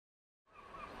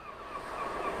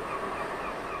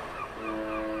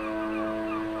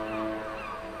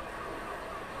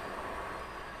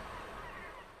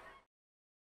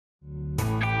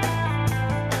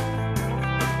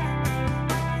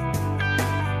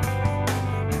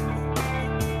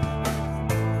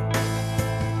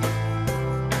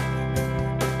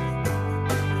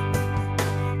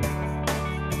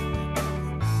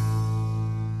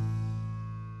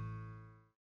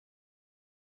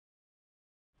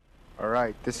All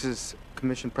right, this is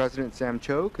Commission President Sam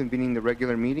Cho convening the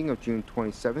regular meeting of June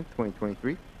 27th,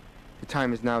 2023. The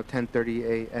time is now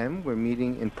 10:30 a.m. We're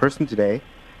meeting in person today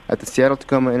at the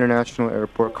Seattle-Tacoma International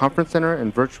Airport Conference Center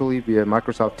and virtually via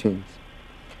Microsoft Teams.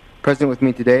 Present with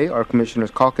me today are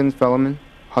Commissioners Calkins, Fellman,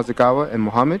 Hasegawa, and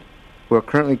Mohammed, who are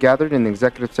currently gathered in the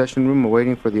executive session room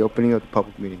awaiting for the opening of the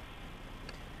public meeting.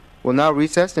 We'll now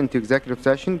recess into executive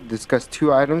session to discuss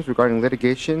two items regarding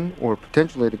litigation or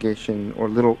potential litigation or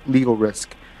legal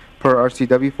risk per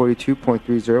RCW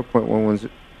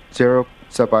 42.30.110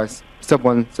 sub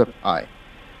 1 sub I.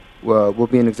 We'll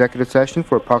be in executive session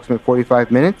for approximately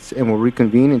 45 minutes and we'll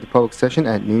reconvene into public session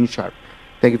at noon sharp.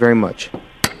 Thank you very much.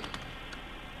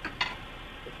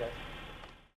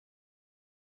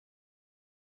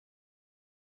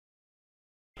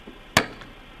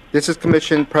 This is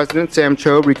Commission President Sam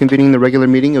Cho reconvening the regular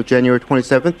meeting of January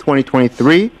 27th,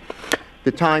 2023.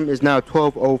 The time is now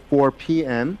 12:04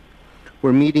 p.m.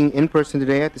 We're meeting in person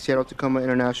today at the Seattle-Tacoma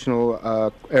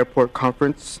International Airport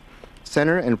Conference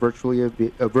Center and virtually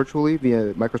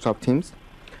via Microsoft Teams.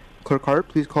 Clerk Hart,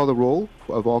 please call the roll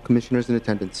of all commissioners in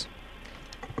attendance.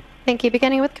 Thank you.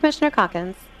 Beginning with Commissioner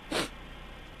Calkins.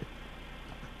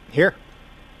 Here.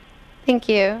 Thank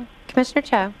you. Commissioner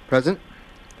Cho. Present.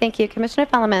 Thank you. Commissioner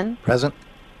Fellman. Present.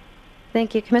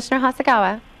 Thank you. Commissioner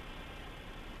Hasegawa.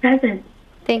 Present.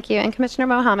 Thank you. And Commissioner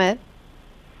Mohammed.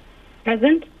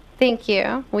 Present. Thank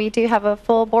you. We do have a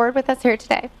full board with us here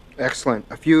today. Excellent.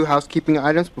 A few housekeeping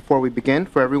items before we begin.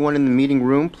 For everyone in the meeting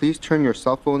room, please turn your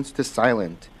cell phones to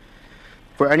silent.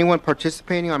 For anyone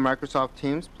participating on Microsoft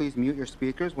Teams, please mute your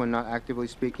speakers when not actively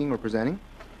speaking or presenting.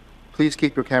 Please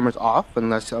keep your cameras off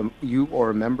unless you are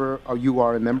a member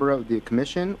of the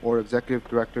commission or executive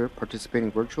director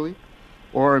participating virtually,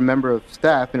 or a member of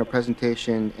staff in a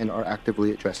presentation and are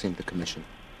actively addressing the commission.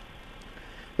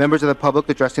 Members of the public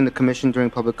addressing the commission during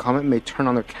public comment may turn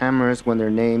on their cameras when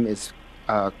their name is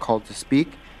called to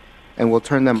speak, and will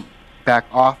turn them back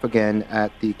off again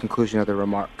at the conclusion of their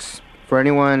remarks. For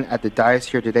anyone at the dais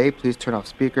here today, please turn off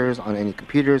speakers on any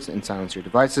computers and silence your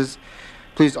devices.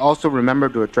 Please also remember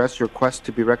to address your request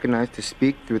to be recognized to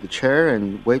speak through the chair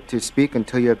and wait to speak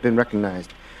until you have been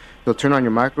recognized. You'll turn on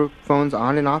your microphones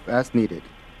on and off as needed.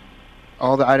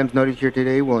 All the items noted here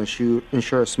today will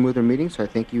ensure a smoother meeting, so I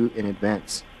thank you in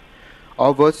advance.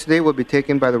 All votes today will be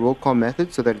taken by the roll call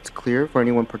method so that it's clear for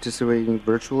anyone participating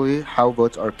virtually how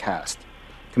votes are cast.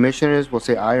 Commissioners will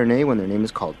say aye or nay when their name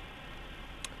is called.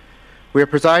 We are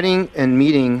presiding and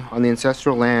meeting on the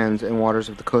ancestral lands and waters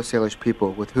of the Coast Salish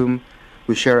people with whom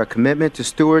we share a commitment to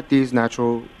steward these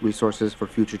natural resources for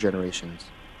future generations.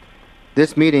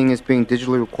 This meeting is being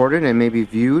digitally recorded and may be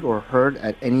viewed or heard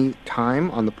at any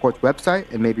time on the Port's website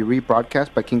and may be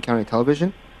rebroadcast by King County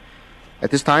Television.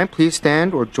 At this time, please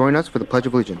stand or join us for the Pledge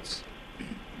of Allegiance.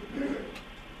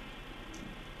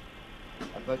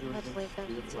 I pledge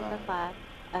allegiance to the flag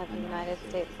of the United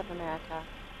States of America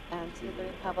and to the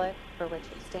republic for which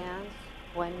it stands,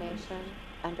 one nation,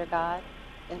 under God,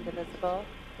 indivisible,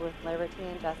 with liberty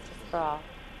and justice for all.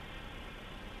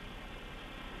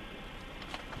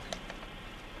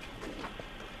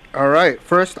 All right,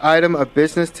 first item of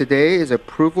business today is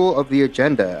approval of the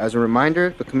agenda. As a reminder,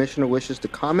 if the commissioner wishes to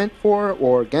comment for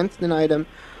or against an item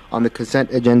on the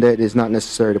consent agenda, it is not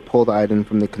necessary to pull the item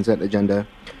from the consent agenda.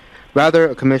 Rather,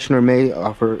 a commissioner may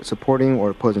offer supporting or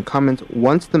opposing comments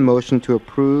once the motion to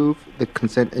approve the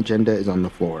consent agenda is on the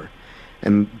floor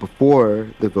and before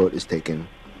the vote is taken.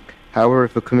 However,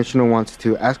 if a commissioner wants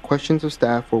to ask questions of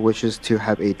staff or wishes to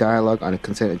have a dialogue on a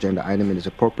consent agenda item, it is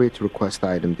appropriate to request the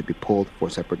item to be pulled for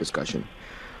separate discussion.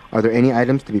 Are there any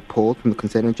items to be pulled from the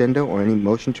consent agenda or any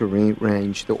motion to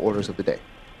rearrange the orders of the day?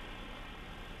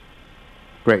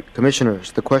 Great.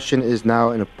 Commissioners, the question is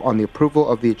now on the approval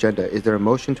of the agenda. Is there a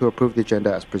motion to approve the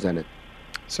agenda as presented?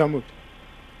 So moved.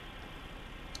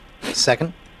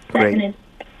 Second. Great. Seconded.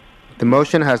 The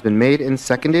motion has been made and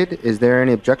seconded. Is there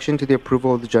any objection to the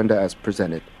approval of the agenda as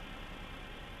presented?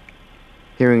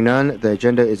 Hearing none, the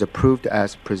agenda is approved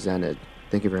as presented.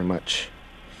 Thank you very much.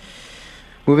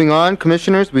 Moving on,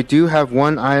 Commissioners, we do have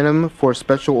one item for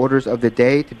special orders of the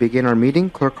day to begin our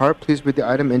meeting. Clerk Hart, please read the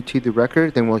item into the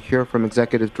record, then we'll hear from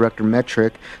Executive Director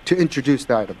Metrick to introduce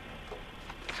the item.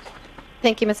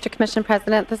 Thank you, Mr. Commission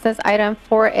President. This is item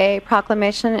 4A,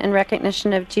 proclamation in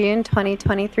recognition of June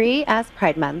 2023 as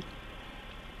Pride Month.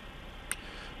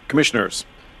 Commissioners,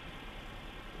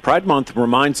 Pride Month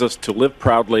reminds us to live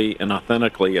proudly and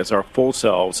authentically as our full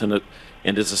selves and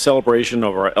is a celebration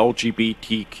of our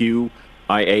LGBTQIA+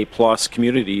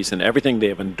 communities and everything they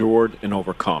have endured and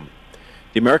overcome.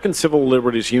 The American Civil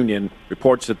Liberties Union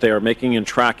reports that they are making and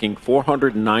tracking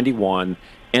 491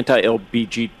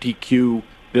 anti-LGBTQ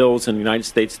bills in the United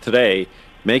States today,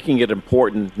 making it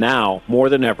important now more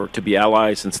than ever to be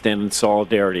allies and stand in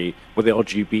solidarity with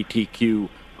LGBTQIA+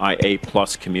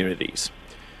 communities.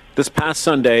 This past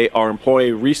Sunday, our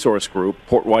employee resource group,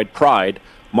 Portwide Pride,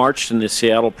 marched in the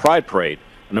Seattle Pride Parade,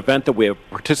 an event that we have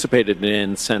participated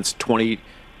in since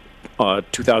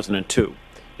 2002.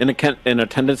 In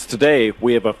attendance today,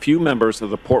 we have a few members of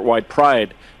the Portwide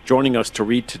Pride joining us to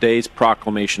read today's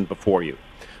proclamation before you.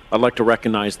 I'd like to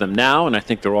recognize them now, and I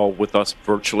think they're all with us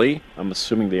virtually. I'm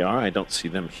assuming they are. I don't see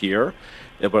them here.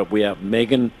 But we have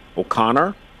Megan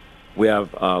O'Connor, we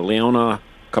have Leona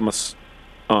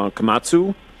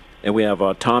Kamatsu, and we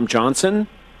have Tom Johnson,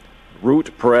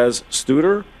 Ruth Perez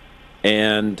Studer,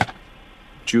 and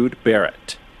Jude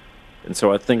Barrett. And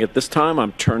so I think at this time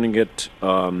I'm turning it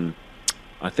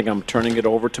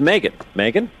over to Megan.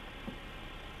 Megan?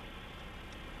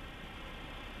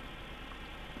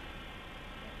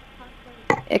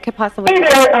 It could possibly. Hey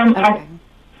there. Okay.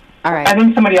 All right. I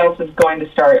think somebody else is going to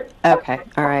start. Okay.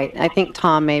 All right. I think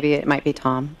Tom, maybe it might be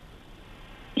Tom.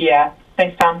 Yeah.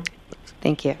 Thanks, Tom.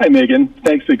 Thank you. Hi, Megan.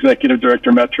 Thanks, Executive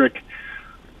Director Metric.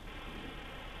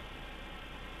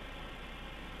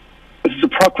 This is a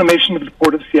proclamation of the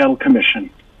Port of Seattle Commission.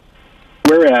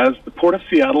 Whereas the Port of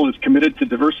Seattle is committed to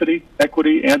diversity,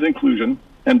 equity, and inclusion,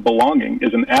 and belonging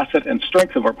is an asset and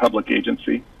strength of our public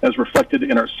agency, as reflected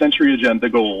in our Century Agenda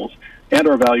goals and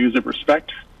our values of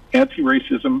respect,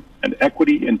 anti-racism, and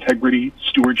equity, integrity,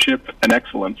 stewardship, and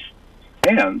excellence.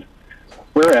 And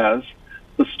whereas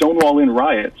the Stonewall Inn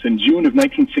riots in June of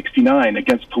 1969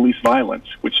 against police violence,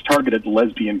 which targeted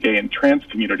lesbian, gay, and trans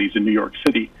communities in New York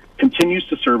City, continues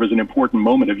to serve as an important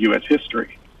moment of U.S.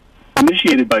 history.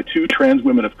 Initiated by two trans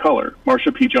women of color,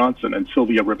 Marsha P. Johnson and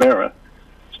Sylvia Rivera,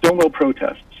 Stonewall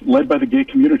protests, led by the gay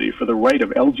community for the right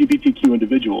of LGBTQ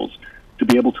individuals to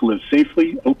be able to live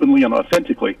safely, openly, and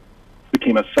authentically,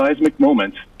 became a seismic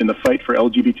moment in the fight for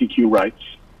LGBTQ rights.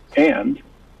 And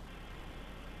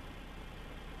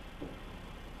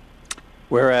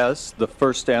whereas the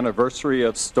first anniversary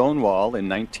of Stonewall in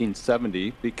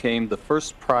 1970 became the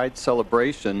first Pride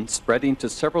celebration spreading to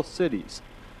several cities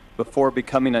before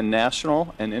becoming a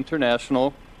national and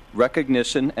international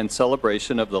recognition and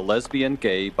celebration of the lesbian,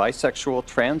 gay, bisexual,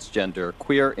 transgender,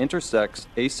 queer, intersex,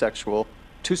 asexual,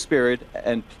 two-spirit,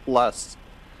 and plus,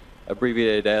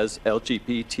 abbreviated as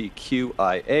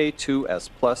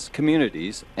LGBTQIA2S+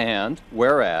 communities, and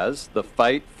whereas the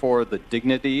fight for the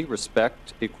dignity,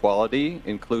 respect, equality,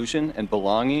 inclusion, and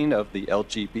belonging of the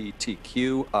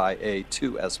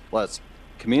LGBTQIA2S+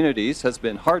 communities has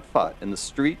been hard fought in the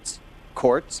streets,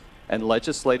 courts, and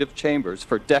legislative chambers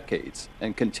for decades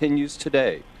and continues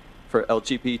today for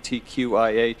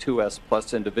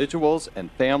LGBTQIA2S+ individuals and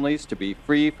families to be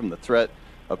free from the threat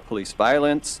of police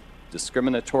violence,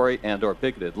 discriminatory and/or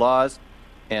bigoted laws,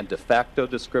 and de facto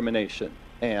discrimination.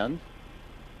 And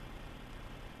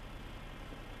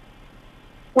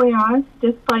whereas,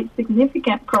 despite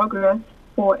significant progress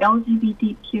for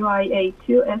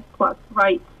LGBTQIA2S+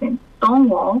 rights since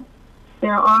Stonewall,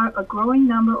 there are a growing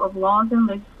number of laws and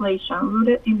legislation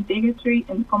rooted in bigotry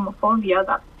and homophobia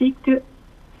that seek to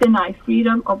deny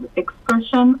freedom of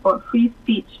expression or free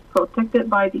speech protected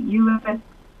by the U.S.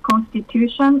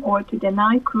 Constitution, or to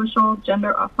deny crucial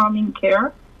gender-affirming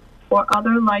care or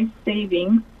other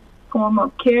life-saving form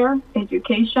of care,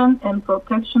 education, and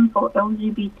protection for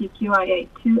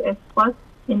LGBTQIA2S+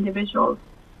 individuals.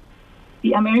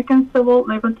 The American Civil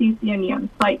Liberties Union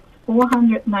cites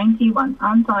 491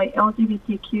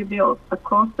 anti-LGBTQ bills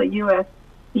across the U.S.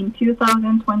 in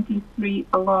 2023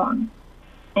 alone.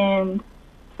 And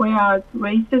whereas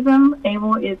racism,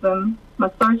 ableism,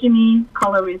 misogyny,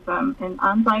 colorism, and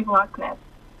anti-blackness,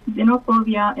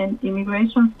 xenophobia and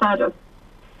immigration status,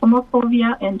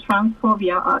 homophobia and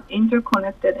transphobia are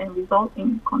interconnected and result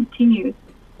in continuous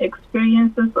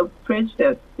experiences of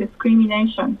prejudice,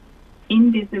 discrimination,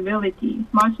 invisibility,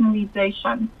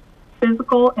 marginalization,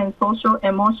 physical and social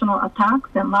emotional attacks,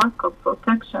 and lack of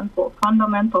protection for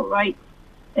fundamental rights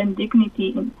and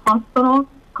dignity in hospitals,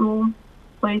 schools,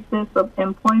 places of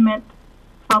employment,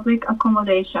 public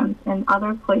accommodations, and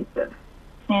other places.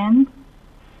 And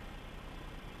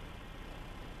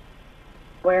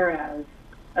whereas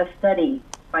a study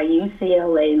by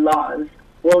UCLA Law's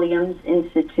Williams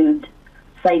Institute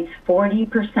cites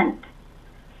 40%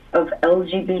 of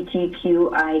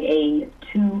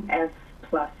LGBTQIA2S+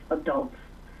 adults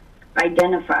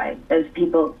identify as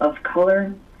people of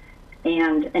color,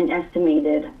 and an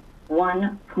estimated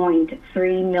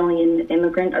 1.3 million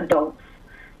immigrant adults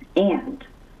and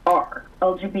are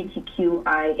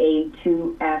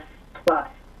LGBTQIA2S+,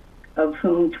 of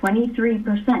whom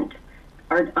 23%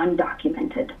 are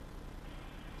undocumented.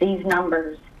 These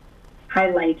numbers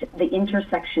highlight the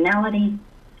intersectionality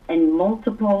and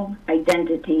multiple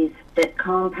identities that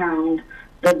compound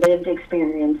the lived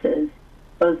experiences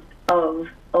of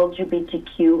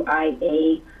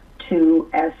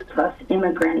LGBTQIA2S plus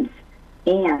immigrants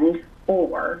and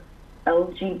or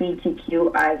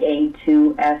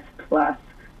LGBTQIA2S plus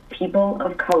people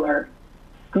of color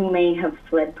who may have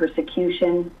fled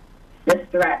persecution, the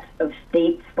threat of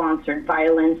state-sponsored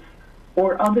violence,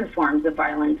 or other forms of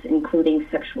violence, including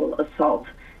sexual assault,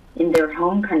 in their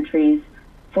home countries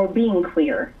for being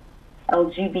queer,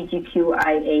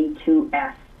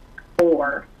 LGBTQIA2S,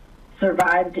 or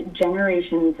survived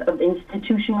generations of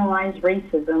institutionalized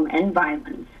racism and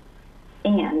violence,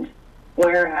 and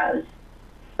whereas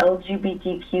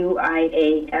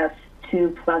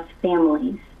LGBTQIAS2 plus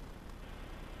families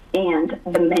and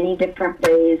the many different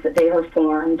ways that they are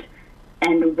formed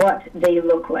and what they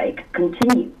look like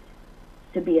continues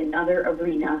to be another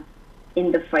arena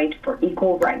in the fight for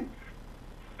equal rights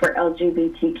for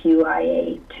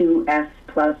LGBTQIA2S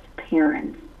plus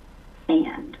parents.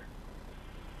 And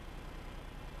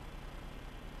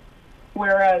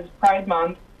whereas Pride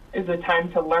Month is a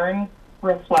time to learn,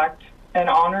 reflect, and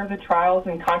honor the trials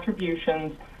and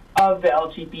contributions of the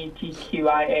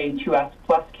LGBTQIA2S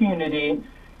plus community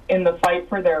in the fight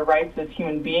for their rights as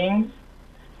human beings,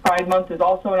 Pride Month is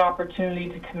also an opportunity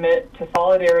to commit to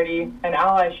solidarity and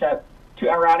allyship to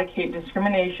eradicate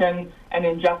discrimination and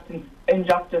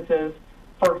injustices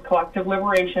for collective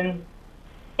liberation.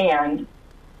 And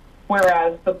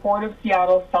whereas the Port of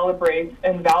Seattle celebrates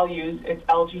and values its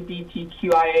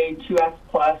LGBTQIA2S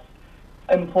plus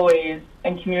employees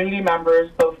and community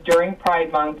members both during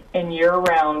Pride Month and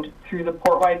year-round through the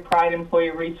Portwide Pride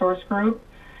Employee Resource Group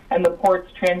and the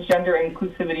Port's Transgender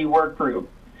Inclusivity Work Group.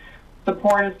 The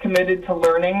Port is committed to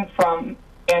learning from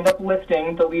and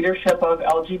uplifting the leadership of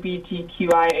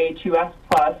LGBTQIA2S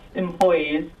plus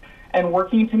employees and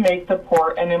working to make the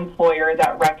Port an employer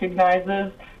that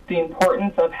recognizes the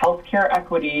importance of healthcare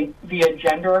equity via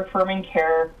gender-affirming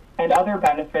care and other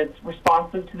benefits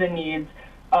responsive to the needs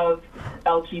of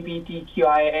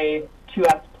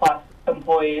LGBTQIA2S plus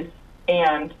employees.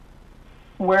 And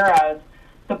whereas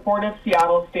the Port of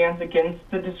Seattle stands against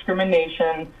the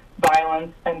discrimination,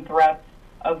 violence, and threats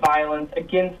of violence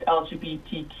against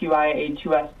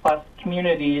LGBTQIA2S plus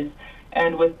communities,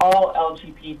 and with all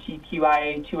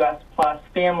LGBTQIA2S plus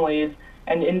families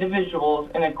and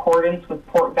individuals in accordance with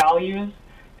Port values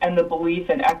and the belief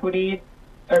in equity,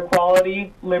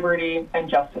 equality, liberty, and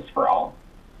justice for all.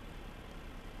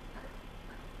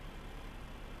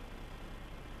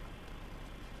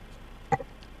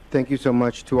 Thank you so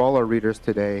much to all our readers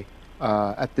today.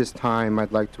 At this time,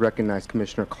 I'd like to recognize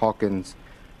Commissioner Calkins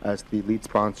as the lead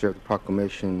sponsor of the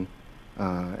proclamation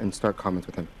and start comments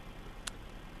with him.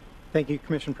 Thank you,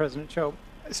 Commission President Cho.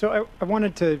 So I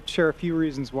wanted to share a few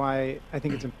reasons why I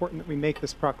think it's important that we make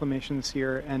this proclamation this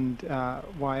year and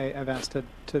why I've asked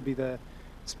to be the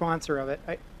sponsor of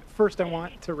it. First, I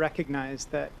want to recognize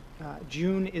that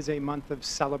June is a month of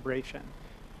celebration,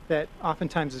 that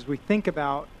oftentimes as we think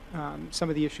about some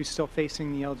of the issues still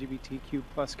facing the LGBTQ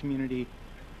plus community,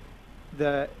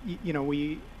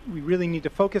 we really need to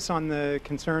focus on the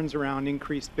concerns around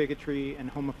increased bigotry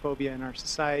and homophobia in our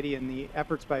society and the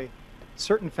efforts by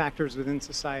certain factors within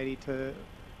society to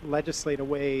legislate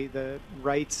away the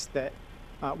rights that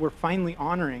we're finally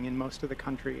honoring in most of the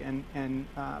country and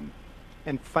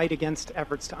fight against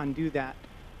efforts to undo that.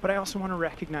 But I also want to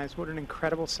recognize what an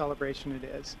incredible celebration it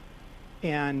is.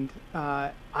 And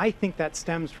I think that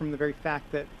stems from the very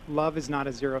fact that love is not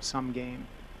a zero-sum game.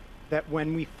 That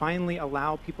when we finally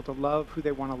allow people to love who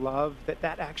they want to love, that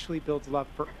actually builds love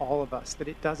for all of us. That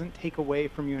it doesn't take away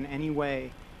from you in any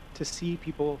way to see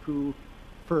people who,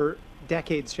 for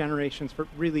decades, generations, for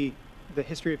really the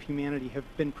history of humanity, have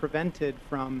been prevented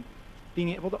from being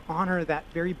able to honor that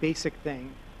very basic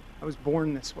thing. I was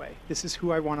born this way. This is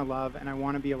who I want to love, and I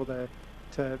want to be able to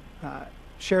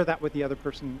share that with the other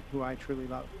person who I truly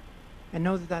love. And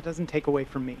know that that doesn't take away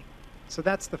from me. So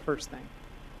that's the first thing.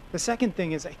 The second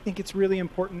thing is I think it's really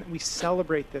important that we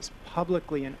celebrate this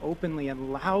publicly and openly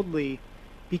and loudly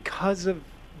because of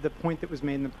the point that was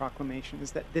made in the proclamation,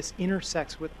 is that this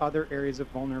intersects with other areas of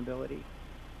vulnerability,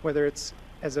 whether it's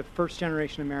as a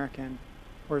first-generation American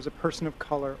or as a person of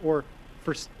color or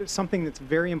for something that's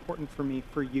very important for me,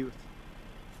 for youth.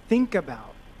 Think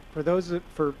about, for those of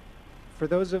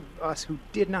us who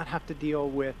did not have to deal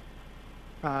with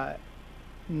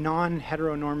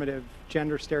non-heteronormative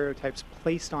gender stereotypes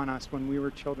placed on us when we were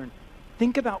children,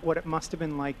 think about what it must have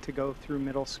been like to go through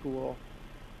middle school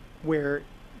where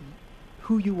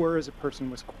who you were as a person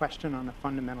was questioned on a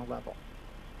fundamental level.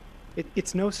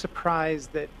 It's no surprise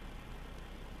that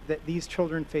these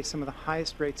children face some of the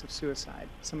highest rates of suicide,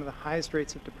 some of the highest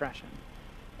rates of depression.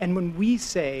 And when we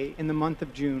say in the month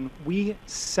of June, we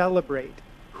celebrate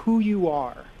who you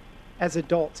are as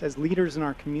adults, as leaders in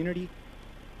our community,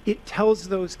 it tells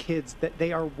those kids that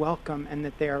they are welcome and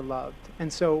that they are loved.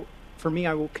 And so for me,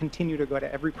 I will continue to go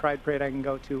to every Pride Parade I can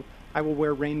go to. I will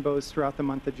wear rainbows throughout the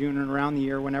month of June and around the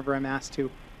year whenever I'm asked to.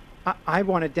 I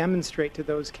want to demonstrate to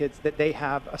those kids that they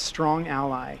have a strong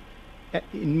ally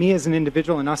in me as an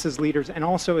individual and us as leaders, and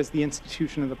also as the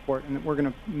institution of the port, and that we're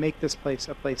going to make this place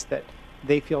a place that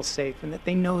they feel safe and that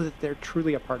they know that they're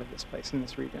truly a part of this place in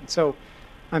this region. So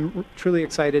I'm truly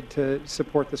excited to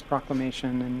support this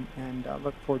proclamation and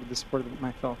look forward to the support of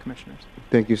my fellow commissioners.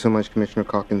 Thank you so much, Commissioner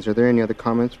Calkins. Are there any other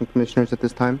comments from commissioners at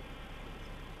this time?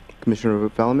 Commissioner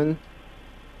Fellman?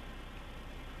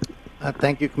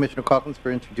 Thank you, Commissioner Calkins,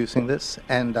 for introducing this.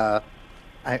 And I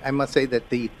must say that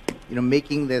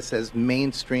making this as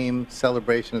mainstream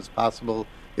celebration as possible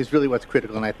is really what's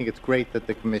critical. And I think it's great that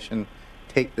the commission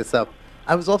take this up.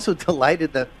 I was also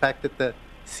delighted the fact that the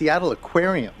Seattle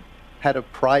Aquarium had a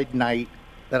Pride Night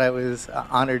that I was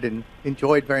honored and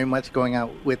enjoyed very much, going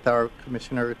out with our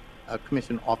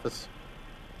commission office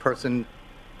person,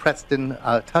 Preston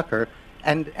Tucker.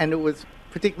 And it was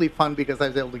particularly fun because I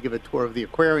was able to give a tour of the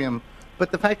aquarium.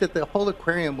 But the fact that the whole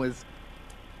aquarium was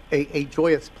a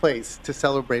joyous place to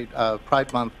celebrate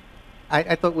Pride Month,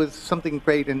 I thought was something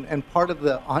great. And part of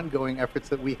the ongoing efforts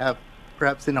that we have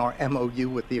perhaps in our MOU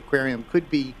with the aquarium could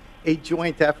be a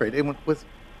joint effort. It was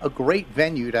a great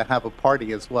venue to have a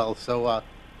party as well. So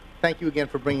thank you again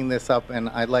for bringing this up. And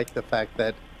I like the fact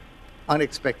that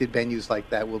unexpected venues like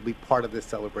that will be part of this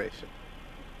celebration.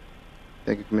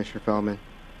 Thank you, Commissioner Fellman.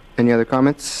 Any other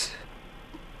comments?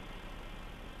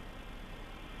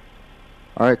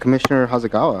 All right, Commissioner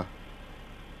Hasegawa.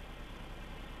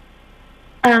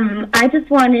 I just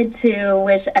wanted to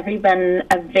wish everyone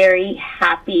a very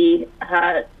happy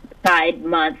Pride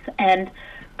Month. And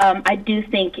I do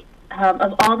think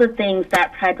of all the things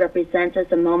that Pride represents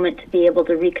as a moment to be able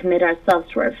to recommit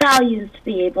ourselves to our values, to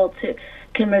be able to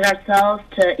commit ourselves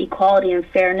to equality and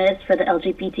fairness for the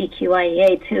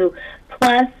LGBTQIA2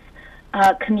 plus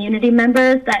community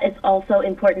members, that it's also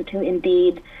important to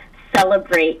indeed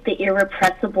celebrate the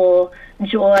irrepressible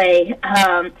joy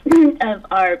of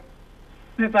our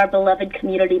beloved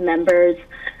community members.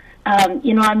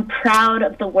 I'm proud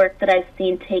of the work that I've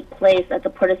seen take place at the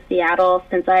Port of Seattle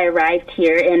since I arrived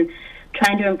here in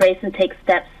trying to embrace and take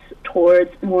steps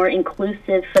towards more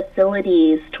inclusive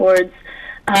facilities, towards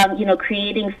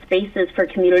creating spaces for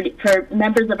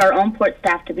members of our own port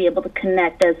staff to be able to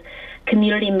connect as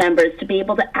community members, to be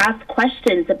able to ask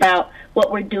questions about what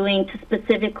we're doing to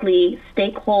specifically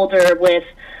stakeholder with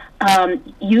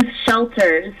youth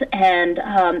shelters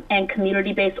and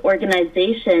community-based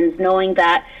organizations, knowing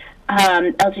that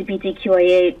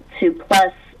LGBTQIA2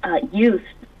 plus youth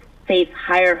face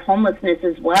higher homelessness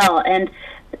as well. And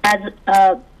as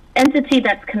an entity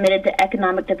that's committed to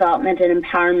economic development and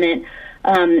empowerment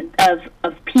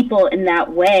of people in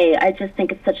that way, I just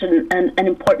think it's such an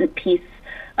important piece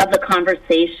of the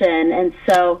conversation. And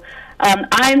so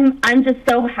I'm just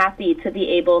so happy to be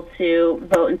able to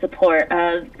vote in support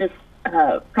of this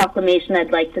proclamation.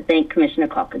 I'd like to thank Commissioner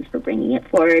Calkins for bringing it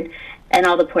forward and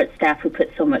all the port staff who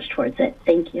put so much towards it.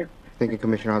 Thank you. Thank you,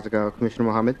 Commissioner Hasegawa. Commissioner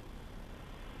Mohammed?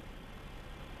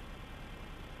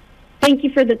 Thank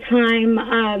you for the time.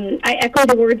 I echo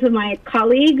the words of my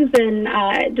colleagues, and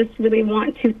just really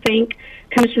want to thank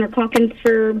Commissioner Calkins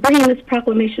for bringing this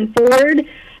proclamation forward.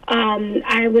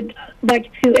 I would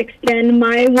like to extend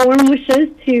my warm wishes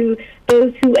to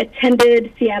those who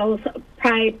attended Seattle's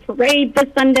Pride Parade this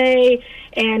Sunday,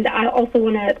 and I also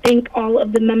want to thank all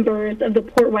of the members of the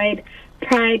Portwide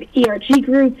Pride ERG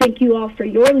group. Thank you all for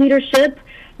your leadership,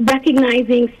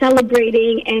 recognizing,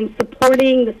 celebrating, and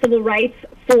supporting the civil rights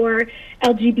for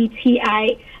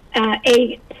LGBTIA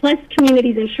plus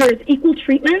communities ensures equal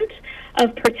treatment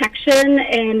of protection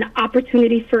and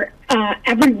opportunity for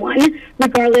everyone,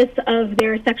 regardless of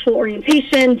their sexual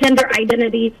orientation, gender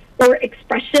identity, or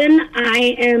expression.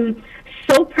 I am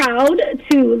so proud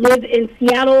to live in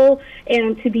Seattle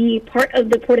and to be part of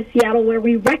the Port of Seattle, where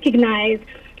we recognize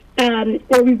and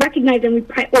we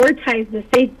prioritize the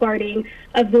safeguarding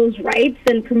of those rights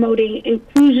and promoting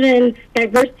inclusion,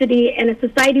 diversity, and a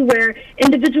society where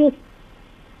individuals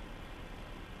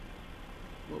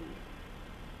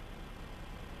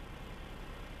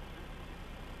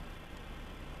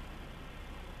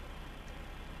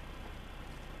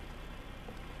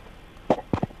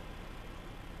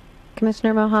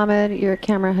Commissioner Mohammed, your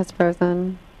camera has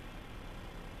frozen.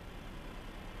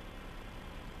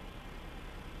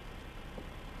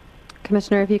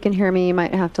 Commissioner, if you can hear me, you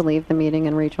might have to leave the meeting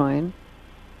and rejoin.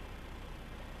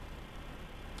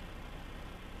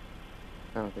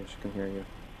 I don't think she can hear you.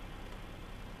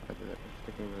 It's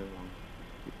taking really long.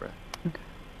 Deep breath. Okay.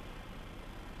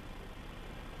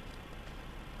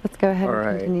 Let's go ahead All and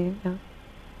right. continue. Yeah.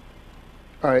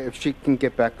 All right, if she can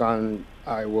get back on,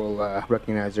 I will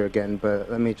recognize her again.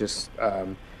 But let me just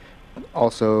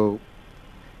also,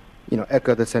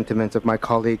 echo the sentiments of my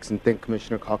colleagues and thank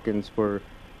Commissioner Calkins for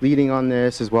leading on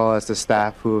this, as well as the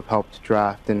staff who have helped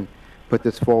draft and put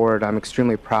this forward. I'm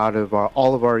extremely proud of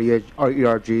all of our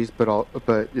ERGs, but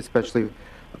especially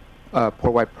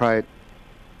Port-wide Pride.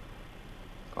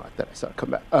 Oh, I thought I saw it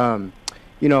come back.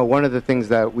 One of the things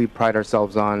that we pride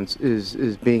ourselves on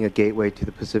is being a gateway to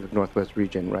the Pacific Northwest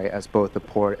region, right, as both a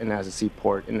port and as a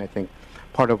seaport. And I think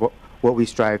part of what we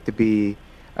strive to be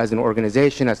as an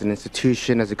organization, as an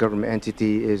institution, as a government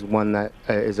entity is one that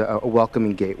is a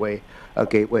welcoming gateway, a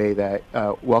gateway that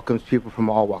welcomes people from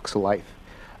all walks of life.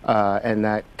 And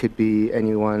that could be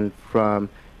anyone from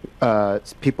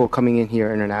people coming in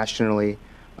here internationally,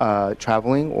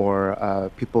 traveling,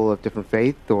 or people of different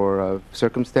faith or of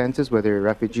circumstances, whether you're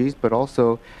refugees, but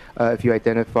also if you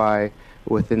identify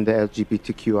within the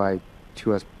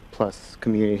LGBTQI2S plus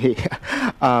community.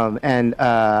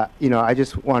 I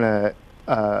just want to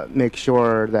make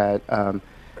sure that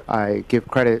I give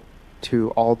credit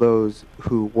to all those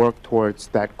who work towards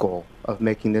that goal of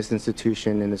making this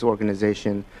institution and this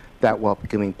organization that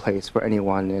welcoming place for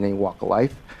anyone in any walk of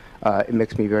life. It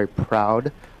makes me very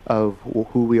proud of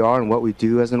who we are and what we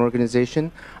do as an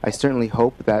organization. I certainly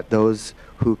hope that those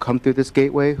who come through this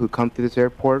gateway, who come through this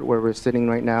airport where we're sitting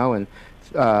right now and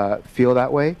feel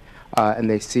that way, and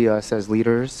they see us as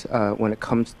leaders when it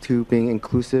comes to being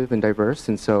inclusive and diverse.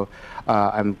 And so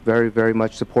I'm very, very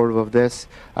much supportive of this.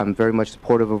 I'm very much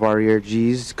supportive of our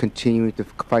ERGs continuing to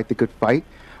fight the good fight.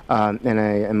 And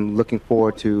I am looking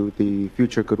forward to the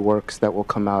future good works that will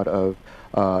come out of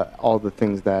all the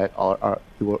things that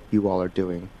you all are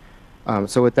doing.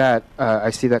 So with that, I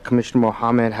see that Commissioner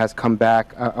Mohammed has come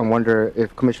back. I wonder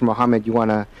if Commissioner Mohammed, you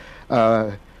want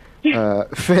to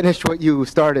finish what you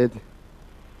started.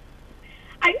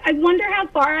 I wonder how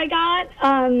far I got,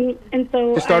 and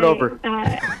so just start over.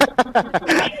 And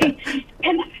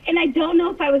I don't know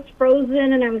if I was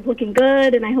frozen, and I was looking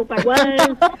good, and I hope I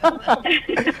was.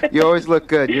 You always look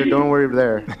good. Don't worry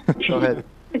there. Go ahead.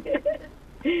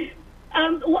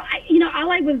 All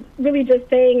I was really just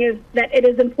saying is that it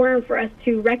is important for us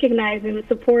to recognize and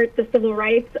support the civil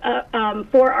rights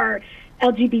for our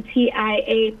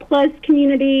LGBTIA plus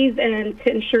communities, and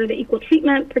to ensure the equal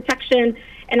treatment, protection,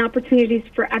 and opportunities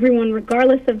for everyone,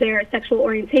 regardless of their sexual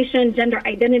orientation, gender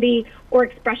identity, or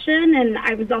expression. And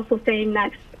I was also saying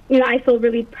that, I feel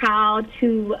really proud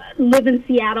to live in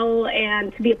Seattle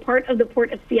and to be a part of the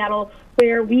Port of Seattle,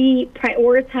 where we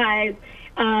prioritize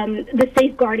the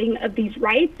safeguarding of these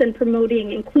rights and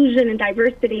promoting inclusion and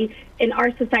diversity in our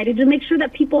society to make sure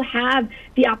that people have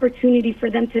the opportunity for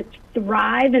them to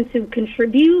thrive and to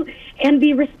contribute and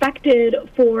be respected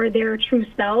for their true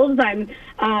selves. I'm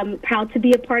proud to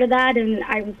be a part of that, and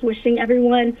I was wishing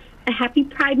everyone a happy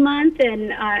Pride Month,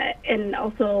 and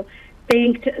also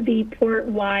thanked the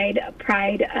Port-wide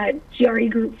Pride GRE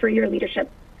group for your leadership.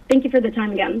 Thank you for the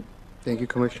time again. Thank you,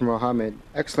 Commissioner Mohammed.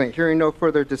 Excellent. Hearing no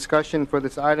further discussion for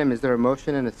this item, is there a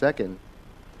motion and a second?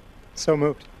 So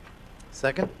moved.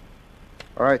 Second?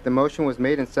 All right, the motion was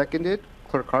made and seconded.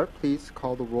 Clerk Hart, please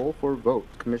call the roll for a vote.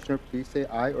 Commissioner, please say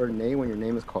aye or nay when your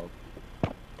name is called.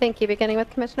 Thank you. Beginning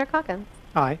with Commissioner Calkins.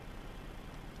 Aye.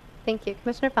 Thank you.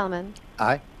 Commissioner Fellman.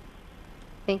 Aye.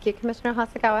 Thank you. Commissioner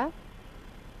Hasagawa.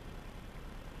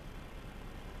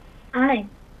 Aye.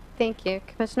 Thank you.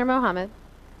 Commissioner Mohammed.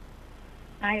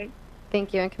 Aye.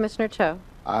 Thank you. And Commissioner Cho.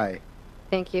 Aye.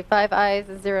 Thank you. 5 ayes,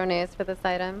 0 nays for this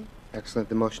item. Excellent.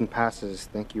 The motion passes.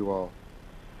 Thank you all.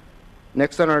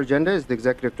 Next on our agenda is the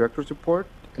Executive Director's Report,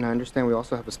 and I understand we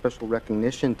also have a special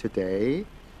recognition today.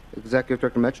 Executive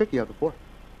Director Metrick, you have the floor.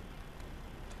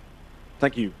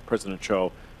 Thank you, President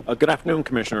Cho. Good afternoon,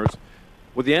 Commissioners.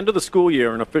 With the end of the school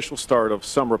year and official start of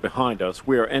summer behind us,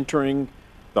 we are entering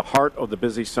the heart of the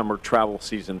busy summer travel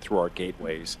season through our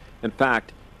gateways. In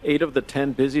fact, 8 of the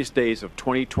 10 busiest days of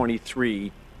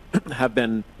 2023 have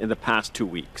been in the past 2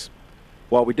 weeks.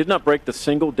 While we did not break the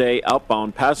single-day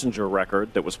outbound passenger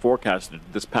record that was forecasted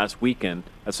this past weekend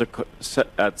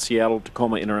at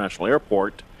Seattle-Tacoma International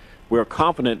Airport, we are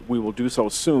confident we will do so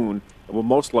soon and will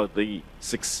most likely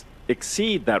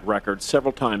exceed that record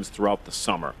several times throughout the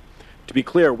summer. To be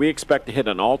clear, we expect to hit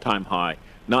an all-time high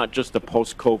not just a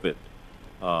post-COVID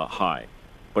high,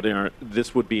 but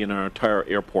this would be in our entire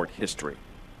airport history.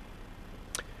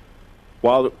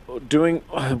 While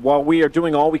we are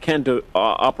doing all we can to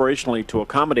operationally to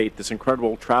accommodate this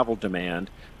incredible travel demand,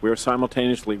 we are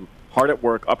simultaneously hard at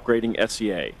work upgrading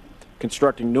SEA,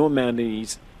 constructing new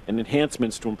amenities and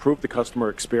enhancements to improve the customer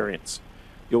experience.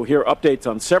 You'll hear updates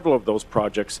on several of those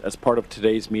projects as part of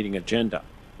today's meeting agenda.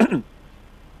 In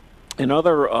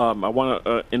another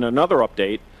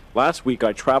update, last week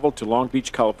I traveled to Long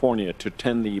Beach, California to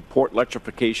attend the Port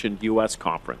Electrification U.S.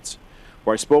 conference,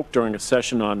 where I spoke during a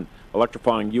session on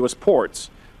electrifying U.S. ports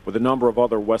with a number of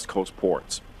other West Coast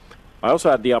ports. I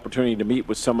also had the opportunity to meet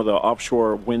with some of the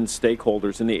offshore wind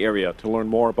stakeholders in the area to learn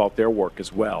more about their work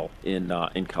as well in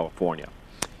California.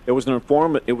 It was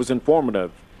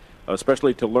informative,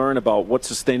 especially to learn about what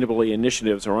sustainability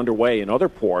initiatives are underway in other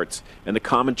ports and the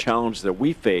common challenges that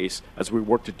we face as we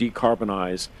work to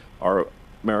decarbonize our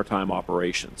maritime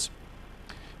operations.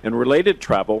 In related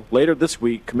travel, later this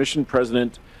week, Commission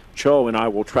President Cho and I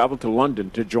will travel to London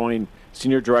to join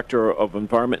Senior Director of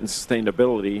Environment and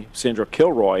Sustainability, Sandra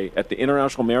Kilroy, at the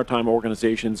International Maritime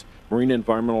Organization's Marine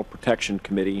Environmental Protection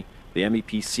Committee, the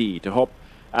MEPC, to help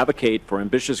advocate for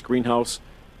ambitious greenhouse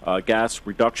gas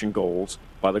reduction goals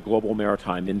by the global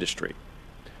maritime industry.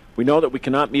 We know that we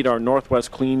cannot meet our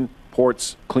Northwest Clean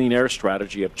Ports Clean Air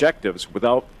Strategy objectives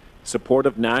without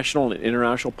supportive national and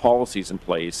international policies in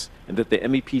place, and that the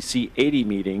MEPC 80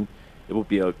 meeting, it will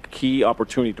be a key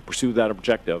opportunity to pursue that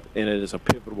objective, and it is a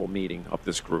pivotal meeting of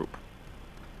this group.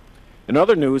 In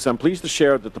other news, I'm pleased to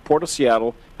share that the Port of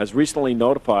Seattle was recently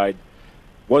notified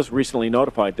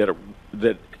that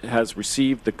it has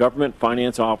received the Government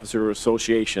Finance Officer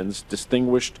Association's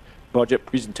Distinguished Budget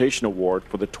Presentation Award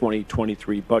for the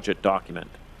 2023 budget document.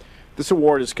 This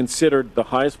award is considered the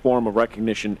highest form of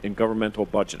recognition in governmental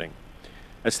budgeting.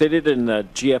 As stated in the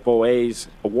GFOA's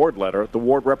award letter, the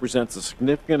award represents a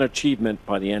significant achievement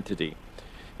by the entity.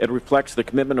 It reflects the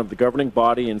commitment of the governing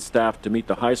body and staff to meet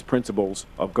the highest principles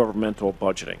of governmental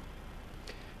budgeting.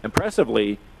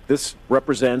 Impressively, this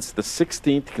represents the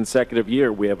 16th consecutive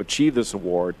year we have achieved this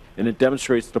award, and it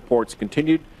demonstrates the Port's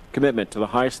continued commitment to the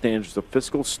highest standards of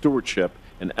fiscal stewardship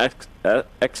and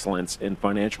excellence in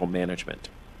financial management.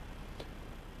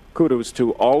 Kudos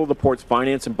to all of the Port's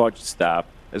finance and budget staff,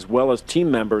 as well as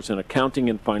team members in accounting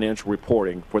and financial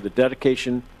reporting, for the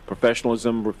dedication,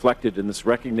 professionalism reflected in this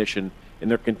recognition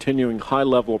and their continuing high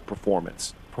level of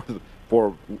performance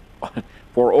for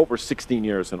over 16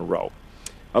 years in a row.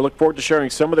 I look forward to sharing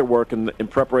some of their work in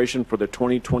preparation for the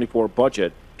 2024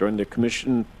 budget during the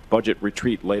Commission budget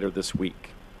retreat later this week.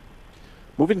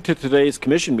 Moving to today's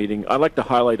Commission meeting, I'd like to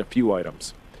highlight a few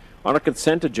items. On our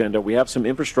consent agenda, we have some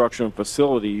infrastructure and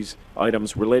facilities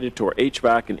items related to our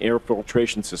HVAC and air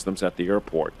filtration systems at the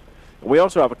airport. We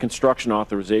also have a construction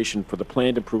authorization for the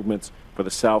planned improvements for the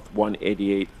South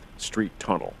 188th Street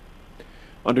Tunnel.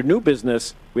 Under new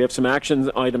business, we have some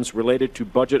action items related to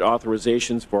budget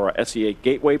authorizations for our SEA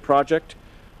Gateway project,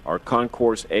 our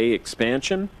Concourse A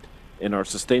expansion, and our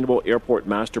Sustainable Airport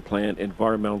Master Plan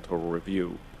environmental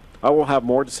review. I will have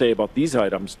more to say about these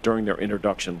items during their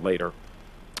introduction later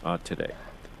today.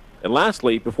 And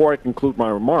lastly, before I conclude my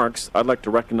remarks, I'd like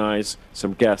to recognize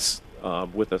some guests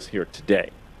with us here today.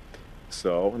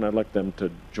 And I'd like them to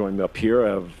join me up here.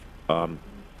 I have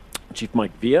Chief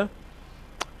Mike Villa,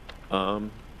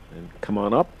 and come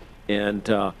on up. And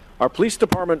our police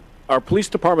department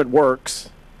works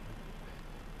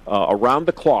around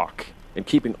the clock in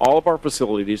keeping all of our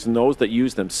facilities and those that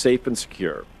use them safe and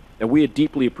secure. And we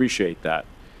deeply appreciate that.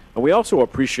 And we also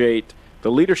appreciate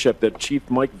the leadership that Chief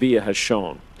Mike Villa has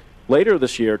shown. Later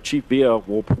this year, Chief Villa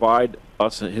will provide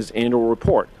us his annual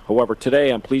report. However, today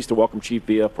I'm pleased to welcome Chief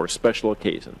Villa for a special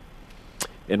occasion.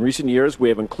 In recent years, we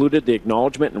have included the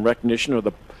acknowledgement and recognition of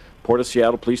the Port of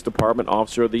Seattle Police Department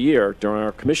Officer of the Year during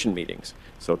our commission meetings.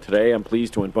 So today I'm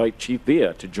pleased to invite Chief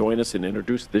Villa to join us and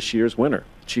introduce this year's winner.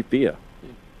 Chief Villa.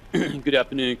 Good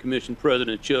afternoon, Commission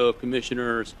President Cho,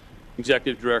 Commissioners,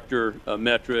 Executive Director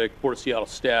Metric, Port of Seattle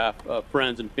staff,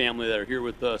 friends and family that are here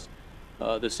with us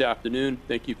this afternoon.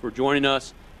 Thank you for joining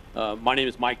us. My name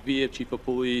is Mike Villa, Chief of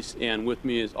Police, and with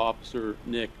me is Officer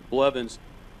Nick Blevins.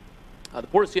 The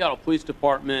Port of Seattle Police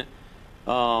Department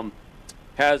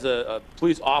has a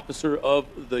Police Officer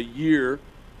of the Year,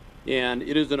 and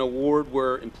it is an award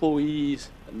where employees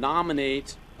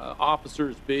nominate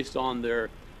officers based on their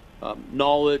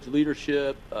knowledge,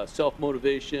 leadership,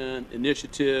 self-motivation,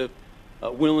 initiative,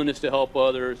 willingness to help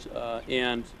others,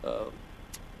 and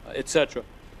etc.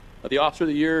 The Officer of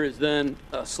the Year is then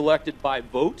selected by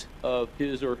vote of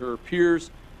his or her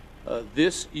peers,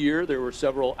 This year, there were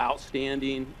several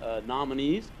outstanding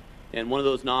nominees, and one of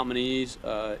those nominees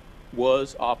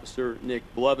was Officer Nick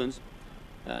Blevins.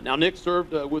 Now, Nick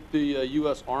served with the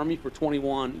U.S. Army for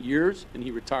 21 years, and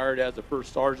he retired as a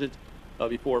first sergeant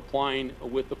before applying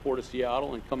with the Port of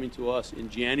Seattle and coming to us in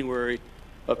January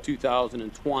of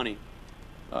 2020.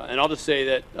 And I'll just say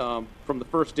that from the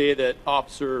first day that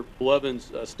Officer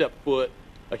Blevins stepped foot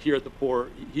here at the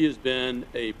Port, he has been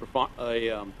a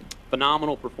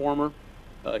phenomenal performer.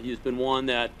 He has been one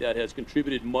that has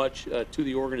contributed much to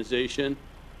the organization.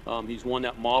 He's one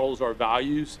that models our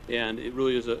values, and it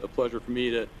really is a pleasure for me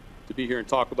to be here and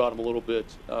talk about him a little bit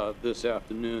this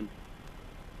afternoon.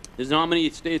 His nominee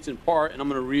states in part, and I'm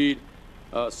going to read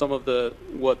some of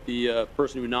what the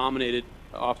person who nominated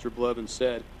Officer Blevins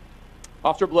said.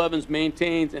 Officer Blevins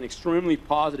maintains an extremely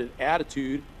positive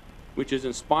attitude, which is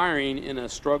inspiring in a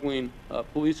struggling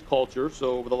police culture.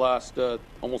 So over the last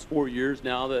almost 4 years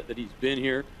now that he's been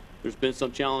here, there's been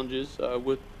some challenges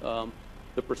with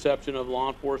the perception of law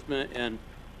enforcement, and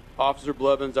Officer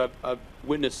Blevins, I've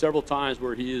witnessed several times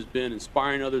where he has been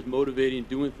inspiring others, motivating,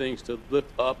 doing things to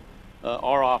lift up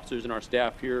our officers and our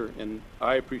staff here, and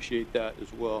I appreciate that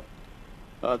as well.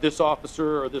 This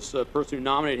officer, or this person who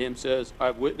nominated him, says,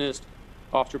 I've witnessed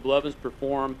Officer Blevins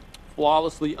perform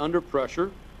flawlessly under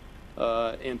pressure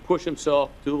and push himself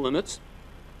to the limits.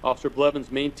 Officer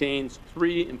Blevins maintains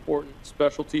 3 important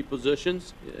specialty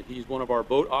positions. He's one of our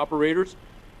boat operators.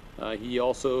 He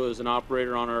also is an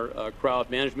operator on our crowd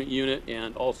management unit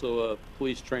and also a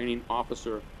police training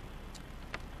officer.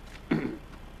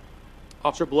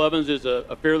 Officer Blevins is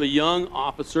a fairly young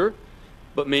officer,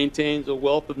 but maintains a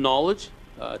wealth of knowledge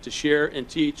to share and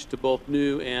teach to both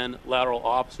new and lateral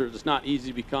officers. It's not easy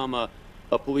to become a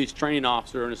police training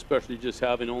officer, and especially just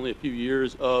having only a few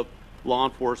years of law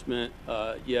enforcement,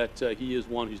 yet he is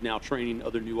one who's now training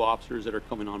other new officers that are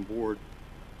coming on board.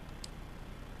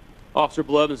 Officer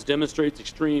Blevins demonstrates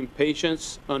extreme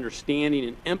patience, understanding,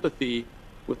 and empathy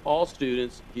with all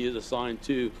students he is assigned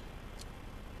to.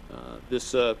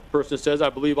 This person says, I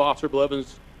believe Officer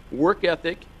Blevins' work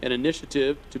ethic and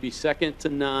initiative to be second to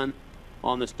none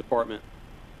on this department.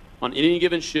 On any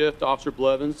given shift, Officer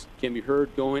Blevins can be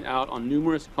heard going out on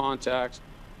numerous contacts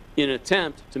in an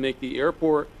attempt to make the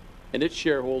airport and its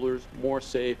shareholders more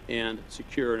safe and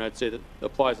secure, and I'd say that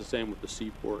applies the same with the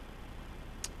seaport.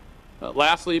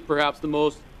 Lastly, perhaps the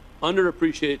most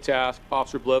underappreciated task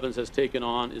Officer Blevins has taken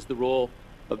on is the role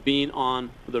of being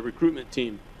on the recruitment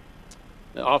team.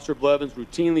 Officer Blevins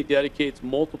routinely dedicates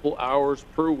multiple hours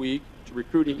per week to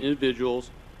recruiting individuals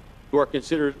who are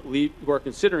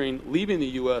considering leaving the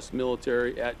U.S.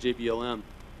 military at JBLM.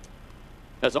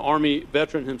 As an Army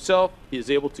veteran himself, he is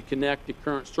able to connect to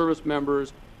current service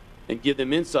members and give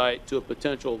them insight to a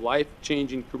potential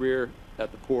life-changing career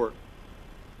at the Port.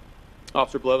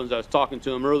 Officer Blevins, I was talking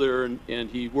to him earlier, and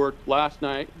he worked last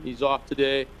night. He's off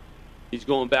today. He's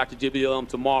going back to JBLM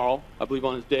tomorrow, I believe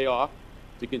on his day off,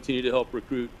 to continue to help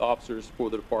recruit officers for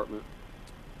the department.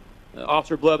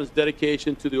 Officer Blevins'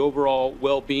 dedication to the overall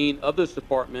well-being of this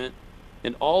department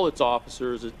and all its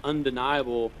officers is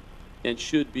undeniable and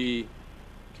should be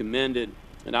commended.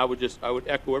 And I would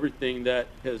echo everything that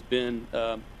has been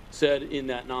said in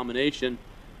that nomination.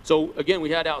 So again,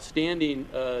 we had outstanding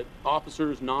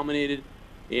officers nominated,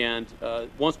 and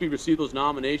once we receive those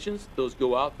nominations, those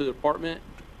go out to the department,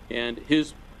 and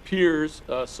his peers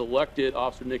selected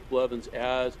Officer Nick Blevins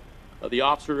as the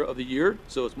Officer of the Year.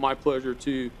 So it's my pleasure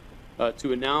to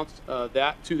announce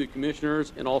that to the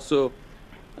commissioners, and also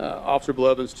Officer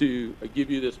Blevins to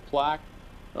give you this plaque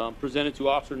presented to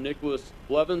Officer Nicholas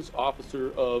Blevins,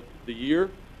 Officer of the Year.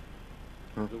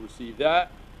 You'll receive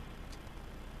that.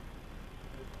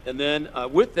 And then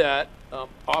with that,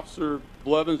 Officer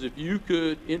Blevins, if you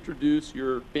could introduce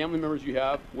your family members you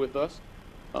have with us,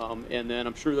 and then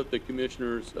I'm sure that the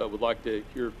commissioners would like to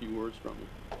hear a few words from you.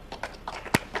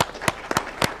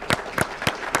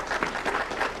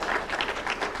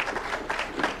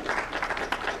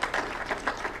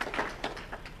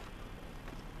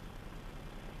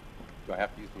 Do I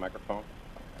have to use the microphone?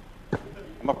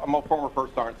 I'm a former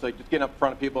first sergeant, so just getting up in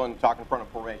front of people and talking in front of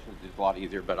formations is a lot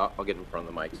easier, but I'll get in front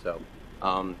of the mic. So,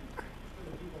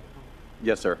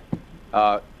 yes, sir.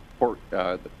 The Port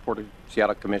of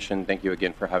Seattle Commission, thank you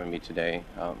again for having me today.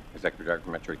 Executive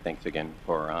Director Metric, thanks again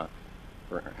for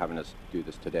having us do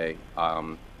this today.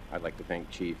 I'd like to thank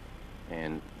Chief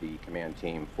and the command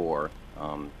team for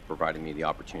providing me the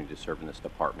opportunity to serve in this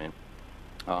department.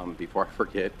 Before I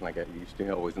forget, like I used to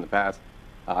always in the past,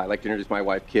 I'd like to introduce my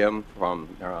wife, Kim, from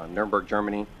Nuremberg,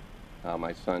 Germany,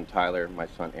 my son, Tyler, my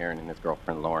son, Aaron, and his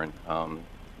girlfriend, Lauren.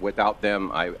 Without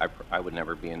them, I would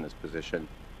never be in this position.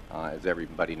 As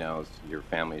everybody knows, your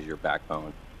family is your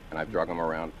backbone, and I've drug them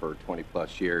around for 20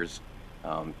 plus years,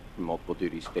 multiple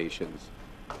duty stations.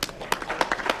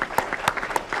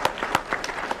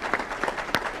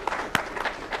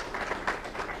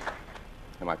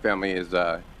 And my family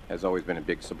has always been a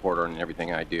big supporter in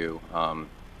everything I do,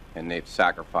 and they've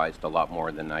sacrificed a lot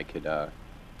more than I could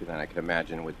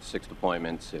imagine with 6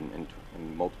 deployments and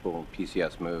multiple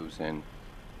PCS moves and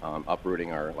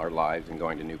uprooting our lives and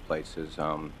going to new places.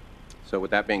 So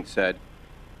with that being said,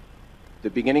 the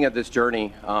beginning of this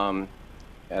journey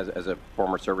as a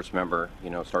former service member,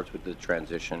 starts with the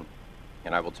transition.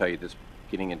 And I will tell you this,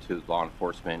 getting into law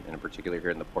enforcement, and in particular here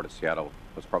in the Port of Seattle,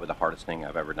 was probably the hardest thing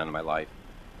I've ever done in my life.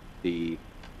 The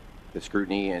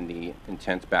scrutiny and the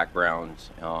intense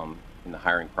backgrounds in the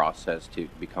hiring process to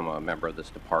become a member of this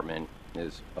department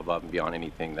is above and beyond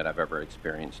anything that I've ever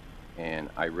experienced. And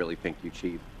I really thank you,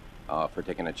 Chief, for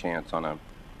taking a chance on a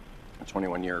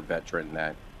 21-year veteran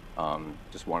that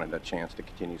just wanted a chance to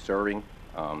continue serving.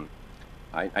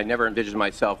 I never envisioned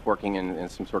myself working in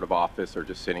some sort of office or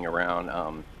just sitting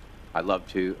around. I love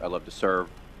to serve.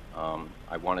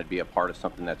 I wanted to be a part of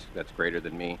something that's greater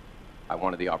than me. I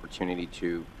wanted the opportunity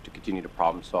to continue to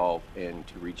problem solve and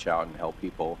to reach out and help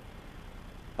people.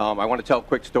 I want to tell a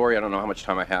quick story. I don't know how much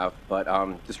time I have, but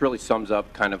this really sums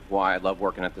up kind of why I love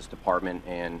working at this department.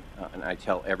 And I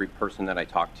tell every person that I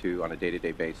talk to on a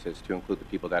day-to-day basis, to include the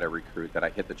people that I recruit, that I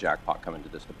hit the jackpot coming to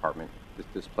this department.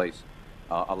 This place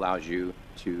allows you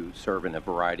to serve in a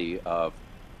variety of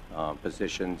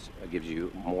positions. It gives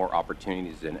you more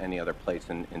opportunities than any other place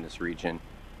in this region.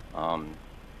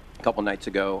 A couple nights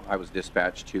ago, I was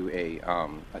dispatched to a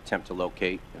attempt to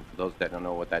locate, and for those that don't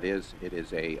know what that is, it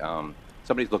is a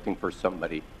somebody's looking for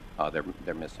somebody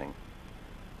they're missing.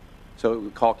 So the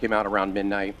call came out around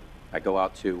midnight. I go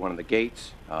out to one of the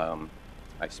gates.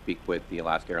 I speak with the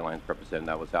Alaska Airlines representative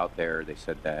that was out there. They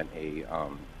said that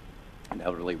an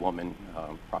elderly woman,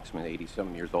 approximately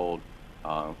 80-some years old,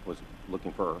 was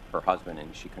looking for her husband,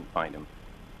 and she couldn't find him.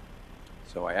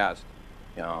 So I asked,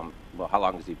 well, how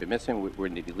long has he been missing?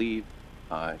 When did he leave?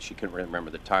 She couldn't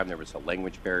remember the time. There was a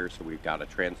language barrier, so we've got a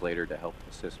translator to help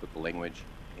assist with the language.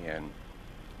 And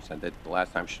said that the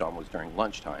last time she saw him was during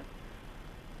lunchtime.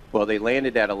 Well, they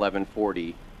landed at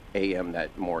 11:40 a.m.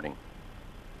 that morning.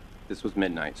 This was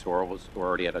midnight, so we're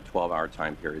already at a 12-hour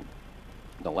time period.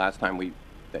 The last time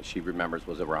that she remembers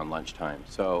was around lunchtime.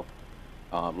 So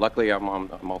luckily, I'm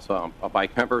also a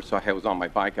bike member, so I was on my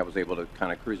bike. I was able to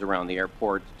kind of cruise around the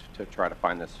airport to try to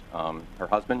find this her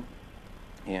husband,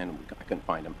 and I couldn't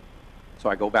find him. So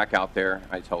I go back out there.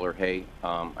 I tell her, hey,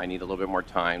 I need a little bit more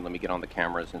time. Let me get on the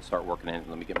cameras and start working in it.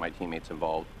 Let me get my teammates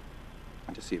involved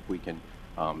to see if we can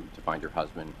to find your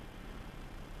husband.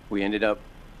 We ended up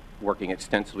working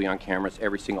extensively on cameras.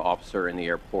 Every single officer in the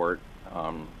airport,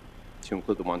 to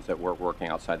include the ones that were working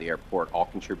outside the airport, all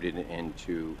contributed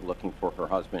into looking for her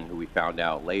husband, who we found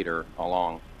out later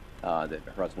along that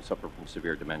her husband suffered from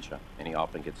severe dementia, and he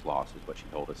often gets lost, is what she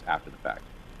told us after the fact.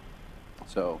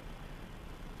 So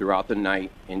throughout the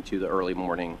night into the early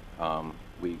morning,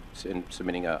 we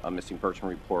submitting a missing person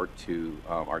report to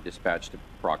our dispatch to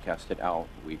broadcast it out.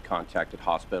 We contacted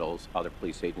hospitals, other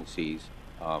police agencies,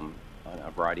 a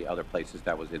variety of other places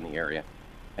that was in the area.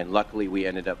 And luckily, we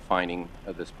ended up finding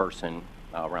this person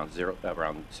around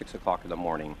 6 o'clock in the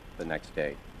morning the next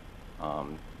day.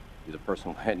 The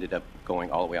person ended up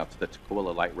going all the way out to the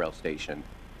Tukwila Light Rail Station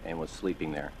and was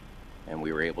sleeping there. And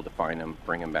we were able to find them,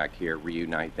 bring them back here,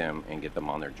 reunite them, and get them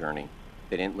on their journey.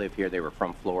 They didn't live here. They were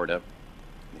from Florida.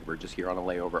 They were just here on a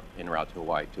layover en route to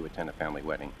Hawaii to attend a family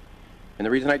wedding. And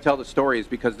the reason I tell the story is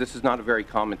because this is not a very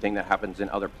common thing that happens in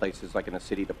other places, like in a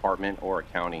city department or a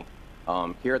county.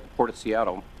 Here at the Port of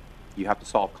Seattle, you have to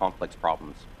solve complex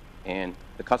problems. And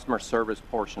the customer service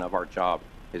portion of our job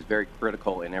is very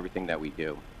critical in everything that we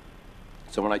do.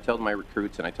 So when I tell my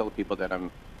recruits and I tell the people that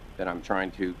I'm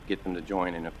trying to get them to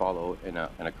join and to follow in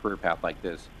a career path like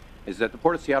this, is that the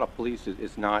Port of Seattle Police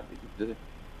is not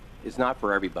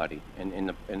for everybody,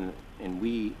 and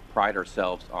we pride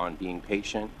ourselves on being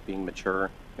patient, being mature,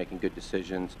 making good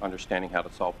decisions, understanding how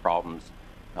to solve problems,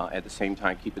 at the same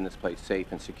time keeping this place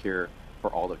safe and secure for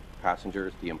all the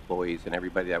passengers, the employees, and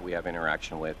everybody that we have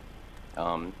interaction with.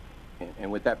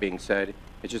 And with that being said,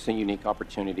 it's just a unique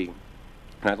opportunity,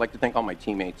 and I'd like to thank all my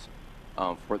teammates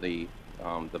for the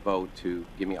vote to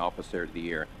give me Officer of the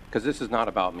Year, because this is not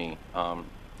about me.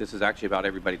 This is actually about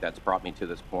everybody that's brought me to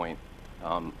this point,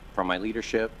 from my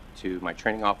leadership to my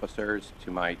training officers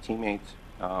to my teammates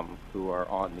who are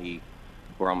on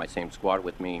my same squad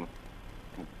with me.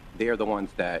 They are the ones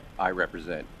that I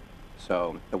represent.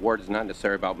 So the award is not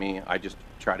necessarily about me. I just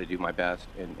try to do my best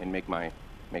and make my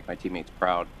make my teammates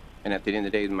proud. And at the end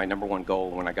of the day, my number one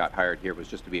goal when I got hired here was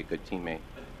just to be a good teammate.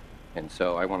 And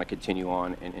so I want to continue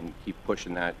on and keep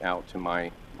pushing that out to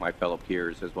my fellow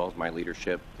peers as well as my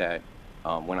leadership, that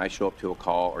when I show up to a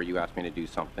call or you ask me to do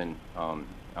something, I'm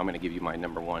going to give you my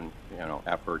number one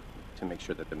effort to make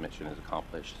sure that the mission is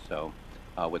accomplished. So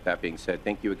with that being said,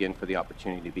 thank you again for the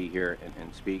opportunity to be here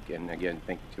and speak. And again,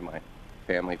 thank you to my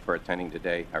family for attending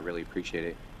today. I really appreciate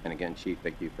it. And again, Chief,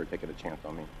 thank you for taking a chance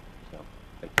on me. So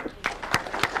thank you.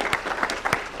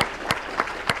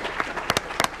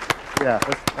 Yeah.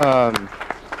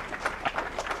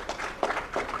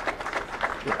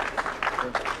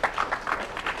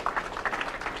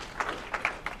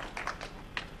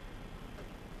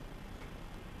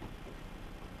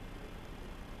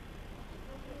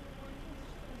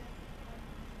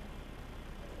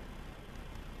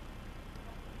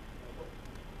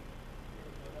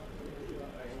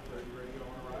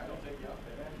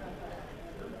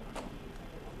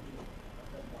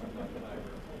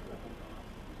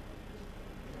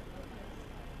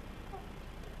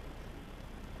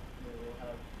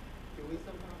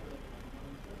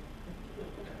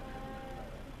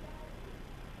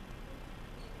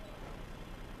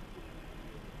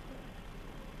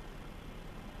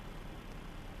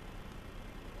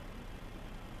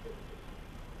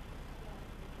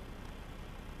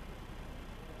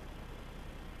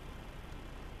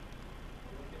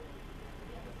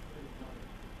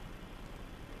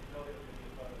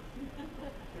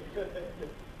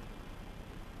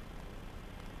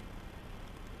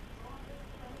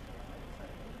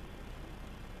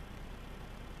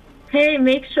 Hey,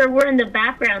 make sure we're in the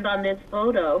background on this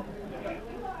photo.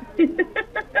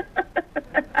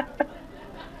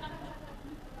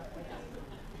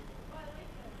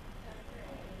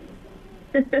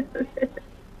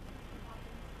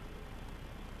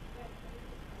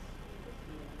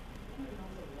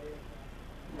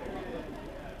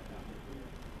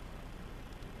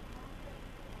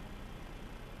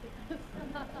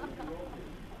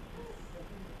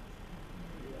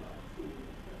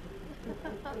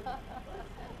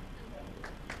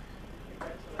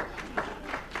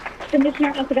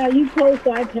 Commissioner Asagao, you posed,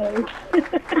 so I posed.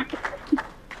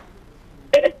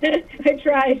 I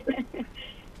tried.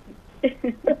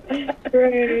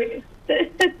 Great.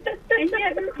 And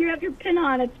you have your pin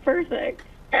on. It's perfect.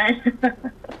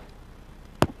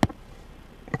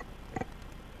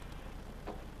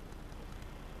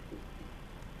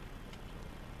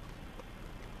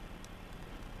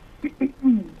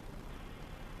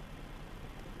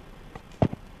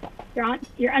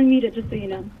 You're unmuted, just so you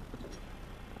know.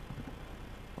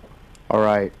 All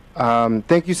right.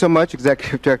 Thank you so much,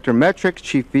 Executive Director Metric,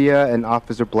 Chief Villa, and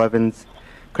Officer Blevins.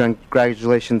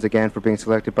 Congratulations again for being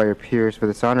selected by your peers for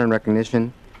this honor and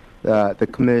recognition. The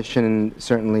Commission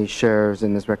certainly shares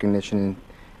in this recognition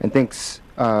and thanks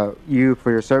you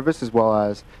for your service as well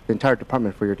as the entire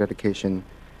department for your dedication.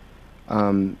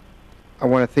 I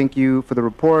want to thank you for the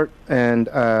report, and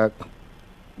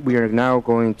we are now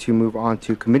going to move on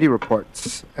to committee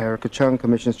reports. Erica Chung,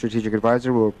 Commission Strategic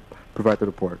Advisor, will provide the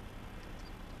report.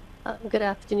 Good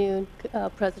afternoon,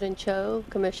 President Cho,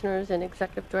 Commissioners, and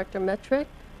Executive Director Metric.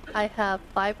 I have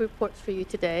 5 reports for you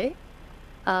today.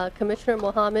 Commissioner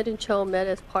Mohammed and Cho met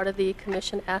as part of the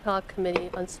Commission Ad Hoc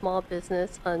Committee on Small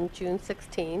Business on June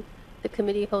 16. The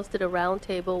committee hosted a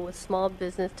roundtable with small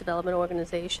business development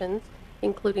organizations,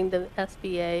 including the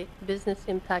SBA, Business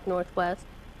Impact Northwest,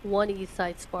 One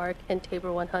Eastside Spark, and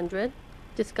Tabor 100.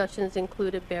 Discussions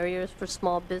included barriers for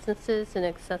small businesses in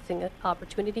accessing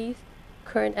opportunities,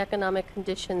 current economic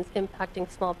conditions impacting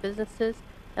small businesses,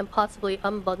 and possibly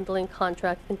unbundling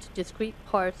contracts into discrete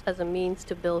parts as a means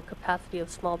to build capacity of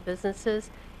small businesses,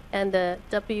 and the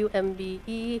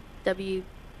WMBE,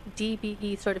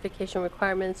 DBE certification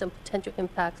requirements and potential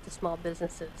impacts to small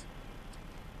businesses.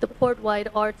 The Port-wide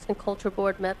Arts and Culture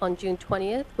Board met on June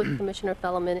 20th with Commissioner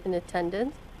Fellman in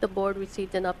attendance. The board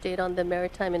received an update on the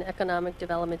Maritime and Economic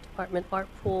Development Department art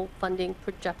pool funding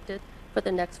projected for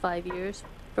the next 5 years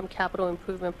from capital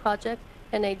improvement projects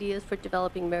and ideas for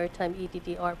developing maritime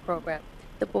EDD art program.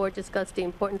 The board discussed the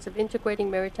importance of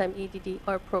integrating maritime EDD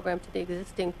art program to the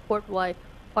existing port-wide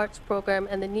arts program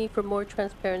and the need for more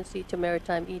transparency to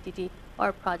maritime EDD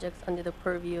art projects under the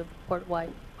purview of the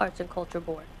Port-wide Arts and Culture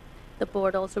Board. The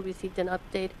board also received an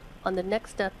update on the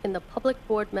next step in the public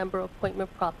board member appointment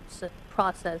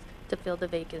process to fill the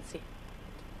vacancy.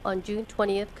 On June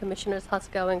 20th, Commissioners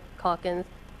Hasagawa and Calkins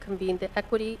convened the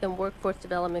Equity and Workforce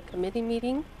Development Committee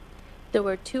meeting. There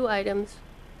were 2 items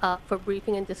for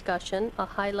briefing and discussion: a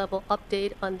high-level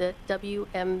update on the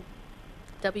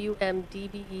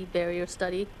WMDBE barrier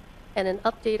study and an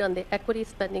update on the Equity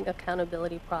Spending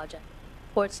Accountability Project.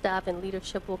 Port staff and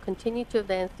leadership will continue to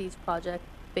advance these projects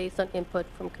based on input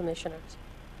from commissioners.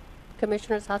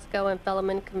 Commissioners Hasagawa and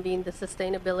Fellman convened the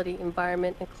Sustainability,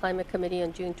 Environment, and Climate Committee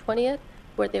on June 20th,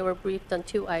 where they were briefed on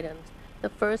 2 items. The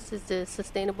first is the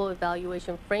Sustainable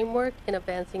Evaluation Framework in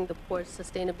advancing the port's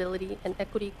sustainability and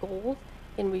equity goals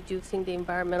in reducing the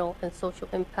environmental and social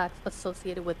impacts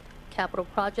associated with capital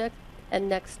projects and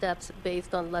next steps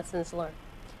based on lessons learned.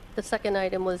 The second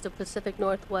item was the Pacific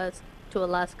Northwest to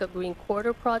Alaska Green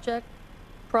Corridor project,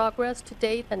 progress to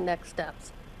date and next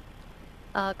steps.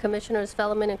 Commissioners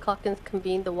Fellman and Calkins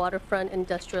convened the Waterfront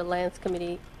Industrial Lands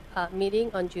Committee meeting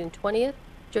on June 20th.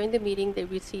 During the meeting, they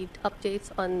received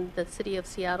updates on the City of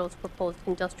Seattle's proposed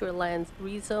industrial lands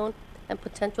rezone and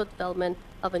potential development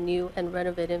of a new and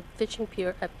renovated fishing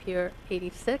pier at Pier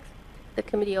 86. The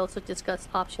committee also discussed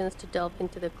options to delve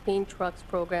into the Clean Trucks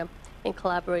program in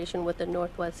collaboration with the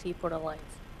Northwest Seaport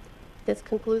Alliance. This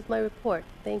concludes my report.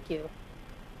 Thank you.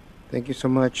 Thank you so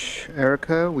much,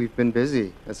 Erica. We've been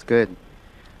busy. That's good.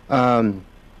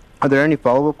 Are there any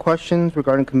follow-up questions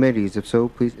regarding committees? If so,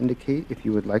 please indicate if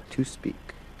you would like to speak.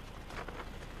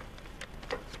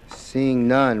 Seeing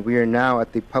none, we are now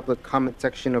at the public comment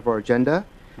section of our agenda.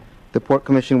 The Port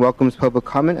Commission welcomes public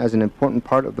comment as an important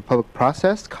part of the public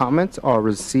process. Comments are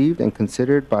received and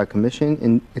considered by Commission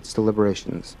in its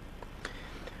deliberations.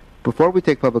 Before we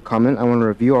take public comment, I want to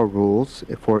review our rules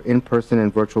for in-person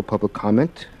and virtual public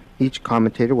comment. Each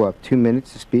commentator will have 2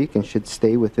 minutes to speak and should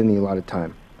stay within the allotted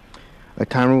time. A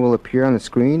timer will appear on the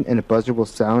screen and a buzzer will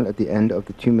sound at the end of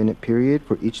the 2-minute period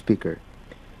for each speaker.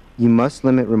 You must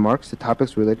limit remarks to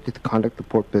topics related to the conduct of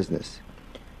port business.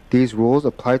 These rules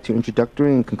apply to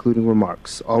introductory and concluding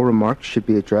remarks. All remarks should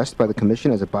be addressed by the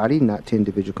Commission as a body, not to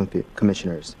individual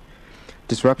commissioners.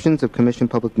 Disruptions of Commission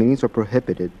public meetings are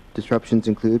prohibited. Disruptions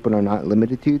include, but are not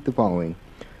limited to, the following: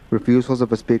 refusals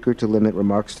of a speaker to limit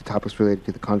remarks to topics related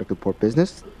to the conduct of port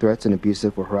business, threats and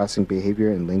abusive or harassing behavior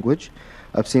and language,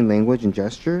 obscene language and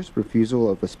gestures, refusal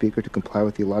of a speaker to comply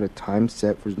with the allotted time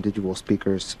set for individual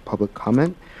speakers' public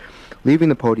comment, leaving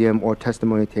the podium or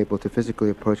testimony table to physically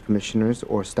approach commissioners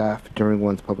or staff during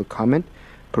one's public comment,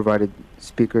 provided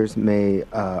speakers may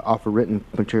offer written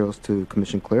materials to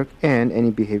Commission Clerk, and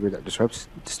any behavior that disrupts,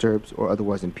 disturbs, or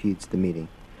otherwise impedes the meeting.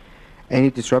 Any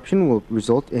disruption will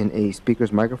result in a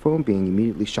speaker's microphone being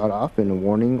immediately shut off and a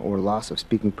warning or loss of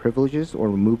speaking privileges or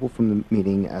removal from the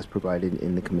meeting as provided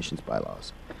in the Commission's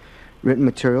bylaws. Written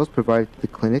materials provided to the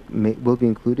clinic will be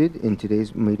included in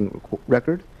today's meeting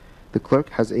record. The clerk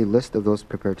has a list of those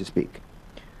prepared to speak.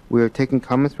 We are taking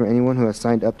comments from anyone who has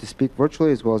signed up to speak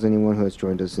virtually as well as anyone who has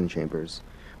joined us in chambers.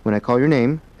 When I call your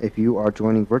name, if you are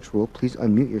joining virtual, please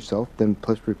unmute yourself, then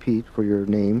please repeat for your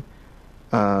name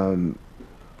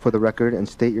for the record and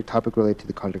state your topic related to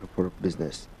the conduct of port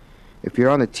business. If you're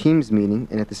on a Teams meeting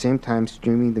and at the same time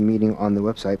streaming the meeting on the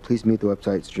website, please mute the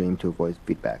website stream to avoid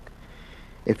feedback.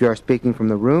 If you are speaking from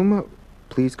the room,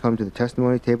 please come to the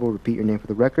testimony table, repeat your name for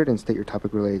the record, and state your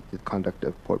topic related to the conduct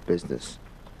of port business.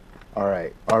 All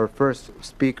right, our first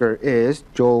speaker is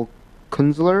Joel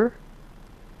Kunzler.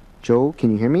 Joel,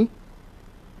 can you hear me?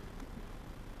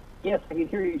 Yes, I can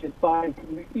hear you just fine.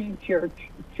 Chair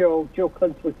Joe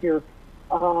Kunzler here.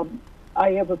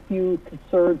 I have a few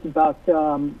concerns about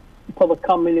public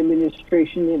comment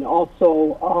administration, and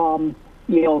also,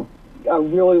 I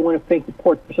really want to thank the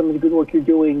port for some of the good work you're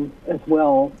doing as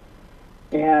well.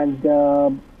 And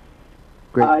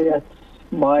that's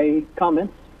my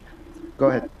comments. Go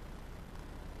ahead.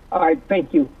 All right,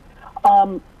 thank you.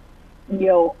 I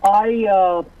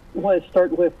want to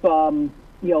start with,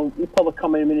 public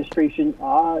comment administration.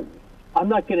 I'm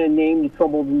not going to name the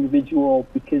troubled individual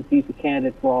because he's a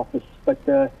candidate for office, but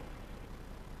the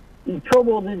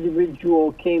troubled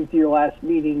individual came to your last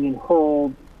meeting and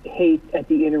hurled hate at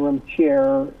the interim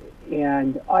chair,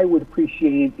 and I would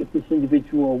appreciate it if this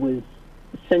individual was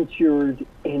censured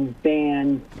and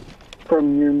banned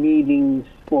from your meetings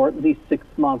for at least 6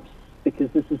 months,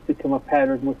 because this has become a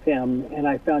pattern with him, and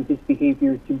I found his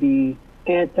behavior to be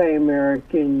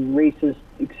anti-American, racist,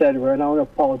 etc. And I want to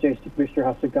apologize to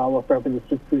Commissioner Hasagawa for having to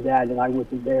sit through that, and I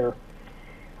wasn't there.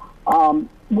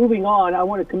 Moving on, I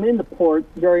want to commend the port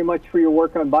very much for your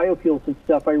work on biofuels and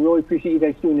stuff. I really appreciate you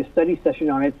guys doing a study session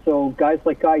on it, so guys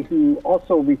like I who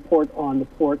also report on the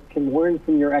port can learn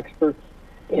from your experts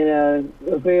in an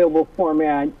available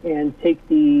format and take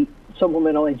the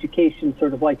supplemental education,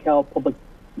 sort of like how public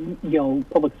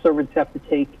servants have to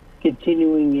take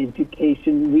continuing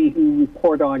education. We who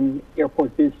report on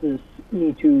airport business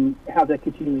need to have that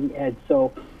continuing ed.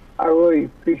 So I really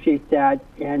appreciate that.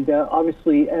 And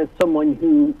obviously, as someone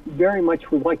who very much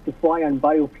would like to fly on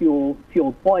biofuel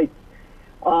flights,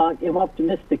 am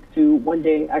optimistic to one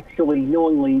day actually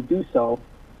knowingly do so.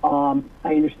 I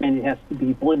understand it has to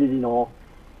be blended and all.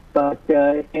 But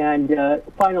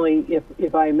finally,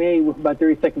 if I may, with about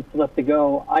 30 seconds left to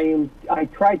go, I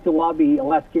tried to lobby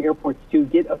Alaska airports to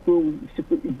get a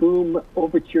boom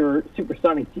overture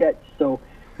supersonic jet so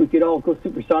we could all go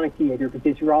supersonic together,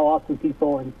 because you're all awesome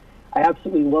people, and I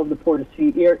absolutely love the Port of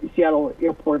Seattle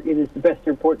Airport. It is the best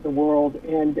airport in the world,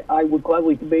 and I would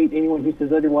gladly debate anyone who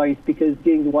says otherwise, because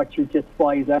getting to watch your jets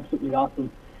fly is absolutely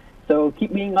awesome. So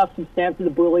keep being awesome, stamp to the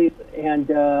bullies, and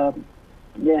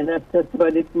yeah, that's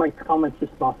about it for my comments this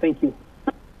month. Thank you.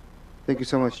 Thank you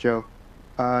so much, Joe.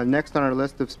 Next on our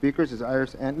list of speakers is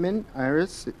Iris Antman.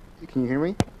 Iris, can you hear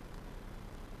me?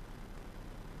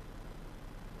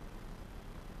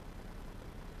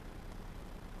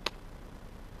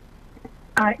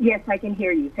 Yes, I can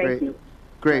hear you. Thank Great. you.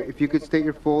 Great. If you could state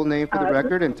your full name for the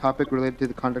record and topic related to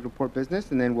the conduct report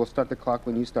business, and then we'll start the clock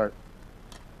when you start.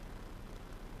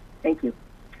 Thank you.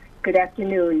 Good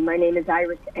afternoon. My name is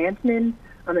Iris Antman.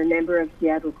 I'm a member of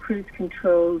Seattle Cruise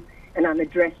Control, and I'm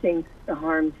addressing the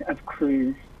harms of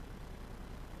cruise.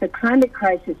 The climate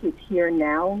crisis is here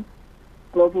now.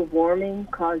 Global warming,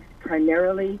 caused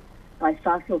primarily by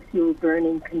fossil fuel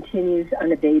burning, continues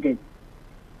unabated.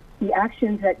 The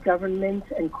actions that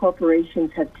governments and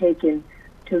corporations have taken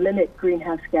to limit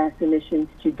greenhouse gas emissions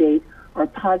to date are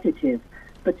positive,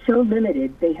 but so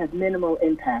limited they have minimal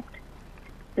impact.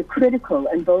 The critical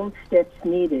and bold steps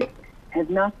needed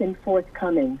have not been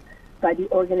forthcoming by the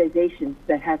organizations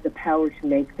that have the power to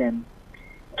make them.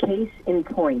 Case in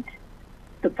point,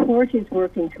 the port is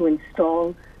working to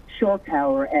install shore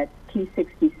power at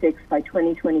T66 by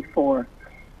 2024,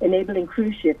 enabling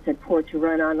cruise ships at port to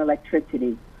run on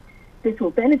electricity. This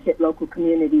will benefit local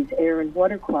communities' air and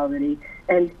water quality,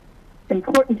 and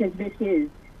important as this is,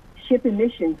 ship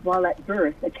emissions while at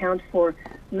berth account for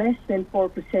less than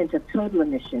 4% of total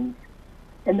emissions,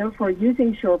 and therefore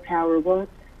using shore power won't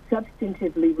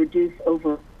substantively reduce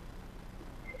over.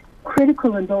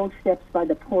 Critical and bold steps by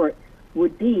the port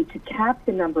would be to cap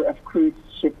the number of cruise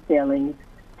ship sailings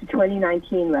to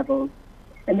 2019 levels,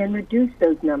 and then reduce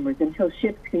those numbers until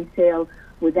ships can sail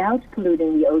without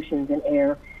polluting the oceans and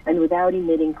air and without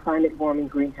emitting climate-warming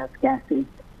greenhouse gases.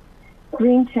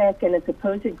 Green tech and a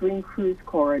supposed green cruise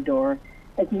corridor,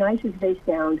 as nice as they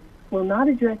sound, will not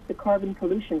address the carbon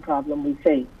pollution problem we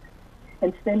face.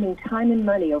 And spending time and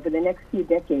money over the next few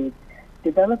decades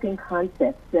developing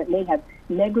concepts that may have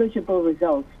negligible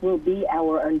results will be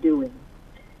our undoing.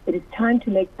 It is time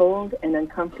to make bold and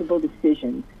uncomfortable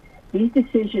decisions. These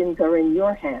decisions are in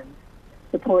your hands.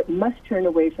 The port must turn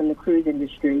away from the cruise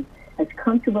industry, as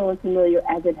comfortable and familiar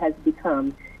as it has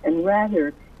become, and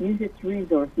rather use its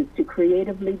resources to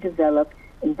creatively develop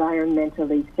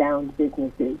environmentally sound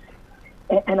businesses.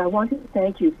 And I want to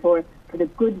thank you for the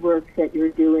good work that you're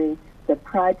doing. The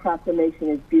Pride Proclamation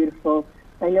is beautiful.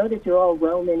 I know that you're all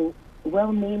well-meaning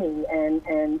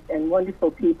and wonderful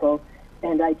people,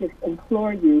 and I just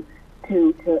implore you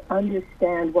to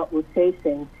understand what we're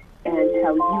facing and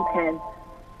how you can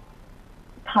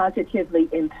positively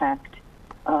impact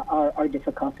our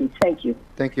difficulties. Thank you.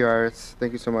 Thank you, Iris.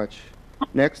 Thank you so much.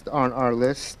 Next on our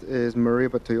list is Maria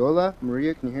Batoyola.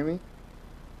 Maria, can you hear me?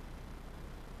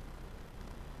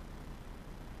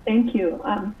 Thank you.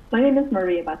 My name is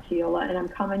Maria Batiola, and I'm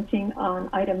commenting on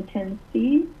item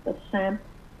 10C, the SAMP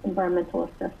environmental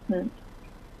assessment.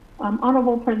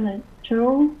 Honorable President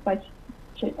Cho, Vice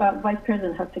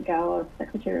President Hasegawa,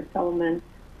 Secretary of Government,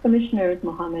 Commissioners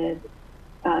Mohammed,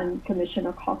 and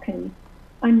Commissioner Calkins,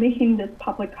 I'm making this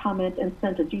public comment and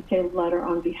sent a detailed letter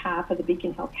on behalf of the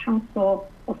Beacon Hill Council,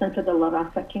 a Center de la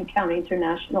Raza, King County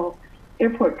International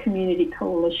Airport Community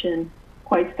Coalition,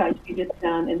 Quiet Skies Puget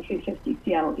Sound, and 350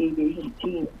 Seattle Aviation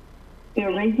Team. They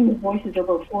are raising the voices of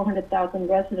over 400,000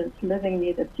 residents living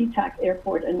near the SeaTac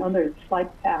Airport and under its flight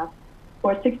path, who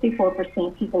are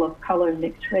 64% people of color and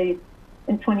mixed race,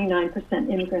 and 29%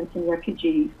 immigrants and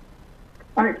refugees.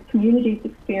 Our communities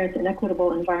experience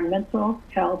inequitable environmental,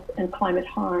 health, and climate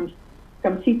harms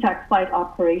from SeaTac flight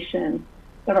operations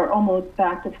that are almost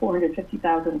back to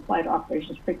 450,000 flight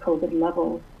operations pre-COVID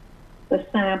levels. The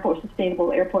SAMP, or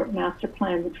Sustainable Airport Master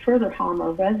Plan, would further harm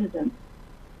our residents.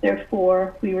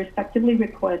 Therefore, we respectively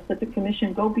request that the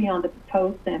Commission go beyond the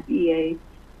proposed SAMP EA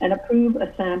and approve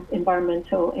a SAMP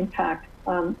environmental impact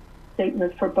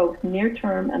statement for both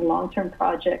near-term and long-term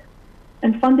projects,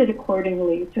 and fund it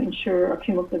accordingly to ensure a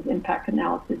cumulative impact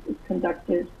analysis is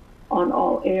conducted on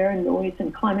all air, noise,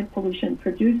 and climate pollution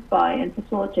produced by and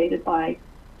facilitated by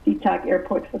SeaTac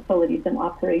Airport facilities and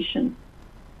operations.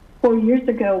 4 years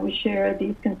ago, we shared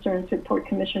these concerns with Port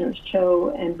Commissioners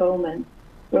Cho and Bowman,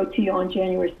 wrote to you on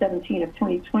January 17 of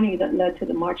 2020 that led to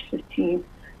the March 15,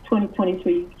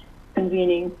 2023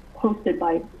 convening hosted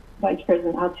by Vice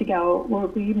President Artigao, where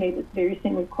we made this very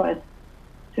same request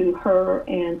to her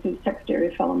and to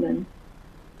Secretary Fellman.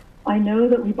 I know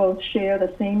that we both share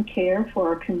the same care for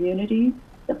our community,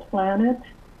 the planet,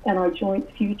 and our joint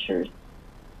futures.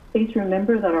 Please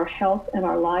remember that our health and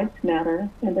our lives matter,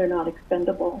 and they're not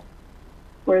expendable.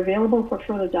 We're available for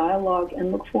further dialogue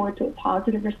and look forward to a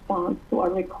positive response to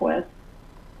our request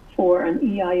for an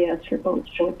EIS for both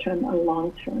short-term and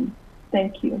long-term.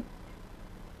 Thank you.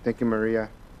 Thank you, Maria.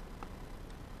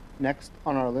 Next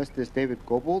on our list is David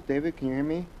Goebel. David, can you hear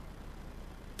me?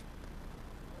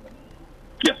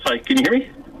 Yes, hi. Can you hear me?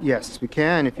 Yes, we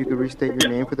can. If you could restate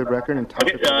your name for the record and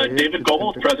topic. Okay, David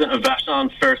Goebel, president of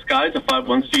Vashon Fair Skies, a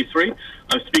 501c3.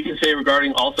 I'm speaking today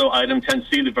regarding also item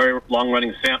 10C, the very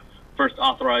long-running SAMP, first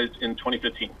authorized in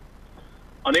 2015.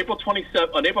 On April 25th,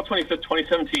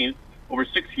 2017, over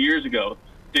 6 years ago,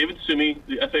 David Sumi,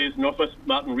 the FAA's Northwest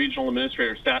Mountain Regional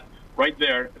Administrator, sat right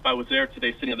there. If I was there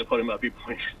today sitting at the podium, I'd be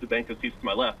pointing to the bank of seats to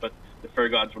my left, but the fair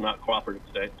gods were not cooperative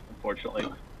today, unfortunately.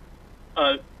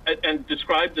 And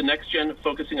described the next gen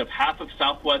focusing of half of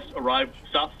South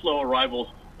flow arrivals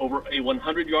over a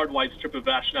 100-yard wide strip of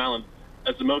Vashon Island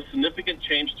as the most significant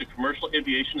change to commercial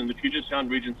aviation in the Puget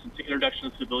Sound region since the introduction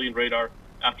of civilian radar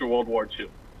after World War II.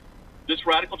 This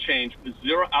radical change, with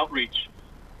zero outreach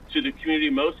to the community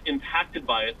most impacted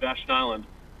by it, Vashon Island,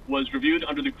 was reviewed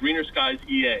under the Greener Skies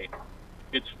EA.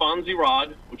 Its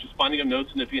FONSI-ROD, which is Finding of No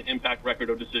Significant Impact Record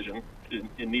of Decision,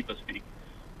 in NEPA speak,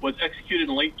 was executed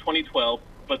in late 2012,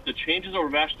 but the changes over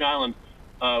Vashon Island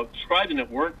described in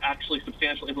it weren't actually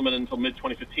substantially implemented until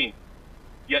mid-2015.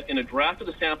 Yet in a draft of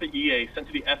the SAMPA EA sent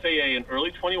to the FAA in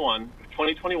early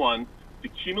 2021, the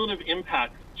cumulative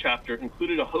impact chapter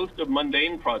included a host of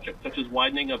mundane projects, such as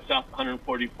widening of South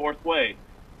 144th Way,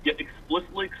 yet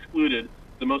explicitly excluded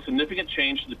the most significant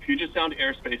change to the Puget Sound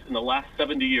airspace in the last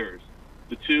 70 years,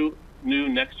 the two new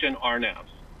next-gen RNAVs.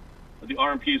 The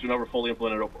RMPs were never fully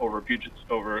implemented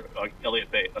over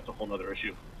Elliott Bay. That's a whole other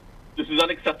issue. This is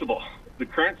unacceptable. The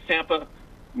current SAMPA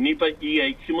NEPA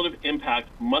EA cumulative impact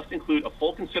must include a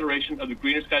full consideration of the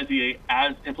Greener Skies EA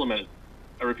as implemented.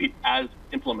 I repeat, as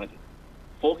implemented.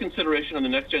 Full consideration of the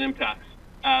next-gen impacts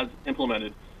as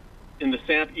implemented in the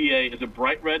SAMP EA is a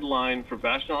bright red line for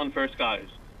Vashon Island Fair Skies.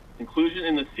 Inclusion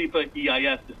in the SEPA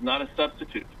EIS is not a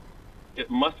substitute. It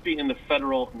must be in the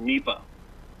federal NEPA.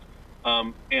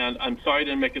 And I'm sorry I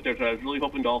didn't make it there today. I was really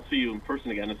hoping to all see you in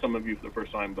person again, and some of you for the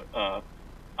first time, but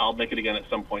I'll make it again at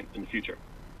some point in the future.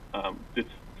 The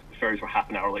ferries were half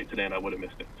an hour late today, and I would have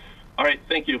missed it. All right,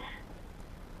 thank you.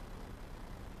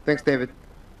 Thanks, David.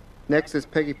 Next is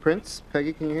Peggy Prince.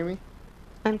 Peggy, can you hear me?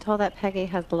 I'm told that Peggy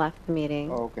has left the meeting.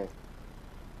 Oh, okay.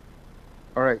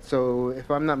 All right, so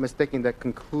if I'm not mistaken, that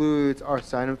concludes our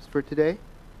signups for today.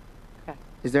 Okay.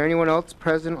 Is there anyone else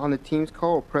present on the Teams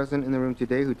call or present in the room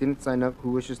today who didn't sign up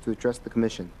who wishes to address the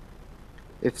commission?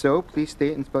 If so, please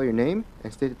state and spell your name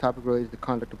and state the topic related to the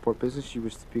conduct of port business you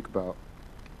wish to speak about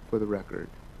for the record.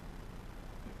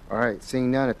 All right,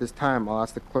 seeing none at this time, I'll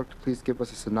ask the clerk to please give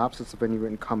us a synopsis of any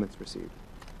written comments received.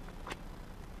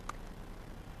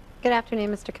 Good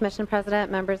afternoon, Mr. Commission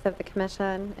President, members of the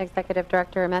Commission, Executive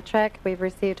Director Metric. We've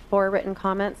received 4 written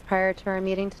comments prior to our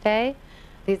meeting today.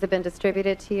 These have been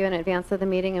distributed to you in advance of the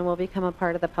meeting and will become a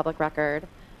part of the public record.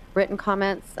 Written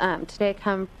comments today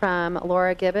come from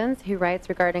Laura Gibbons, who writes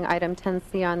regarding item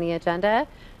 10C on the agenda,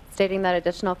 stating that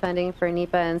additional funding for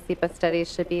NEPA and SEPA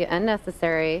studies should be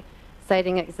unnecessary,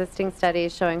 citing existing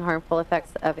studies showing harmful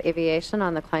effects of aviation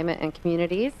on the climate and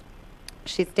communities.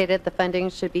 She stated the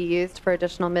funding should be used for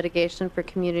additional mitigation for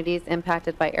communities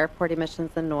impacted by airport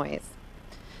emissions and noise.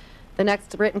 The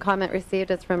next written comment received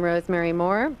is from Rosemary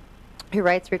Moore, who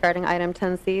writes regarding item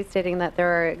 10C, stating that there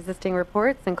are existing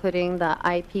reports, including the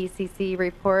IPCC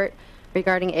report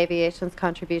regarding aviation's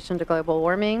contribution to global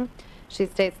warming. She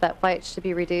states that flights should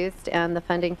be reduced and the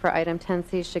funding for item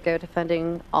 10C should go to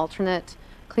funding alternate,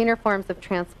 cleaner forms of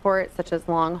transport, such as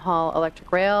long-haul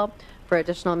electric rail, for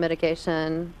additional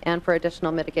mitigation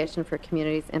for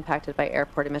communities impacted by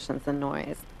airport emissions and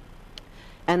noise.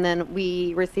 And then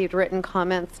we received written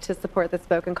comments to support the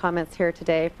spoken comments here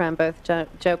today from both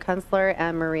Joe Kunstler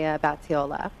and Maria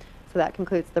Battiola. So that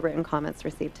concludes the written comments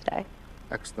received today.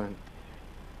 Excellent.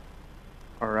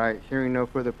 All right, hearing no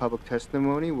further public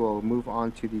testimony, we'll move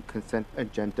on to the consent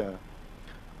agenda.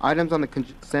 Items on the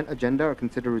consent agenda are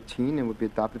considered routine and will be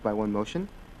adopted by one motion.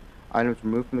 Items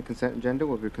removed from the consent agenda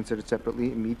will be considered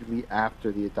separately immediately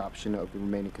after the adoption of the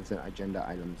remaining consent agenda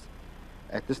items.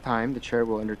 At this time, the chair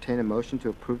will entertain a motion to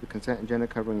approve the consent agenda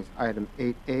covering item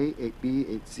 8A,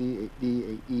 8B, 8C,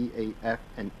 8D, 8E, 8F,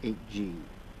 and 8G.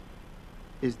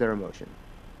 Is there a motion?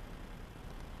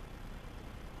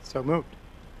 So moved.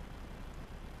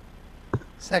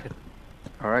 Second.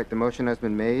 All right, the motion has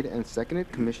been made and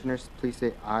seconded. Commissioners, please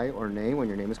say aye or nay when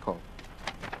your name is called.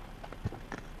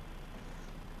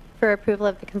 For approval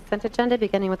of the consent agenda,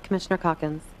 beginning with Commissioner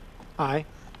Calkins. Aye.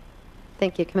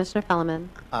 Thank you. Commissioner Fellman.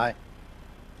 Aye.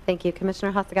 Thank you.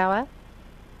 Commissioner Hasagawa.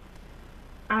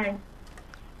 Aye.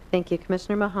 Thank you.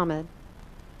 Commissioner Mohammed.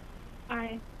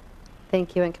 Aye.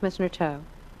 Thank you. And Commissioner Cho.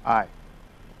 Aye.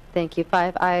 Thank you.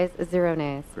 5 ayes, 0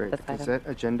 nays. Great. This The item. consent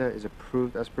agenda is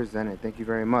approved as presented. Thank you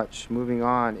very much. Moving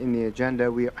on in the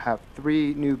agenda, we have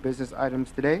 3 new business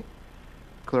items today.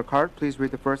 Clerk Hart, please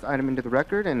read the first item into the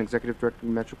record, and Executive Director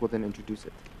Metric will then introduce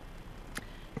it.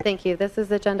 Thank you. This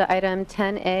is agenda item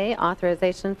 10A,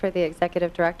 authorization for the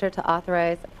executive director to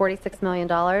authorize $46 million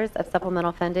of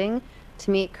supplemental funding to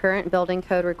meet current building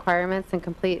code requirements and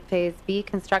complete Phase B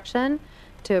construction,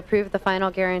 to approve the final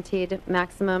guaranteed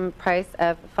maximum price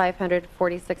of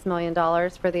 $546 million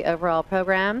for the overall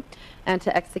program, and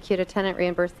to execute a tenant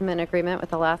reimbursement agreement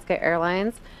with Alaska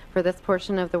Airlines for this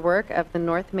portion of the work of the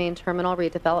North Main Terminal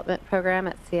Redevelopment Program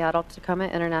at Seattle-Tacoma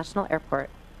International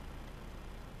Airport.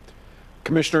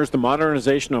 Commissioners, the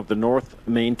modernization of the North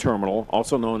Main Terminal,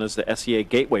 also known as the SEA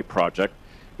Gateway Project,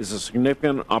 is a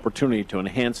significant opportunity to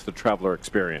enhance the traveler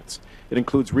experience. It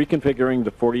includes reconfiguring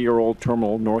the 40-year-old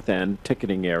terminal north end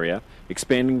ticketing area,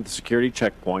 expanding the security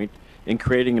checkpoint, and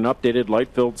creating an updated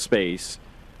light-filled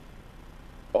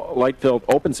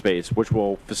open space, which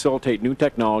will facilitate new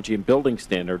technology and building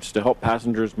standards to help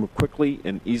passengers move quickly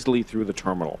and easily through the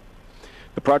terminal.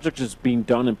 The project is being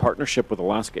done in partnership with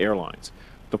Alaska Airlines.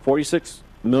 The $46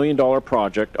 million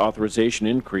project authorization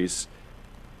increase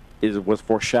was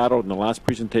foreshadowed in the last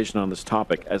presentation on this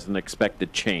topic as an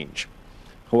expected change.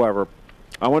 However,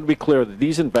 I want to be clear that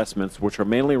these investments, which are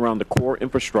mainly around the core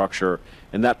infrastructure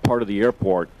in that part of the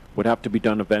airport, would have to be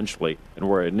done eventually and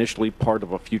were initially part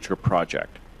of a future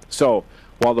project. So,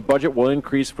 while the budget will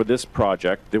increase for this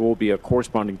project, there will be a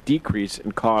corresponding decrease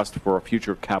in cost for a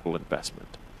future capital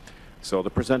investment. So the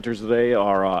presenters today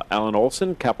are Alan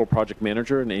Olson, Capital Project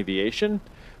Manager in Aviation,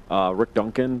 Rick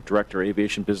Duncan, Director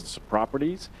Aviation Business and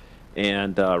Properties,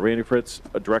 and Randy Fritz,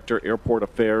 Director Airport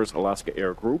Affairs, Alaska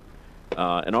Air Group.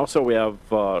 And also we have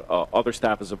other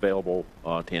staff is available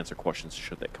to answer questions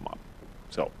should they come up.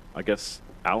 So I guess,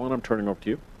 Alan, I'm turning over to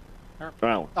you. Sure.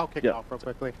 Alan. I'll kick it off real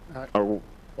quickly.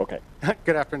 Okay.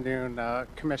 Good afternoon,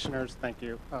 Commissioners. Thank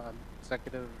you.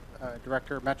 Executive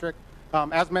Director Metric.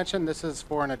 As mentioned, this is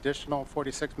for an additional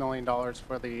 $46 million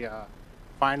for the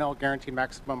final guaranteed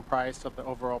maximum price of the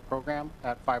overall program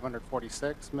at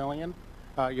 $546 million.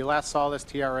 You last saw this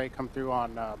TRA come through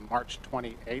on March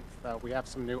 28th. We have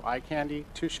some new eye candy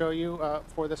to show you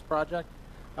for this project.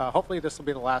 Hopefully this will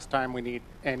be the last time we need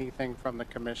anything from the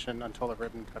Commission until the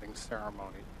ribbon cutting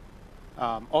ceremony.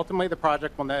 Ultimately, the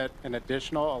project will net an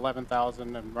additional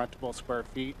 11,000 in rentable square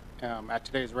feet. At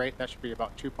today's rate, that should be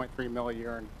about $2.3 million a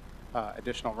year in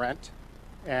additional rent.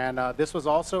 And this was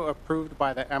also approved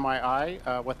by the MII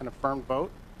with an affirmed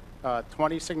vote.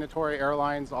 20 signatory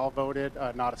airlines all voted,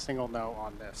 not a single no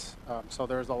on this. So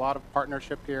there's a lot of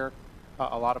partnership here.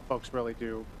 A lot of folks really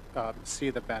do see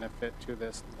the benefit to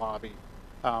this lobby.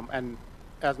 And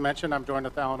as mentioned, I'm joined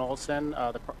with Alan Olson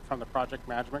from the Project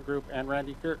Management Group and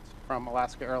Randy Fritz from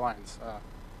Alaska Airlines,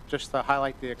 just to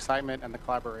highlight the excitement and the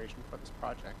collaboration for this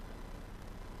project.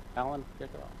 Alan, kick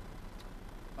it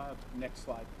off. Next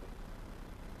slide, please.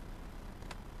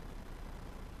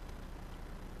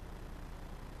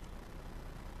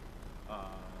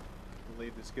 I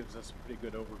believe this gives us a pretty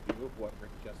good overview of what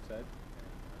Rick just said.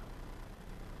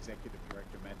 Executive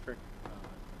Director Metric.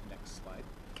 Next slide.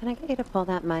 Can I get you to pull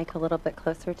that mic a little bit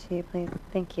closer to you, please?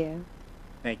 Thank you.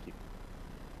 Thank you.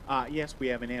 Yes, we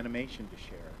have an animation to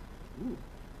share. Ooh.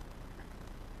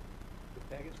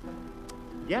 Baggage claim?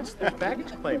 Yes, there's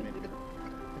baggage claiming.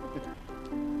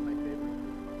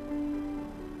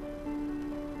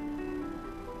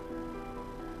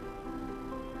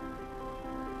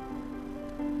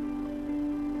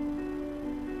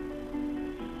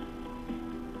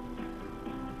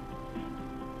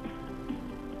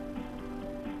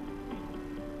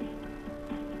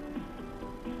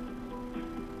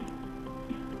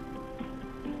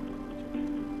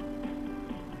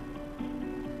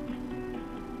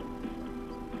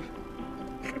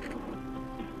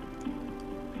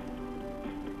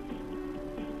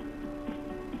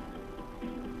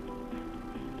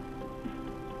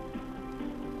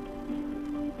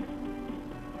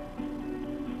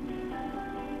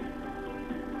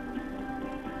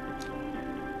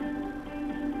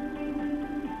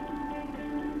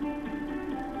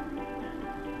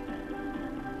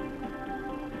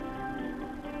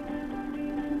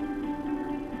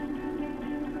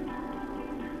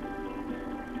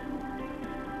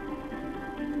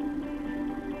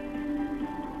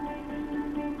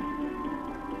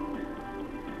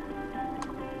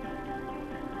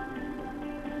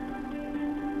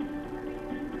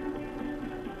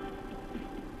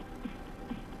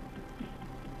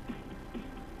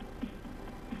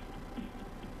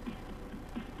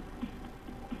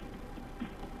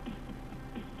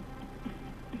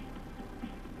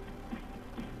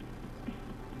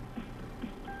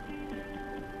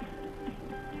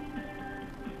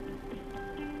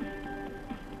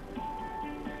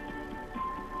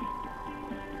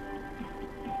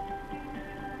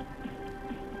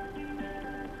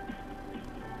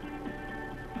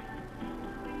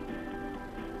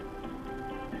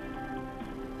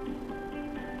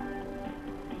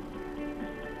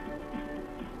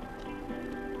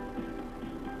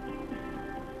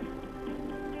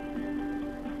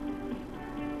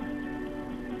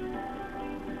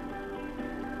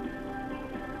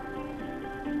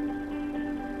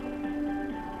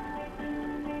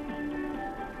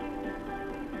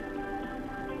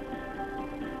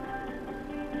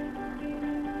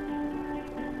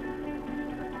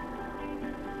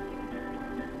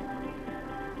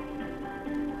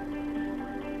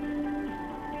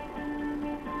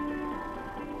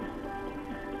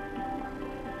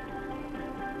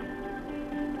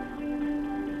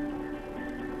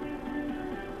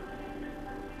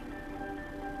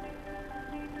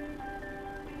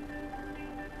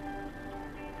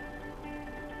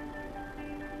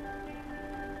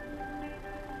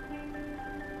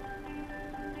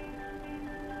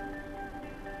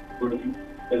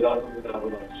 Is that something that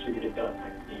would should get done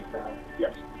like ASAP?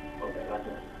 Yes. Okay, that's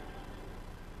it.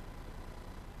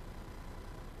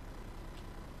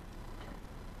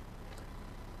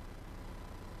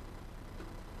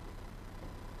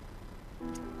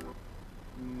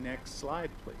 Next slide,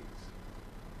 please.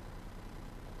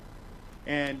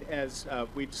 And as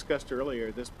we discussed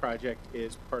earlier, this project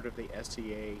is part of the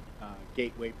SCA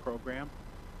Gateway program,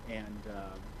 and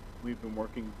we've been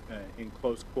working in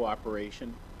close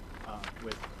cooperation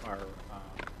with our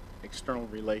external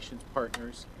relations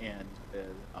partners and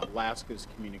Alaska's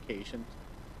communications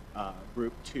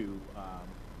group to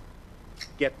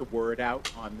get the word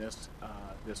out on this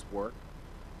this work,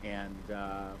 and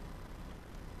I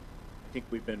think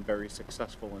we've been very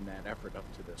successful in that effort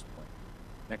up to this point.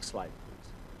 Next slide,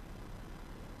 please.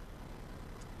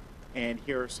 And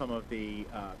here are some of the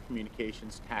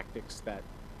communications tactics that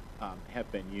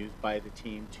have been used by the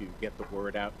team to get the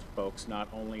word out to folks, not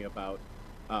only about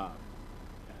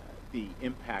the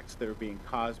impacts that are being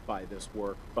caused by this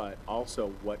work, but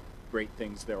also what great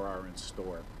things there are in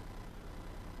store.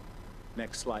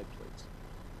 Next slide, please.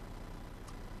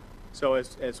 So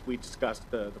as we discussed,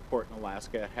 the Port and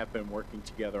Alaska have been working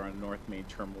together on North Main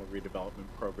Terminal redevelopment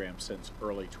program since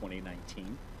early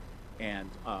 2019. And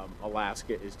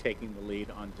Alaska is taking the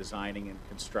lead on designing and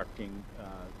constructing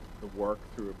the work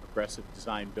through a progressive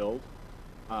design build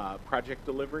project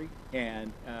delivery.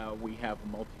 And we have a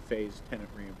multi-phase tenant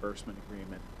reimbursement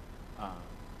agreement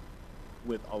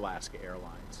with Alaska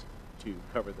Airlines to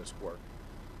cover this work.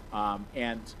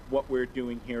 And what we're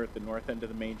doing here at the north end of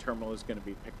the main terminal is going to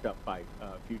be picked up by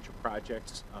future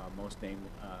projects, most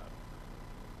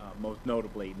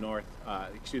notably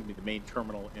the main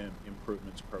terminal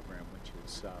improvements program, which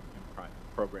is in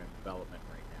program development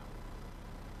right now.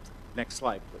 Next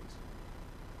slide, please.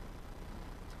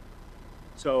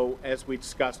 So as we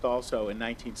discussed also, in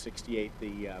 1968,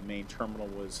 the main terminal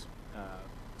was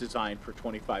designed for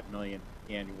 25 million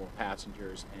annual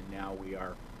passengers, and now we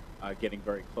are getting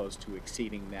very close to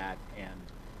exceeding that, and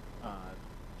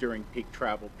during peak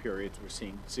travel periods we're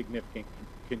seeing significant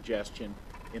congestion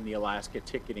in the Alaska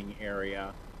ticketing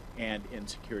area and in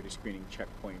security screening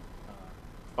checkpoint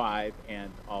 5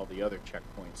 and all the other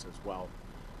checkpoints as well.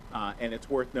 And it's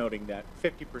worth noting that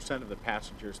 50% of the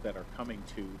passengers that are coming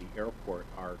to the airport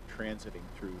are transiting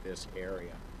through this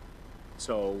area.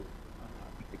 So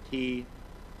the key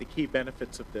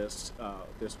benefits of this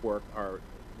work are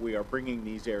we are bringing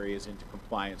these areas into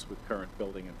compliance with current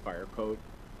building and fire code.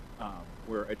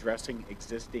 We're addressing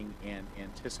existing and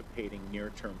anticipating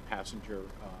near-term passenger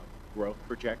growth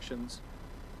projections.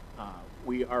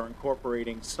 We are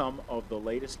incorporating some of the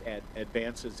latest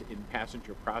advances in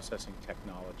passenger processing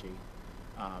technology,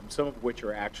 some of which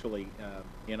are actually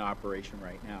in operation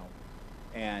right now.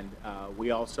 And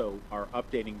we also are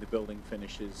updating the building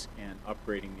finishes and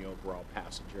upgrading the overall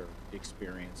passenger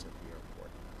experience at the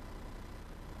airport.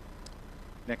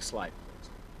 Next slide, please.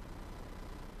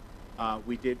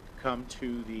 We did come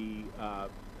to the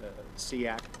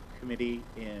SEAC committee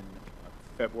in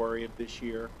February of this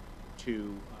year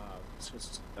to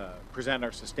present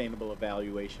our sustainable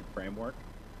evaluation framework.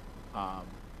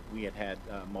 We had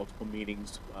multiple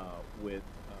meetings with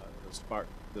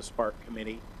the SPARK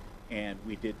committee, and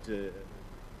we did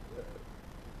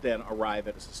then arrive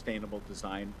at a sustainable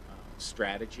design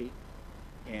strategy.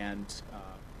 And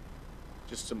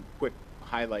just some quick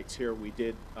highlights here. We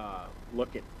did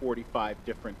look at 45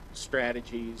 different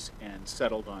strategies and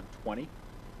settled on 20.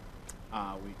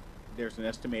 There's an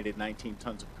estimated 19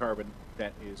 tons of carbon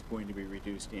that is going to be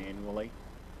reduced annually.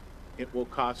 It will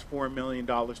cost $4 million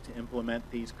to implement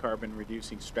these carbon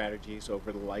reducing strategies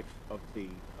over the life of the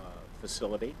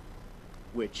facility,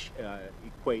 which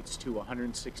equates to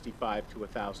 $165 to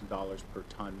 $1,000 per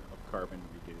ton of carbon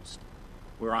reduced.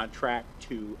 We're on track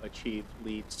to achieve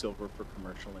LEED Silver for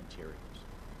commercial interiors.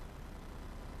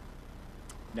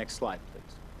 Next slide,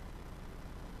 please.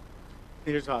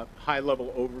 Here's a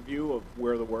high-level overview of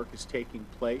where the work is taking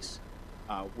place.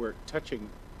 We're touching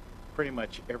pretty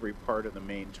much every part of the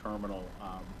main terminal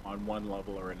on one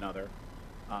level or another.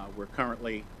 We're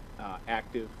currently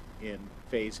active in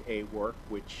Phase A work,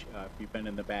 which if you've been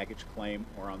in the baggage claim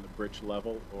or on the bridge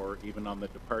level or even on the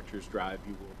departures drive,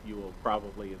 you will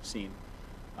probably have seen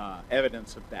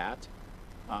evidence of that.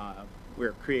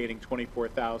 We're creating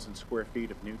 24,000 square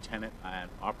feet of new tenant and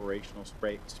operational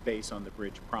space on the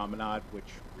bridge promenade, which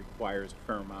requires a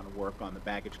fair amount of work on the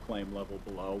baggage claim level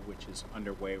below, which is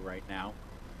underway right now.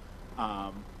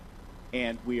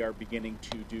 And we are beginning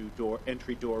to do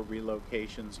entry door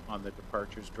relocations on the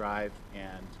departures drive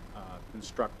and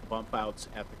construct bump outs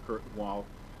at the curtain wall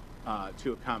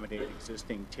to accommodate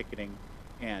existing ticketing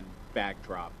and bag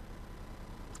drop.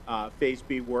 Phase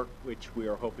B work, which we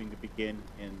are hoping to begin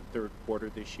in third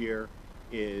quarter this year,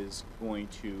 is going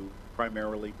to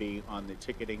primarily be on the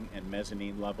ticketing and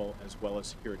mezzanine level, as well as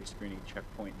security screening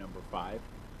checkpoint number 5.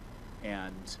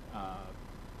 And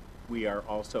we are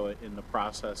also in the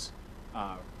process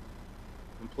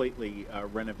completely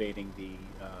renovating the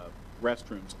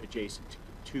restrooms adjacent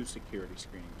to security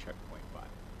screening checkpoint 5.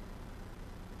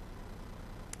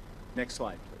 Next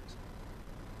slide, please.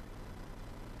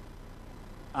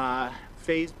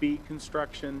 Phase A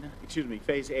construction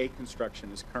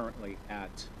is currently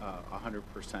at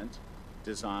 100%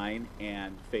 design,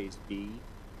 and Phase B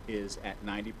is at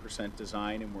 90%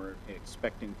 design, and we're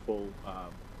expecting full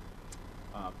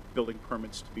building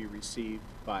permits to be received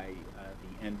by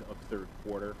the end of third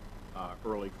quarter,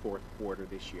 early fourth quarter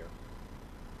this year.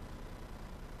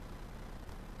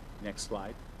 Next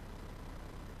slide.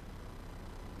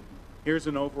 Here's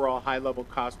an overall high-level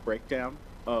cost breakdown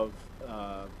of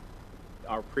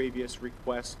our previous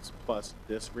requests plus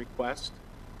this request,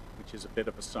 which is a bit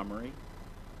of a summary.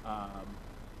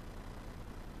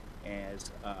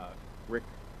 As Rick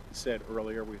said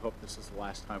earlier, we hope this is the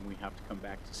last time we have to come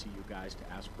back to see you guys to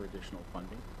ask for additional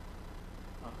funding.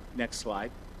 Next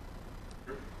slide.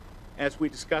 As we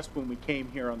discussed when we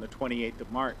came here on the 28th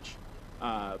of March,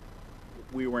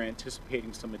 we were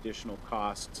anticipating some additional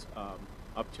costs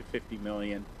up to $50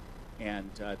 million, and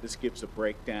this gives a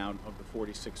breakdown of the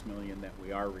 $46 million that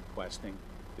we are requesting.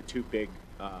 The two big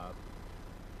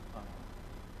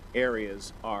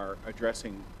areas are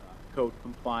addressing code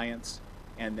compliance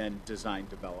and then design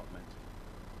development.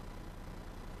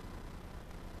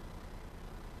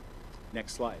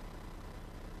 Next slide.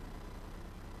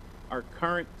 Our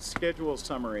current schedule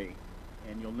summary,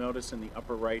 and you'll notice in the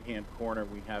upper right-hand corner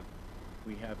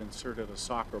we have inserted a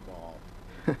soccer ball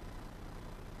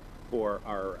for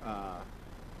our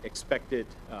expected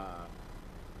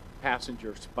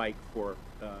passenger spike for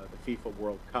the FIFA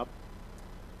World Cup.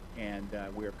 And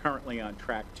we are currently on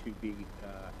track to be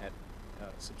at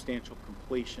substantial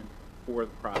completion for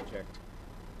the project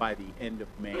by the end of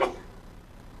May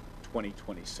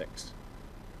 2026.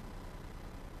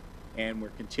 And we're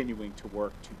continuing to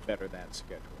work to better that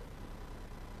schedule.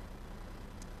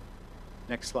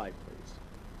 Next slide, please.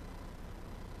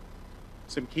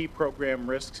 Some key program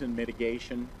risks and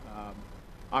mitigation.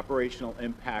 Operational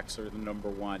impacts are the number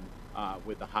one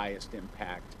with the highest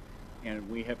impact.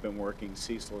 And we have been working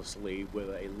ceaselessly with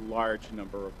a large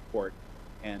number of port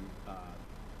and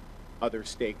other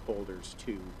stakeholders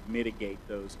to mitigate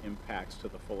those impacts to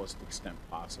the fullest extent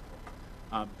possible.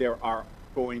 There are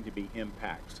going to be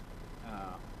impacts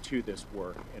to this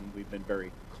work, and we've been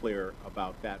very clear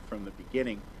about that from the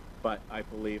beginning, but I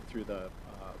believe through the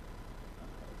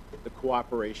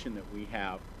cooperation that we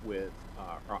have with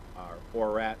our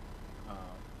ORAT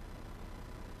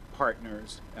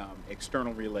partners,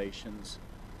 external relations,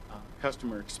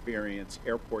 customer experience,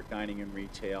 airport dining and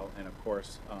retail, and of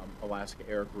course Alaska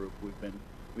Air Group,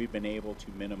 we've been able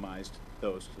to minimize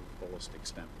those to the fullest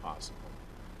extent possible.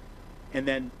 And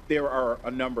then there are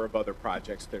a number of other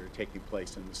projects that are taking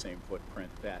place in the same footprint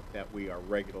that we are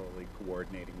regularly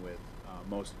coordinating with,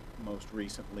 most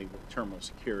recently with terminal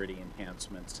security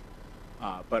enhancements,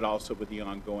 but also with the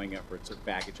ongoing efforts of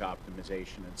baggage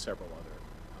optimization and several other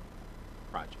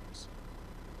projects.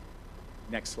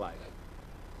 Next slide.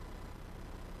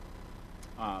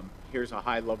 Here's a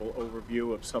high-level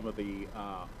overview of some of the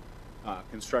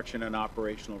construction and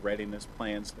operational readiness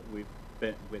plans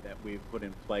that we've put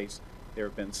in place. There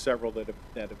have been several that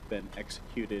have been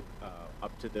executed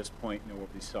up to this point, and there will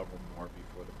be several more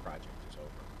before the project is over.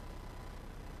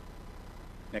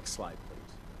 Next slide,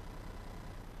 please.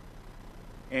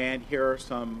 And here are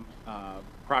some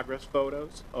progress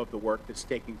photos of the work that's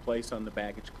taking place on the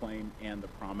baggage claim and the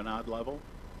promenade level,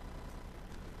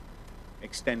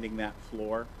 extending that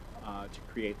floor to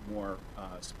create more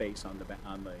space on the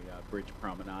bridge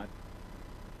promenade.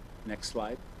 Next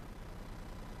slide.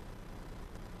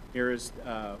 Here is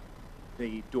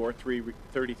the door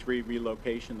 33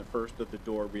 relocation, the first of the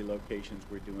door relocations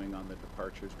we're doing on the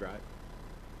departures drive.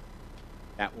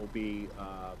 That will be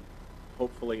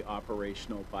hopefully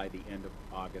operational by the end of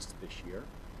August this year.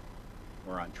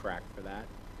 We're on track for that.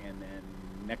 And then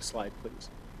next slide, please.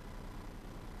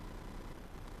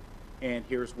 And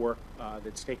here's work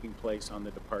that's taking place on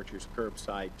the departures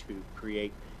curbside to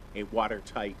create a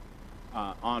watertight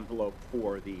envelope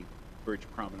for the bridge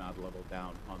promenade level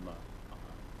down on the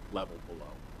level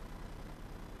below.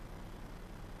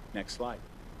 Next slide.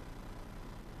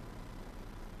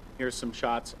 Here's some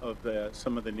shots of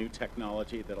some of the new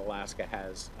technology that Alaska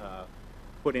has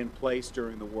put in place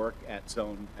during the work at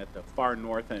the far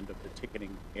north end of the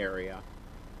ticketing area.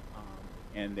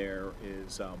 And there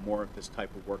is more of this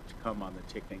type of work to come on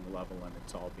the ticketing level, and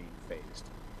it's all being phased.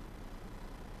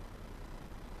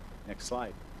 Next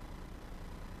slide.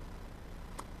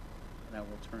 And I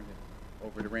will turn it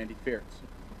over to Randy Fierce.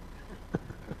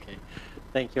 Okay.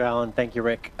 Thank you, Alan. Thank you,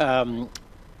 Rick. I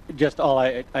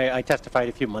testified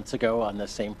a few months ago on the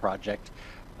same project.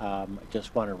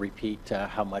 Just want to repeat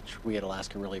how much we at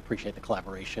Alaska really appreciate the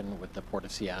collaboration with the Port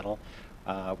of Seattle,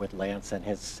 with Lance and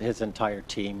his entire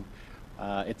team.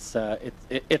 It's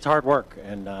hard work,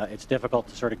 and it's difficult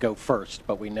to sort of go first,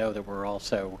 but we know that we're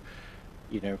also,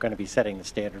 going to be setting the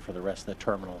standard for the rest of the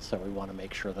terminal, so we want to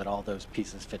make sure that all those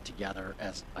pieces fit together,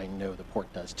 as I know the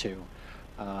port does too.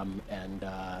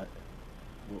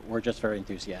 We're just very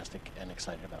enthusiastic and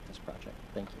excited about this project.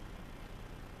 Thank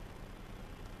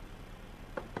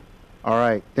you. All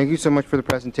right. Thank you so much for the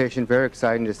presentation. Very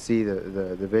exciting to see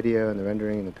the video and the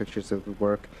rendering and the pictures of the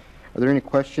work. Are there any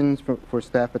questions for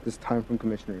staff at this time from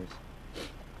commissioners?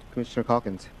 Commissioner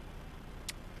Calkins.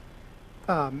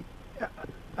 I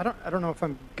don't know if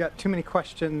I've got too many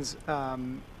questions,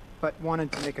 but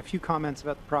wanted to make a few comments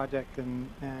about the project and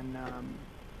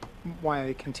why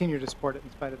I continue to support it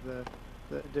in spite of the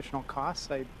additional costs.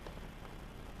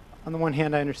 On the one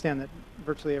hand, I understand that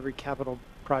virtually every capital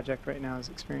project right now is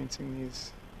experiencing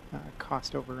these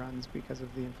cost overruns because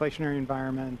of the inflationary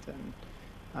environment and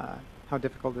how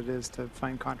difficult it is to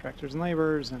find contractors and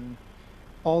laborers and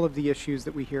all of the issues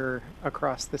that we hear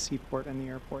across the seaport and the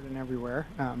airport and everywhere.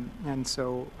 And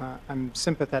so I'm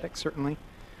sympathetic, certainly.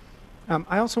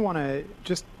 I also want to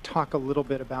just talk a little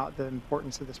bit about the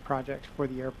importance of this project for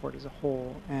the airport as a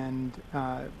whole and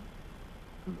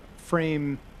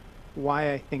frame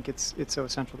why I think it's so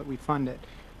essential that we fund it.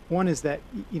 One is that,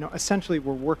 essentially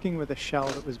we're working with a shell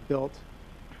that was built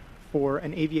for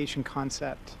an aviation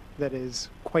concept that is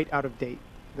quite out of date,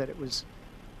 that it was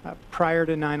prior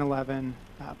to 9/11,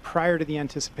 prior to the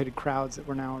anticipated crowds that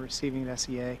we're now receiving at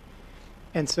SEA.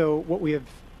 And so what we have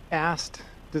asked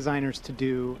designers to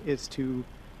do is to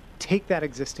take that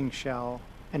existing shell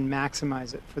and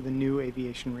maximize it for the new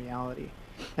aviation reality.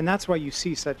 And that's why you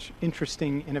see such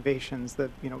interesting innovations, the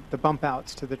bump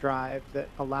outs to the drive that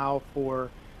allow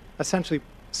for essentially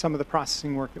some of the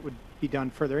processing work that would be done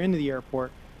further into the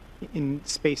airport in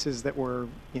spaces that were,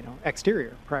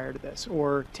 exterior prior to this,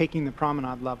 or taking the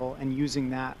promenade level and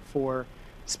using that for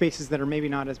spaces that are maybe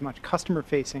not as much customer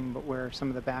facing, but where some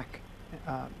of the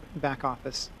back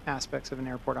office aspects of an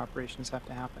airport operations have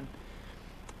to happen.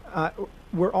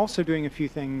 We're also doing a few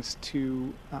things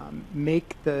to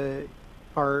make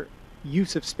our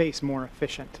use of space more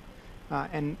efficient.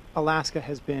 And Alaska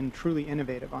has been truly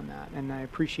innovative on that. And I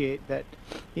appreciate that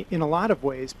in a lot of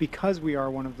ways, because we are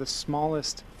one of the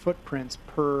smallest footprints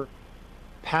per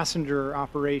passenger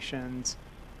operations,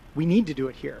 we need to do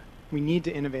it here. We need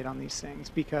to innovate on these things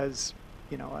because,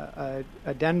 a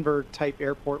Denver type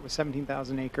airport with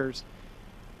 17,000 acres,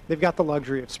 they've got the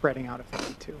luxury of spreading out if they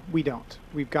need to. We don't.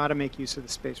 We've got to make use of the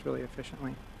space really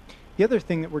efficiently. The other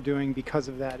thing that we're doing because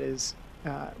of that is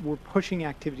we're pushing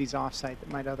activities offsite that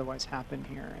might otherwise happen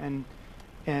here,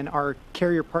 and our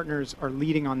carrier partners are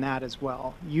leading on that as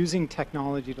well, using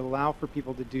technology to allow for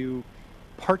people to do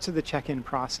parts of the check-in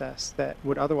process that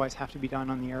would otherwise have to be done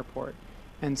on the airport.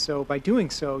 And so by doing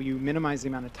so, you minimize the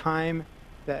amount of time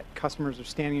that customers are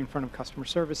standing in front of customer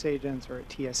service agents or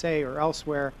at TSA or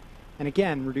elsewhere, and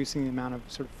again, reducing the amount of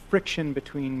sort of friction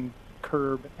between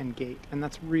curb and gate, and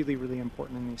that's really, really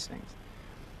important in these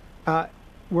things.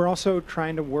 We're also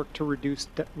trying to work to reduce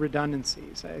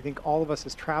redundancies. I think all of us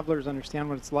as travelers understand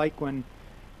what it's like when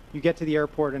you get to the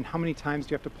airport and how many times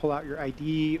do you have to pull out your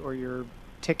ID or your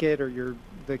ticket or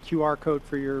the QR code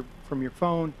from your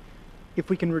phone. If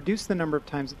we can reduce the number of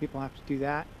times that people have to do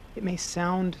that, it may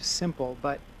sound simple,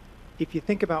 but if you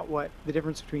think about what the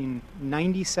difference between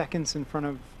 90 seconds in front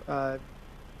of a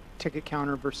ticket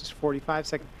counter versus 45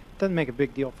 seconds, it doesn't make a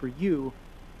big deal for you.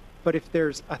 But if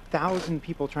there's 1,000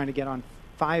 people trying to get on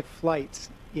 5 flights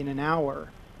in an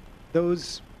hour,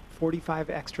 those 45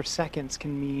 extra seconds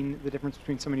can mean the difference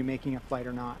between somebody making a flight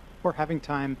or not, or having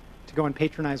time to go and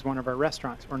patronize one of our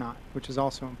restaurants or not, which is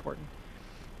also important.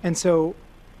 And so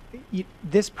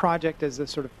this project as a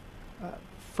sort of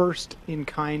first in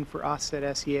kind for us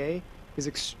at SEA is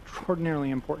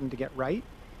extraordinarily important to get right.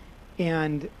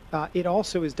 And it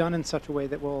also is done in such a way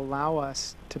that will allow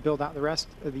us to build out the rest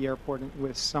of the airport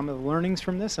with some of the learnings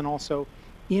from this, and also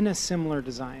in a similar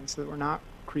design, so that we're not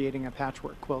creating a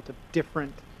patchwork quilt of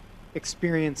different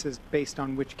experiences based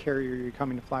on which carrier you're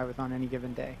coming to fly with on any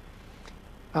given day.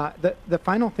 The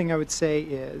final thing I would say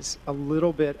is a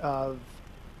little bit of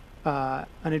an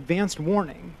advanced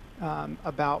warning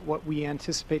about what we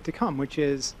anticipate to come, which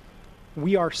is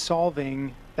we are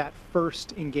solving that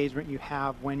first engagement you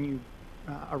have when you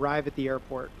arrive at the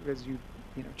airport, because you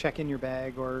check in your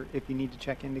bag, or if you need to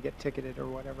check in to get ticketed or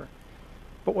whatever.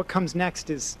 But what comes next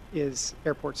is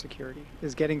airport security,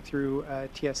 is getting through a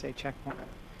TSA checkpoint.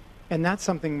 And that's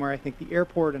something where I think the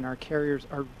airport and our carriers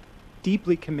are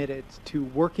deeply committed to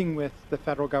working with the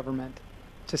federal government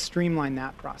to streamline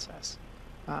that process.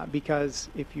 Because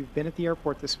if you've been at the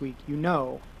airport this week, you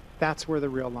know that's where the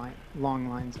real long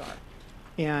lines are.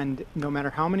 And no matter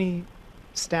how many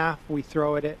staff we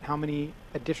throw at it, how many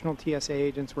additional TSA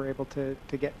agents we're able to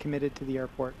get committed to the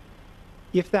airport,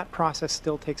 if that process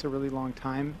still takes a really long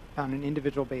time on an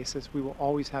individual basis, we will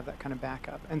always have that kind of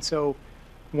backup. And so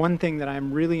one thing that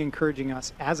I'm really encouraging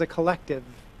us as a collective,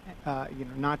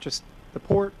 not just the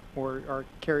port or our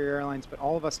carrier airlines, but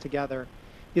all of us together,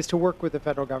 is to work with the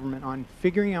federal government on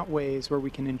figuring out ways where we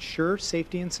can ensure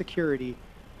safety and security,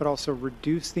 but also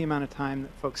reduce the amount of time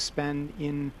that folks spend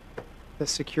in the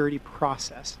security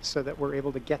process so that we're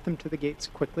able to get them to the gates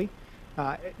quickly.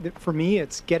 For me,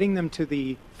 it's getting them to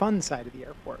the fun side of the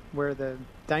airport, where the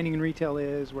dining and retail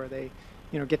is, where they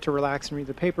get to relax and read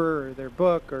the paper or their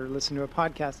book or listen to a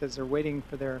podcast as they're waiting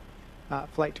for their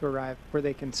flight to arrive, where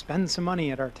they can spend some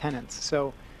money at our tenants.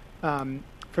 So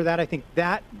for that, I think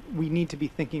that we need to be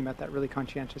thinking about that really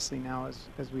conscientiously now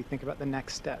as we think about the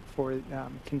next step for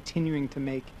continuing to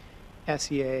make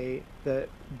SEA the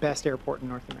best airport in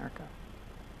North America.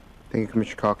 Thank you,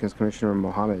 Commissioner Calkins. Commissioner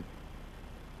Mohammed.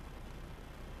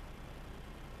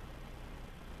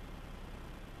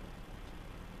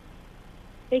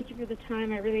 Thank you for the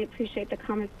time. I really appreciate the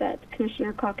comments that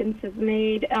Commissioner Calkins has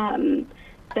made,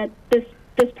 that this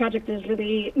project is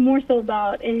really more so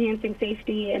about enhancing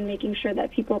safety and making sure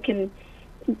that people can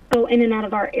go in and out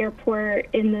of our airport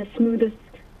in the smoothest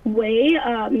way,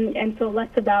 and so less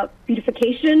about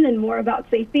beautification and more about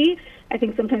safety. I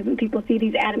think sometimes when people see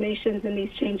these animations and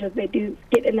these changes, they do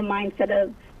get in the mindset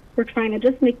of we're trying to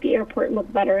just make the airport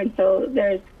look better, and so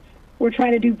we're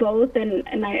trying to do both,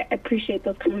 and I appreciate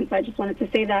those comments. I just wanted to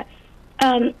say that.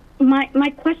 My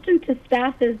question to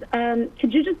staff is,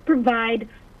 could you just provide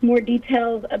more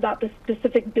details about the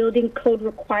specific building code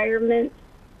requirements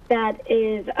that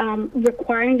is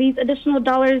requiring these additional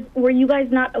dollars? Were you guys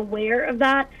not aware of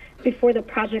that before the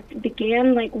project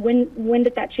began? Like, when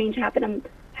did that change happen? I'm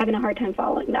having a hard time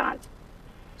following that.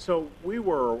 So we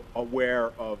were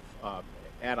aware of,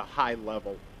 at a high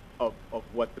level, of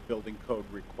what the building code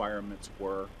requirements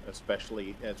were,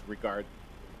 especially as regards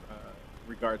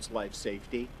life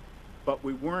safety, but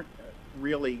we weren't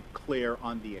really clear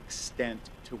on the extent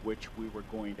to which we were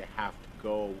going to have to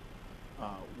go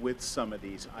with some of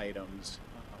these items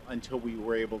until we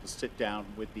were able to sit down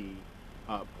with the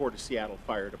Port of Seattle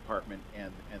Fire Department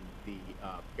and the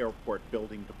Airport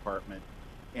Building Department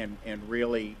and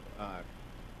really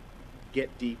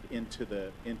get deep into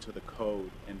the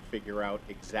code and figure out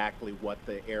exactly what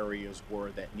the areas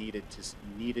were that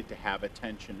needed to have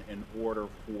attention in order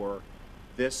for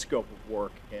this scope of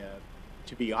work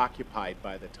to be occupied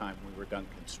by the time we were done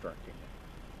constructing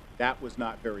it. That was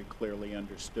not very clearly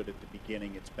understood at the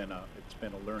beginning. It's been a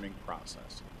learning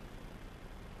process.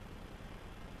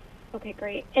 Okay,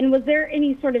 great. And was there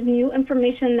any sort of new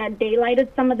information that daylighted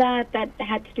some of that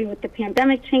had to do with the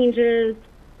pandemic changes,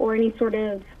 or any sort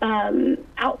of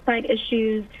outside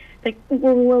issues? Like,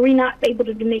 were we not able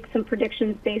to make some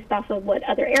predictions based off of what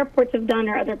other airports have done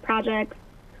or other projects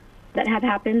that have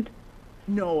happened?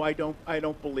 No, I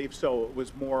don't believe so. It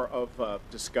was more of a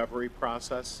discovery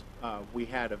process. We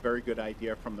had a very good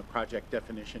idea from the project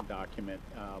definition document,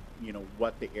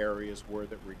 what the areas were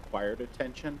that required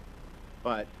attention,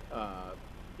 but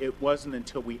it wasn't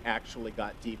until we actually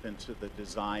got deep into the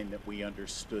design that we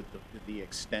understood the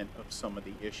extent of some of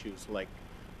the issues, like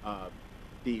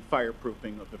the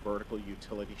fireproofing of the vertical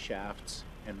utility shafts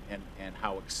and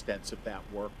how extensive that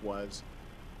work was,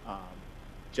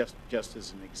 just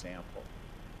as an example.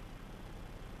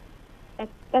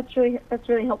 That's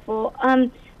really helpful.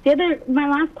 My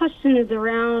last question is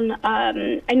around,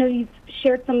 I know you've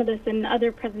shared some of this in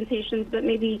other presentations, but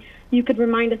maybe you could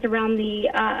remind us around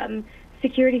the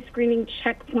security screening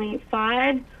checkpoint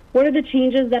 5. What are the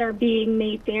changes that are being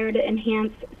made there to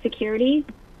enhance security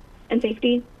and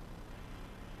safety?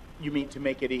 You mean to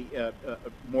make it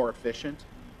more efficient?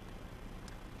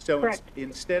 So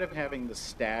instead of having the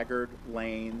staggered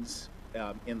lanes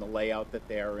in the layout that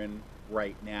they are in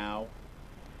right now,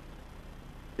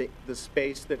 the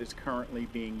space that is currently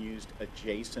being used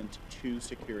adjacent to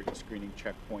security screening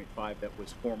checkpoint 5 that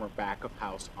was former back of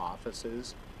house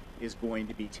offices is going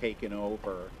to be taken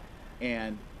over,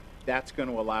 and That's going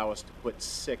to allow us to put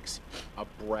 6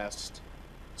 abreast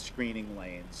screening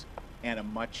lanes and a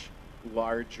much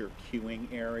larger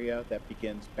queuing area that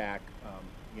begins back,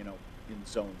 in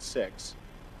zone 6.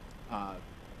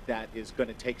 That is going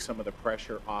to take some of the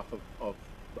pressure off of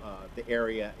the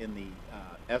area in the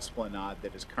esplanade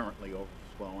that is currently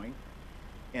overflowing.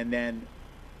 And then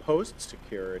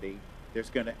post-security, there's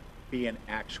going to be an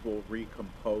actual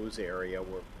recompose area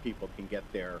where people can get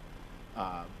their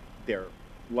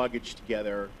luggage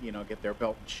together, get their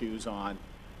belt and shoes on.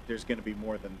 There's going to be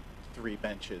more than 3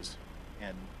 benches,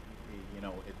 and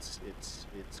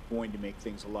it's going to make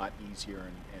things a lot easier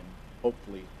and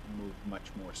hopefully move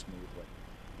much more smoothly.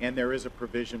 And there is a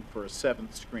provision for a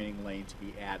 7th screening lane to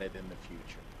be added in the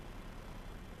future.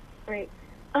 Great.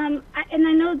 And I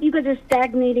know you guys are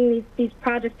stagnating these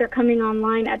projects. They're coming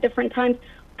online at different times.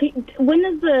 When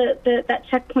is that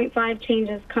checkpoint 5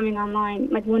 changes coming online?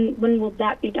 Like when will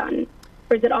that be done?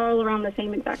 Or is it all around the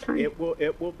same exact time?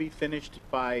 It will be finished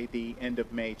by the end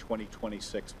of May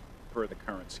 2026 per the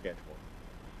current schedule.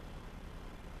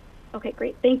 Okay,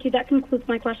 great. Thank you. That concludes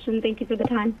my question. Thank you for the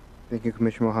time. Thank you,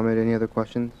 Commissioner Mohammed. Any other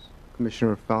questions?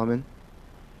 Commissioner Fallman?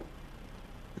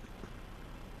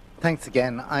 Thanks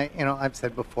again. I've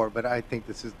said before, but I think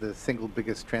this is the single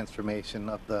biggest transformation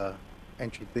of the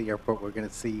entry to the airport we're going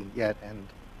to see yet,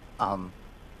 and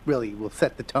really will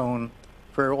set the tone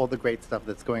for all the great stuff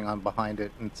that's going on behind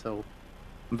it. And so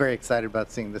I'm very excited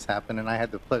about seeing this happen. And I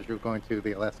had the pleasure of going to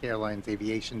the Alaska Airlines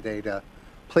Aviation Day to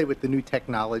play with the new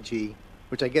technology,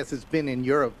 which I guess has been in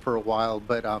Europe for a while,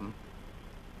 but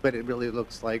it really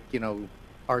looks like,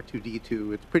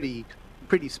 R2-D2. It's pretty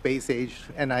space age,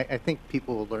 and I think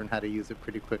people will learn how to use it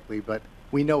pretty quickly, but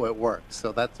we know it works,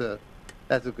 so that's a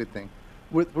good thing.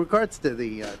 With regards to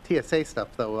the TSA stuff,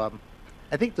 though,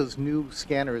 I think those new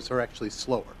scanners are actually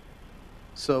slower,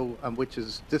 so which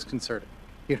is disconcerting.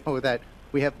 That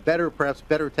we have perhaps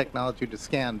better technology to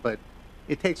scan, but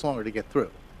it takes longer to get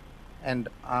through, and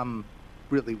I'm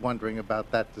really wondering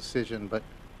about that decision. But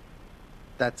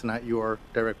that's not your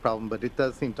direct problem, but it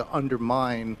does seem to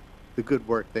undermine the good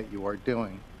work that you are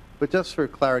doing. But just for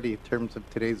clarity in terms of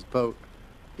today's vote,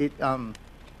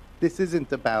 this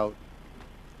isn't about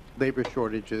labor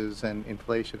shortages and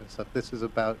inflation and stuff. This is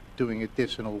about doing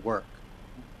additional work,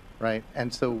 right?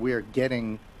 And so we're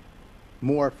getting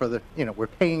more for we're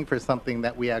paying for something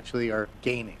that we actually are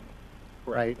gaining,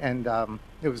 right? And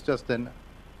it was just a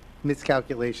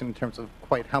miscalculation in terms of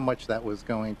quite how much that was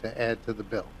going to add to the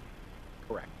bill.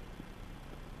 Correct.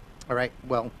 All right,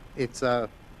 well, it's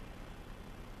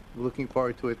looking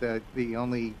forward to it. The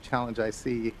only challenge I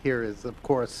see here is, of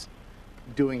course,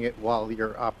 doing it while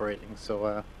you're operating.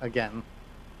 So again,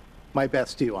 my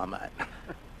best to you on that.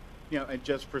 And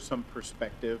just for some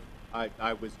perspective,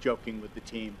 I was joking with the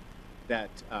team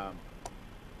that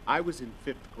I was in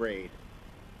 5th grade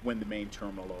when the main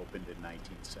terminal opened in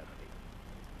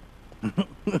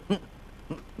 1970.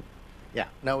 Yeah,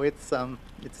 no, it's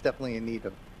definitely in need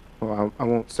of. Well, I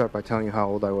won't start by telling you how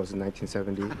old I was in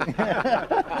 1970.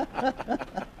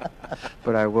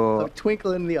 But I will. A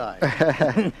twinkle in the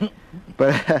eye.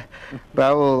 but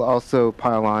I will also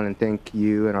pile on and thank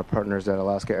you and our partners at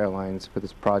Alaska Airlines for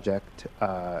this project.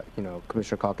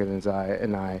 Commissioner Calkins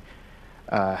and I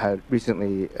had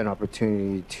recently an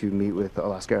opportunity to meet with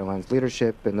Alaska Airlines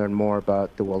leadership and learn more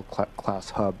about the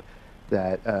world-class hub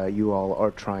that you all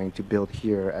are trying to build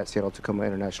here at Seattle-Tacoma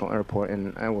International Airport.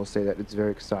 And I will say that it's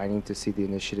very exciting to see the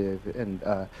initiative and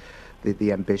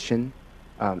the ambition.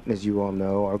 As you all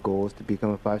know, our goal is to become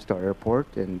a 5-star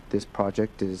airport, and this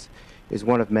project is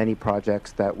one of many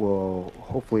projects that will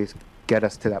hopefully get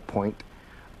us to that point.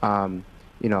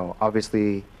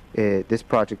 Obviously, this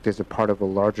project is a part of a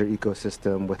larger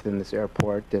ecosystem within this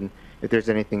airport, and if there's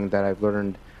anything that I've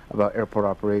learned about airport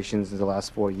operations in the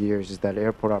last 4 years is that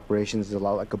airport operations is a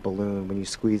lot like a balloon. When you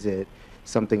squeeze it,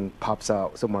 something pops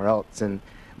out somewhere else, and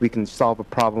we can solve a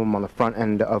problem on the front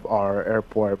end of our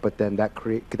airport, but then that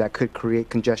could create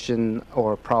congestion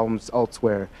or problems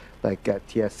elsewhere, like at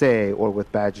TSA or with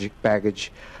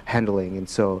baggage handling. And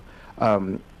so,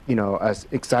 as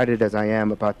excited as I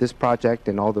am about this project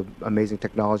and all the amazing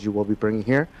technology we'll be bringing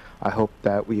here, I hope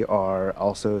that we are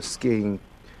also skiing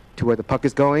to where the puck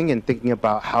is going and thinking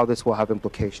about how this will have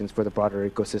implications for the broader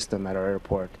ecosystem at our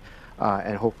airport.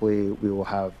 And hopefully we will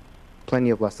have plenty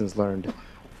of lessons learned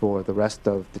for the rest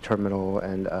of the terminal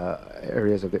and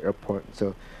areas of the airport.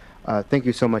 So thank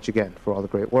you so much again for all the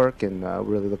great work, and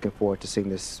really looking forward to seeing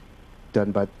this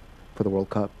done for the World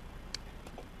Cup.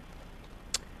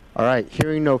 All right,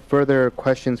 hearing no further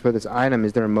questions for this item,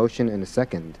 is there a motion and a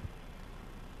second?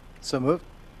 So moved.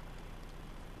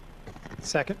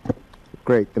 Second.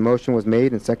 Great. The motion was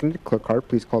made and seconded. Clerk Hart,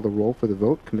 please call the roll for the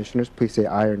vote. Commissioners, please say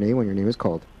aye or nay when your name is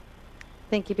called.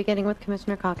 Thank you. Beginning with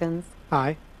Commissioner Calkins.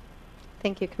 Aye.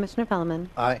 Thank you, Commissioner Fellman.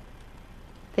 Aye.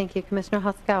 Thank you, Commissioner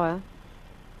Hosokawa.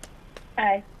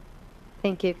 Aye.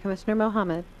 Thank you, Commissioner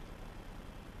Mohammed.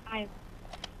 Aye.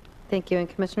 Thank you, and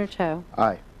Commissioner Cho.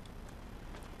 Aye.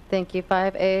 Thank you.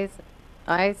 5 ayes,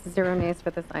 0 nays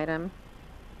for this item.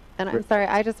 And I'm Great. sorry,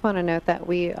 I just want to note that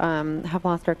we have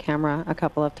lost our camera a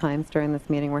couple of times during this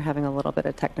meeting. We're having a little bit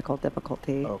of technical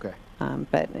difficulty. Okay.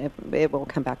 But it will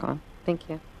come back on. Thank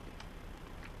you.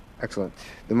 Excellent.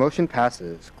 The motion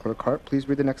passes. Clerk Hart, please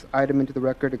read the next item into the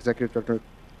record. Executive Director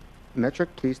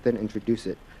Metric, please then introduce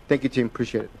it. Thank you, team.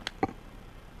 Appreciate it.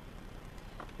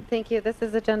 Thank you. This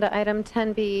is agenda item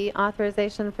 10B,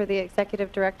 authorization for the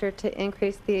executive director to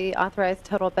increase the authorized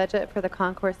total budget for the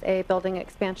Concourse A building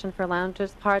expansion for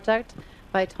lounges project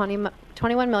by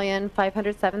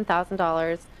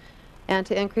 $21,507,000 and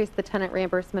to increase the tenant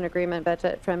reimbursement agreement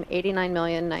budget from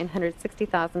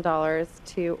 $89,960,000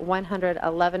 to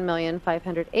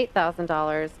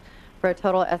 $111,508,000 for a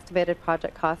total estimated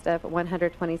project cost of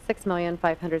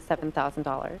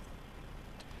 $126,507,000.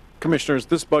 Commissioners,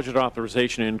 this budget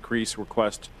authorization increase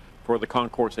request for the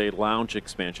Concourse A lounge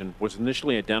expansion was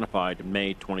initially identified in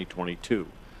May 2022.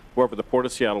 However, the Port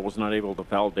of Seattle was not able to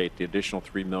validate the additional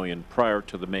 $3 million prior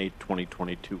to the May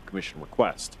 2022 Commission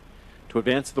request. To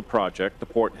advance the project, the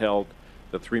Port held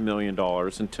the $3 million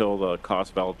until the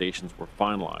cost validations were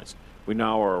finalized. We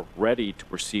now are ready to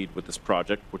proceed with this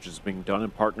project, which is being done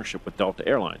in partnership with Delta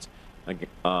Airlines.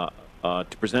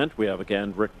 To present, we have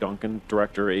again Rick Duncan,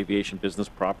 Director, Aviation Business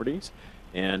Properties,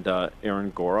 and Aaron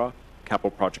Gora,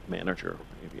 Capital Project Manager of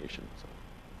Aviation. So.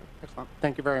 Excellent.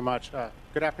 Thank you very much.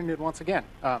 Good afternoon once again.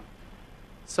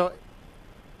 So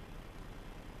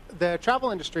the travel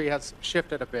industry has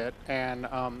shifted a bit, and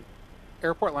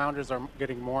airport lounges are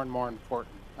getting more and more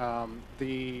important.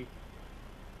 The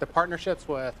partnerships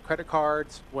with credit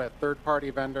cards, with third-party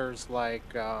vendors like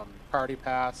Priority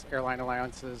Pass, airline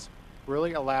alliances,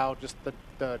 really allow just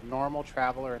the normal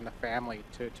traveler and the family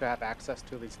to have access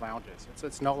to these lounges.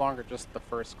 It's no longer just the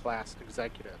first-class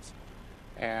executives.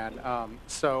 And and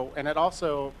it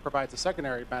also provides a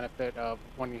secondary benefit of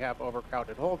when you have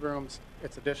overcrowded hold rooms,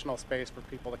 it's additional space for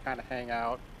people to kind of hang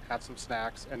out, have some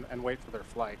snacks, and wait for their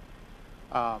flight.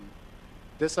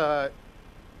 This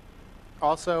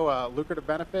also a lucrative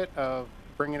benefit of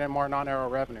bringing in more non-aero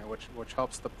revenue, which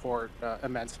helps the port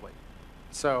immensely.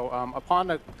 So upon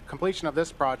the completion of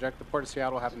this project, the Port of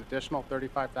Seattle will have an additional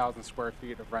 35,000 square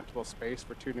feet of rentable space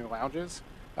for 2 new lounges.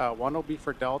 One will be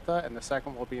for Delta, and the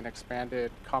second will be an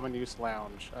expanded common use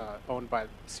lounge owned by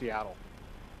Seattle.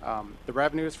 The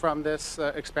revenues from this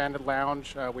expanded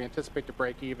lounge, we anticipate to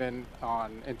break even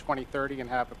in 2030 and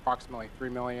have approximately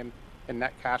 $3 million in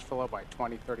net cash flow by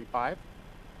 2035.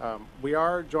 We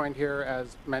are joined here,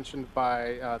 as mentioned,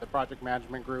 by the project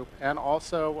management group, and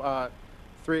also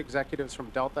 3 executives from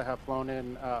Delta have flown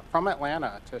in from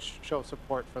Atlanta to show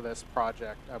support for this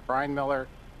project. Brian Miller,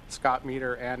 Scott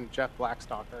Meter, and Jeff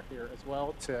Blackstock are here as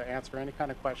well to answer any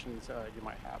kind of questions you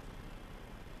might have.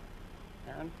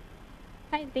 Aaron?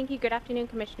 Hi, thank you. Good afternoon,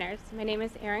 Commissioners. My name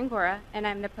is Aaron Gora, and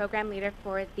I'm the program leader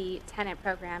for the tenant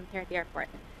program here at the airport.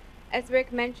 As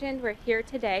Rick mentioned, we're here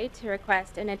today to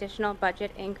request an additional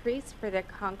budget increase for the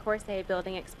Concourse A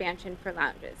building expansion for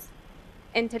lounges.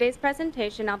 In today's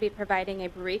presentation, I'll be providing a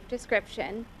brief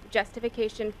description,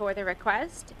 justification for the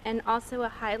request, and also a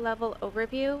high-level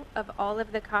overview of all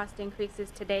of the cost increases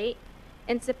to date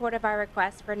in support of our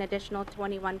request for an additional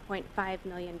 $21.5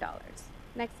 million.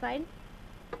 Next slide.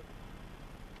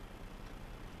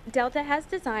 Delta has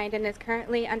designed and is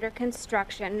currently under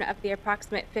construction of the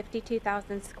approximate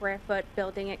 52,000 square foot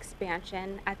building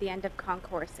expansion at the end of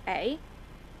Concourse A.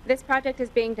 This project is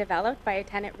being developed by a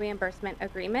tenant reimbursement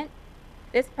agreement.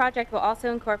 This project will also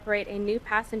incorporate a new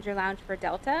passenger lounge for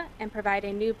Delta and provide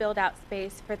a new build-out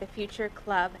space for the future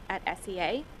club at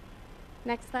SEA.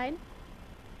 Next slide.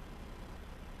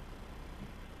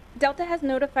 Delta has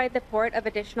notified the port of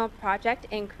additional project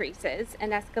increases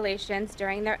and escalations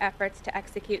during their efforts to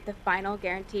execute the final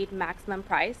guaranteed maximum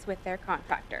price with their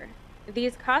contractor.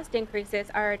 These cost increases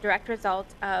are a direct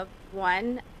result of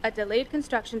 1, a delayed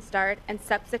construction start and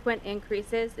subsequent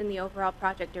increases in the overall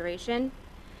project duration,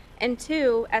 and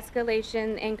 2,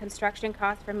 escalation in construction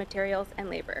costs for materials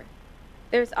and labor.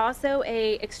 There's also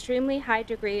an extremely high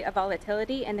degree of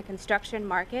volatility in the construction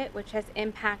market, which has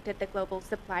impacted the global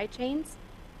supply chains.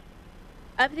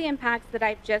 Of the impacts that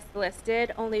I've just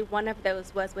listed, only one of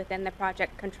those was within the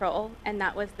project control, and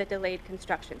that was the delayed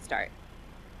construction start.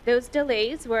 Those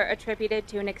delays were attributed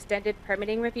to an extended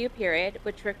permitting review period,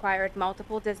 which required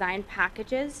multiple design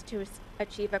packages to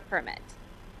achieve a permit.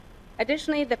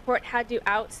 Additionally, the port had to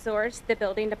outsource the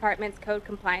building department's code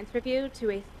compliance review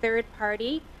to a third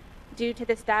party due to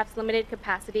the staff's limited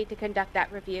capacity to conduct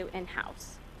that review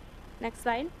in-house. Next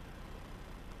slide.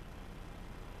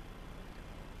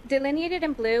 Delineated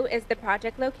in blue is the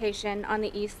project location on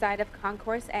the east side of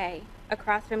Concourse A,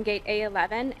 across from Gate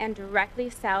A11 and directly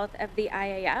south of the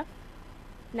IAF.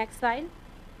 Next slide.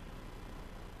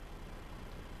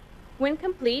 When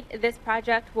complete, this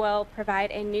project will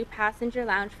provide a new passenger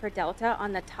lounge for Delta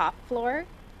on the top floor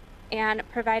and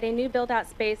provide a new build-out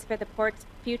space for the port's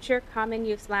future common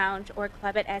use lounge or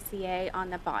Club at SEA on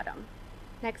the bottom.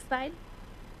 Next slide.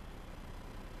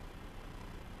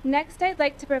 Next, I'd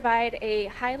like to provide a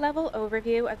high-level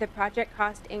overview of the project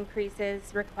cost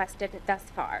increases requested thus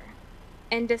far.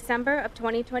 In December of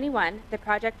 2021, the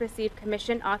project received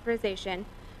commission authorization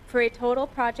for a total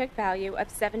project value of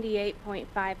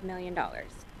 $78.5 million,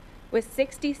 with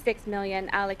 $66 million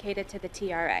allocated to the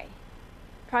TRA.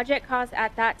 Project costs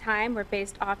at that time were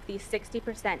based off the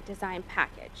 60% design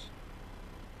package.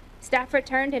 Staff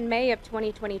returned in May of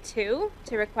 2022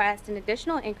 to request an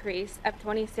additional increase of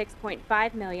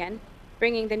 $26.5 million,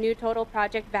 bringing the new total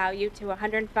project value to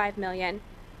 $105 million.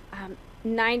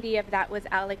 90 of that was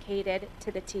allocated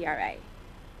to the TRA.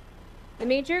 The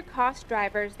major cost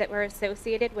drivers that were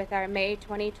associated with our May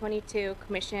 2022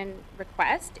 commission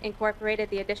request incorporated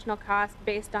the additional cost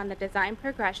based on the design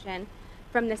progression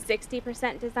from the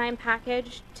 60% design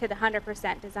package to the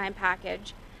 100% design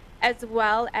package, as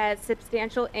well as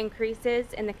substantial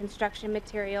increases in the construction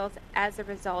materials as a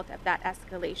result of that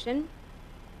escalation.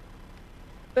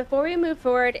 Before we move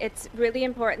forward, it's really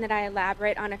important that I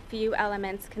elaborate on a few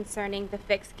elements concerning the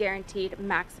fixed guaranteed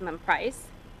maximum price.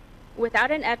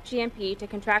 Without an FGMP to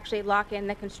contractually lock in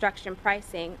the construction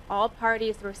pricing, all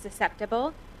parties were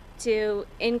susceptible to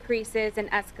increases in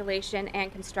escalation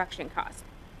and construction costs.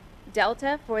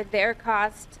 Delta for their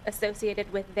cost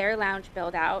associated with their lounge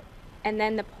build out, and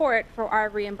then the port for our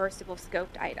reimbursable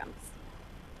scoped items.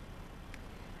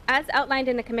 As outlined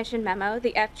in the commission memo,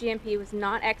 the FGMP was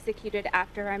not executed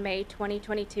after our May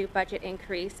 2022 budget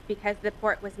increase because the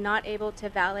port was not able to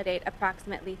validate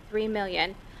approximately $3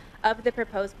 million of the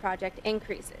proposed project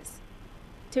increases.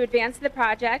 To advance the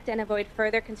project and avoid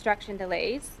further construction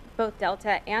delays, both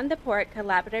Delta and the port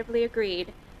collaboratively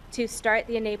agreed to start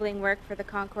the enabling work for the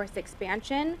concourse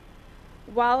expansion,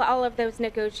 while all of those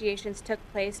negotiations took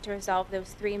place to resolve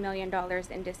those $3 million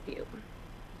in dispute.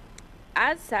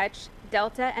 As such,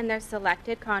 Delta and their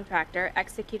selected contractor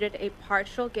executed a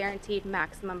partial guaranteed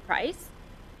maximum price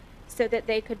so that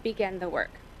they could begin the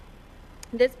work.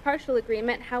 This partial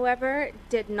agreement, however,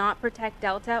 did not protect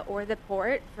Delta or the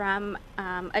port from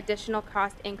additional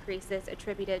cost increases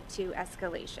attributed to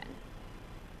escalation.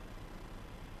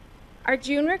 Our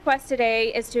June request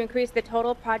today is to increase the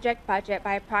total project budget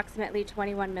by approximately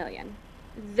 $21 million.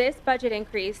 This budget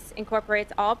increase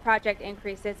incorporates all project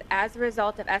increases as a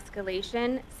result of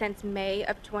escalation since May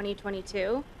of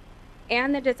 2022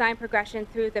 and the design progression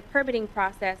through the permitting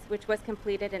process, which was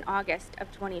completed in August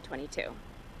of 2022.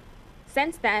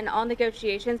 Since then, all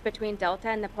negotiations between Delta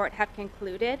and the port have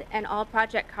concluded and all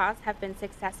project costs have been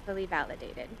successfully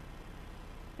validated.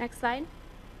 Next slide.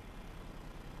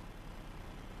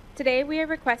 Today, we are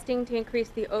requesting to increase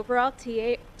the overall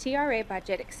TRA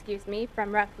budget,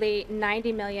 from roughly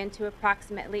 $90 million to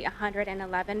approximately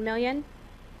 $111 million.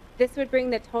 This would bring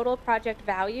the total project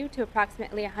value to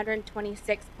approximately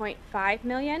 $126.5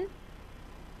 million.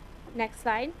 Next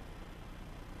slide.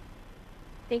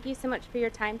 Thank you so much for your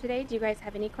time today. Do you guys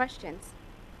have any questions?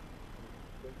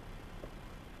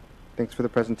 Thanks for the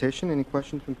presentation. Any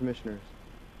questions from commissioners?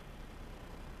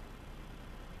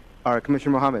 All right,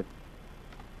 Commissioner Mohammed.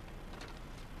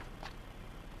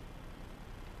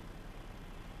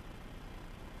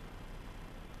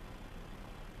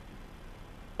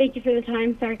 Thank you for the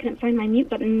time. Sorry, I couldn't find my mute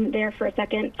button there for a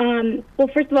second. Well,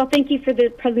 first of all, thank you for the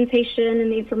presentation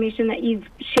and the information that you've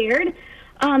shared.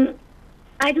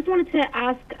 I just wanted to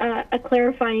ask a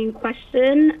clarifying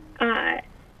question,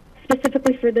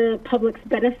 specifically for the public's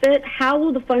benefit. How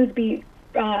will the funds be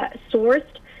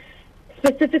sourced?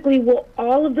 Specifically, will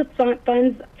all of the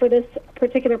funds for this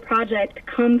particular project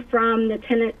come from the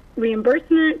tenant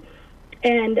reimbursement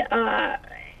and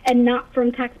not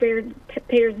from taxpayers'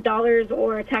 dollars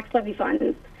or tax levy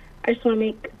funds? I just want to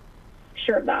make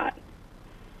sure of that.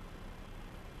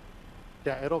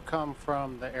 Yeah, it'll come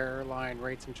from the airline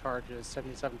rates and charges,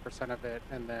 77% of it,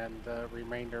 and then the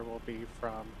remainder will be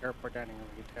from airport dining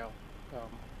and retail,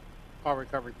 all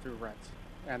recovered through rents.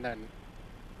 And then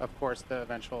of course, the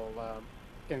eventual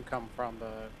income from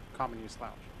the common use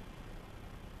lounge.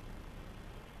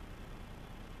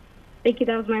 Thank you.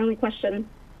 That was my only question.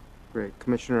 Great.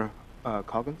 Commissioner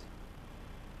Calkins?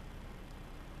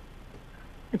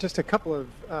 Just a couple of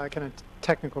kind of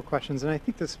technical questions, and I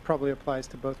think this probably applies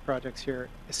to both projects here.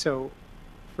 So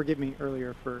forgive me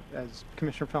earlier for, as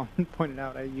Commissioner Feldman pointed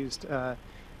out, I used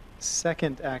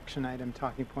second action item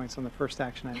talking points on the first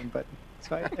action item, but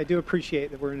so I do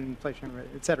appreciate that we're in an inflation rate,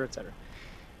 et cetera, et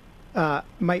cetera.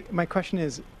 My question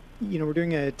is, we're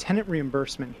doing a tenant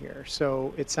reimbursement here,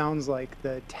 so it sounds like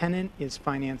the tenant is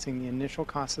financing the initial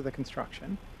cost of the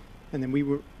construction, and then we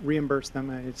reimburse them.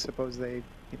 I suppose they,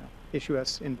 issue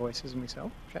us invoices, and we say, "Oh,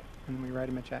 check," and then we write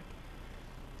them a check.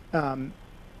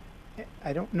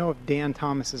 I don't know if Dan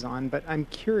Thomas is on, but I'm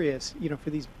curious. For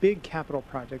these big capital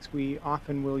projects, we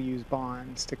often will use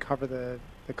bonds to cover the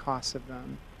costs of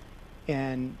them,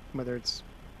 and whether it's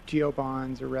geo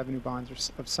bonds or revenue bonds or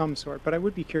of some sort. But I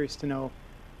would be curious to know,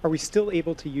 are we still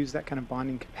able to use that kind of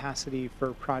bonding capacity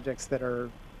for projects that are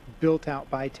built out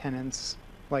by tenants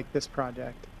like this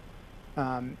project?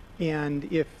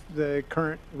 And if the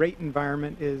current rate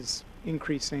environment is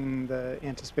increasing the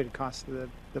anticipated cost of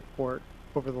the port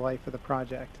over the life of the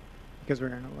project because we're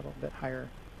in a little bit higher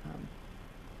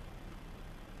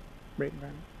rate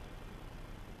environment.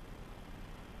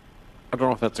 I don't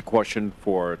know if that's a question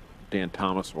for Dan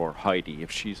Thomas or Heidi, if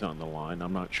she's on the line.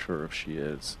 I'm not sure if she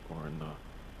is or in the...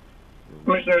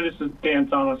 Commissioner, this is Dan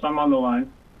Thomas. I'm on the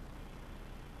line.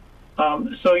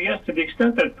 So yes, to the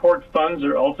extent that port funds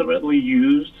are ultimately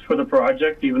used for the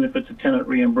project, even if it's a tenant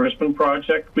reimbursement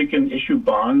project, we can issue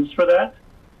bonds for that.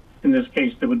 In this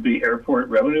case, there would be airport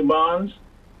revenue bonds.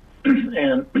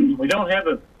 And we don't have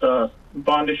a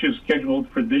bond issue scheduled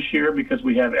for this year because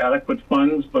we have adequate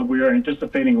funds, but we are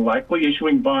anticipating likely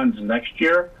issuing bonds next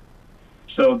year.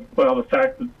 So, well, the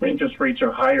fact that interest rates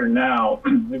are higher now,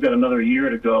 we've got another year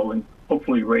to go, and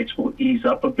hopefully rates will ease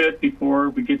up a bit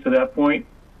before we get to that point.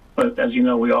 But as you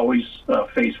know, we always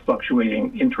face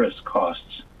fluctuating interest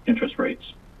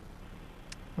rates.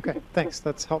 Okay, thanks.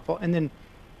 That's helpful. And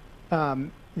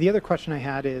then the other question I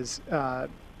had is, I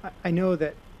know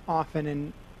that often,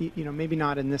 and maybe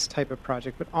not in this type of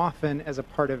project, but often as a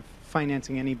part of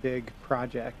financing any big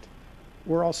project,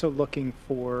 we're also looking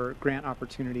for grant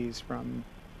opportunities from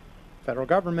federal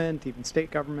government, even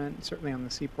state government. Certainly on the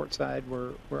seaport side,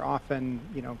 we're often,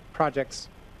 projects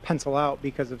pencil out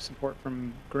because of support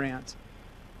from grants.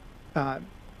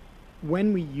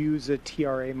 When we use a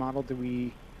TRA model, do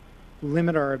we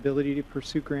limit our ability to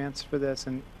pursue grants for this?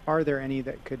 And are there any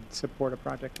that could support a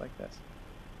project like this?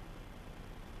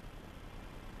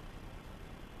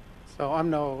 So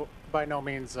I'm by no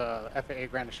means a FAA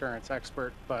grant assurance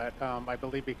expert, but I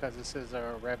believe because this is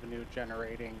a revenue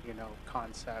generating,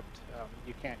 concept,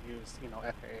 you can't use,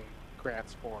 FAA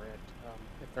grants for it.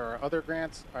 If there are other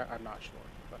grants, I'm not sure.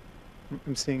 But.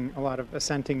 I'm seeing a lot of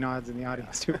assenting nods in the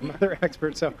audience too from other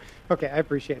experts. So, okay, I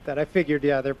appreciate that. I figured,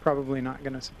 they're probably not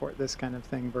going to support this kind of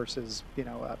thing versus,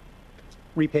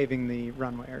 repaving the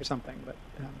runway or something. But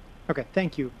okay,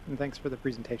 thank you, and thanks for the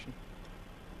presentation.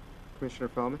 Commissioner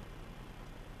Feldman?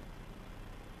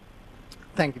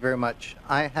 Thank you very much.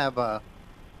 I have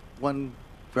one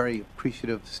very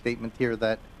appreciative statement here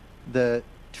that the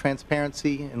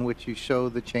transparency in which you show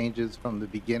the changes from the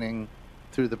beginning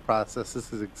through the process,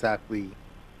 this is exactly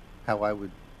how I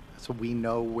would, so we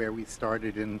know where we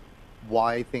started and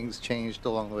why things changed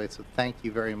along the way. So thank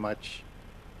you very much.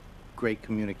 Great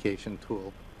communication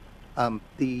tool.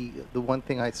 The one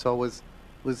thing I saw was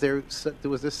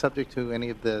this subject to any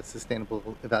of the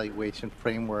sustainable evaluation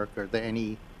framework? Are there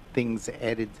any things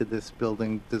added to this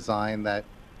building design that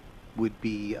would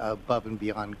be above and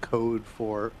beyond code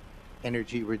for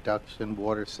energy reduction,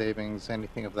 water savings,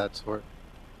 anything of that sort?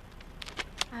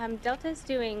 Delta's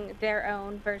doing their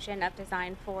own version of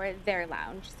design for their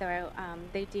lounge, so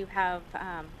they do have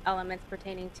elements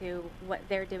pertaining to what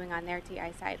they're doing on their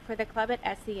TI side. For the club at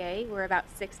SEA, we're about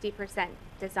 60%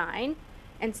 design,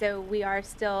 and so we are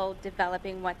still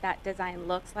developing what that design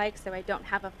looks like, so I don't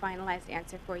have a finalized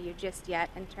answer for you just yet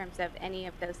in terms of any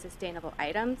of those sustainable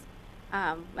items.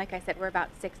 Like I said, we're about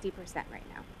 60% right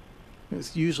now.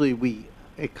 It's usually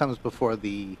it comes before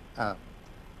the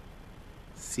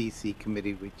CC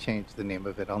committee. We changed the name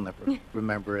of it. I'll never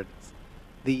remember it.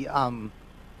 The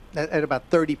at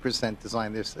about 30%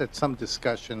 design, there's some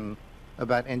discussion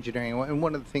about engineering. And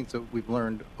one of the things that we've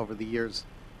learned over the years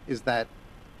is that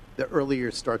the earlier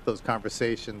you start those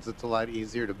conversations, it's a lot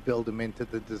easier to build them into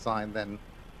the design than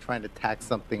trying to tack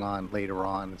something on later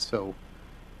on. So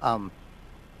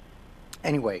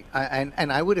anyway,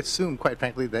 and I would assume, quite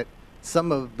frankly, that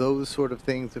some of those sort of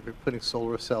things, if you're putting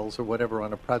solar cells or whatever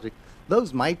on a project,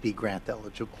 those might be grant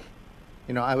eligible.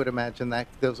 You know, I would imagine that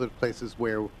those are places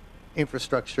where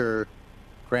infrastructure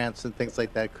grants and things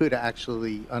like that could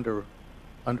actually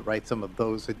underwrite some of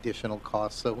those additional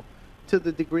costs. So to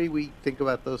the degree we think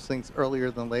about those things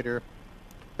earlier than later,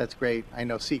 that's great. I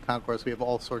know Sea Concourse, we have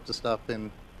all sorts of stuff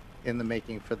in the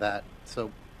making for that.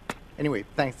 So anyway,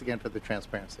 thanks again for the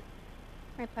transparency.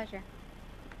 My pleasure.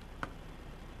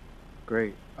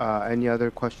 Great. Any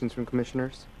other questions from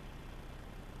commissioners?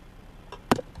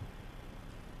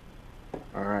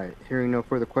 All right. Hearing no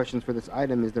further questions for this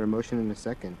item, is there a motion and a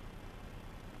second?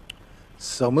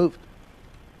 So moved.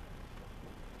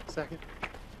 Second.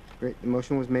 Great. The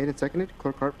motion was made and seconded.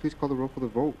 Clerk Hart, please call the roll for the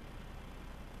vote.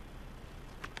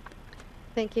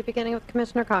 Thank you. Beginning with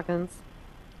Commissioner Calkins.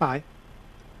 Aye.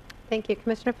 Thank you.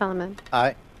 Commissioner Fellman.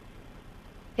 Aye.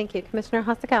 Thank you. Commissioner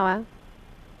Hasakawa.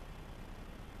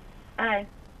 Aye.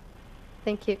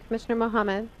 Thank you. Commissioner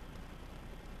Mohammed.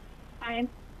 Aye.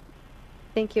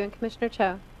 Thank you. And Commissioner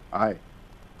Cho. Aye.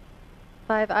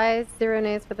 5 ayes, 0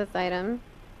 nays for this item.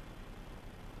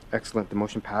 Excellent. The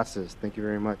motion passes. Thank you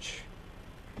very much.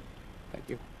 Thank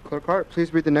you. Clerk Hart,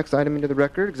 please read the next item into the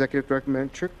record. Executive Director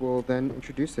Metrick will then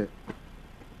introduce it.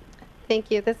 Thank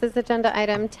you. This is agenda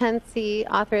item 10C,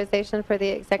 authorization for the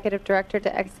executive director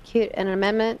to execute an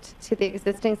amendment to the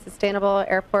existing sustainable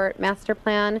airport master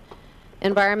plan,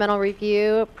 environmental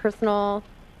review, personal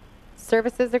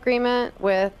services agreement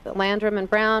with Landrum and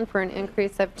Brown for an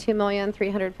increase of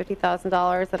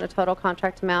 $2,350,000 and a total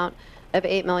contract amount of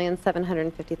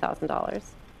 $8,750,000.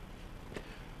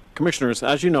 Commissioners,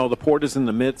 as you know, the Port is in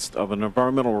the midst of an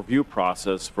environmental review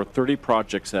process for 30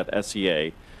 projects at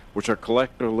SEA, which are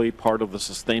collectively part of the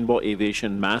Sustainable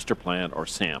Aviation Master Plan, or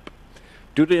SAMP.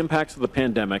 Due to impacts of the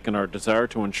pandemic and our desire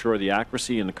to ensure the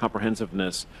accuracy and the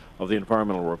comprehensiveness of the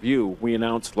environmental review, we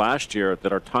announced last year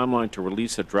that our timeline to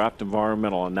release a draft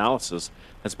environmental analysis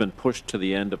has been pushed to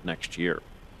the end of next year.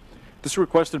 This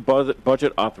requested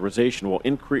budget authorization will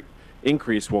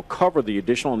will cover the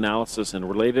additional analysis and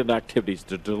related activities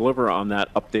to deliver on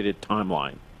that updated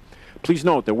timeline. Please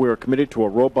note that we are committed to a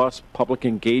robust public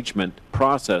engagement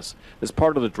process as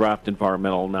part of the draft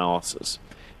environmental analysis.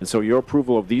 And so your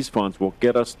approval of these funds will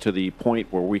get us to the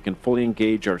point where we can fully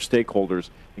engage our stakeholders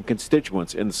and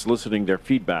constituents in soliciting their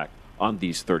feedback on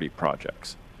these 30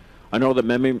 projects. I know that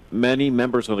many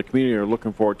members of the community are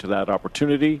looking forward to that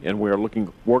opportunity, and we are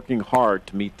working hard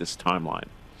to meet this timeline.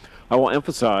 I will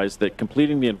emphasize that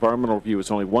completing the environmental review is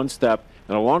only one step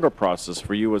in a longer process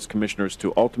for you as commissioners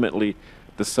to ultimately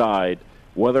decide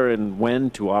whether and when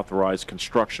to authorize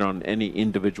construction on any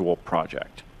individual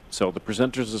project. So the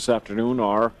presenters this afternoon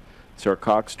are Sarah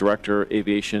Cox, Director,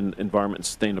 Aviation, Environment and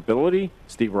Sustainability,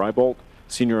 Steve Rybolt,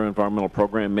 Senior Environmental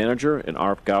Program Manager, and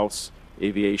Arif Gauss,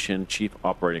 Aviation Chief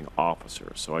Operating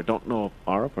Officer. So I don't know,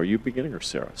 Arif, are you beginning or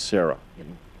Sarah? Sarah.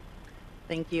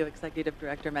 Thank you, Executive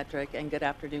Director Metrick, and good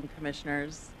afternoon,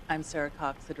 Commissioners. I'm Sarah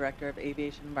Cox, the Director of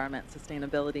Aviation, Environment and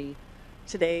Sustainability.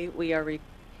 Today, we are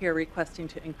here requesting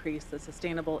to increase the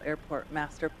Sustainable Airport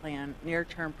Master Plan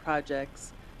near-term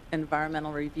projects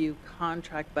environmental review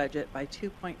contract budget by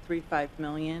 $2.35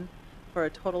 million for a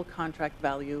total contract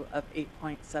value of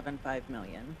 $8.75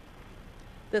 million.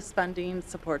 This funding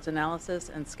supports analysis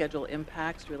and schedule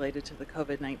impacts related to the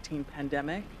COVID-19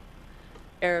 pandemic.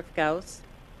 Arif Gauss,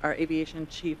 our Aviation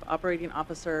Chief Operating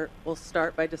Officer, will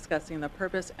start by discussing the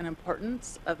purpose and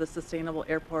importance of the Sustainable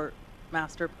Airport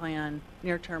Master Plan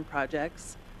near-term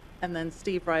projects, and then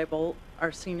Steve Rybolt,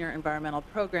 our Senior Environmental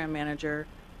Program Manager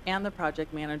and the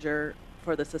Project Manager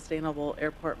for the Sustainable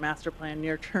Airport Master Plan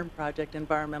near-term project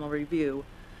environmental review,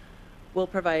 will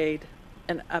provide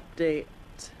an update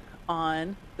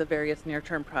on the various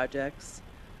near-term projects,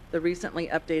 the recently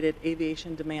updated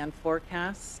aviation demand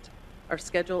forecast, our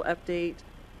schedule update,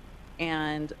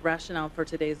 and rationale for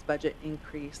today's budget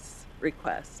increase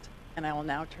request. And I will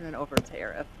now turn it over to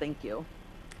Arif. Thank you.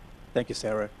 Thank you,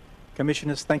 Sarah.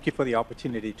 Commissioners, thank you for the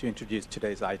opportunity to introduce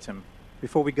today's item.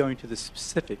 Before we go into the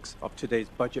specifics of today's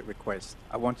budget request,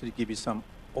 I wanted to give you some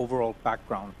overall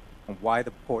background on why the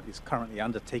Port is currently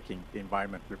undertaking the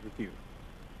environmental review.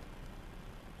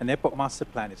 An airport master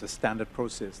plan is a standard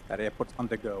process that airports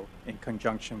undergo in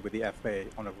conjunction with the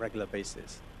FAA on a regular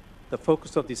basis. The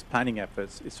focus of these planning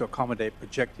efforts is to accommodate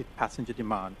projected passenger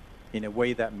demand in a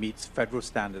way that meets federal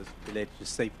standards related to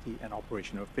safety and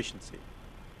operational efficiency.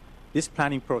 This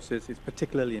planning process is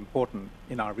particularly important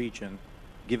in our region,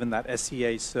 given that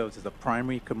SEA serves as a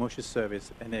primary commercial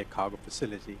service and air cargo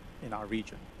facility in our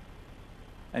region.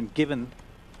 And given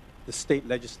the state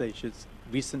legislature's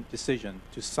recent decision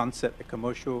to sunset a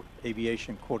commercial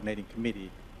aviation coordinating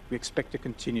committee we expect to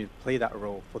continue to play that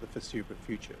role for the foreseeable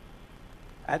future.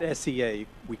 At SEA,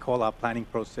 we call our planning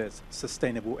process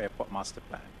Sustainable Airport Master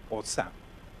Plan, or SAM,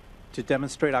 to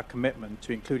demonstrate our commitment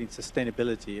to including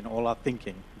sustainability in all our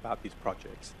thinking about these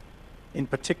projects. In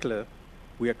particular,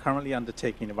 we are currently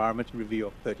undertaking environmental review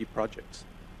of 30 projects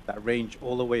that range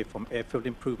all the way from airfield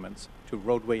improvements to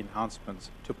roadway enhancements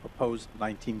to proposed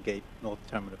 19-gate North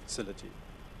Terminal facility.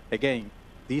 Again,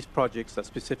 these projects are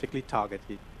specifically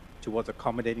targeted towards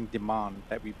accommodating demand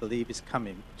that we believe is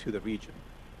coming to the region,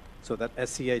 so that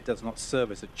SEA does not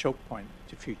serve as a choke point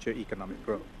to future economic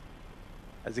growth.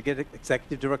 As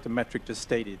Executive Director Metric just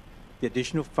stated, the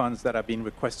additional funds that are being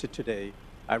requested today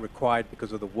are required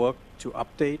because of the work to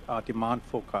update our demand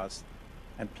forecast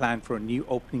and plan for a new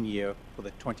opening year for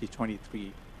the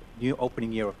 2023, new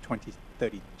opening year of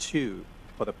 2032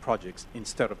 for the projects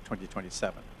instead of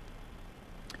 2027.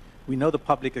 We know the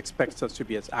public expects us to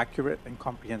be as accurate and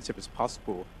comprehensive as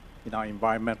possible in our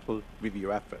environmental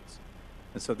review efforts.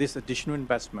 And so this additional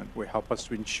investment will help us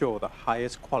to ensure the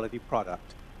highest quality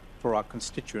product for our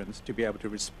constituents to be able to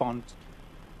respond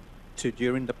to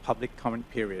during the public comment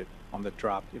period on the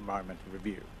draft environmental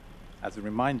review. As a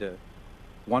reminder,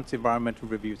 once environmental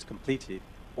review is completed,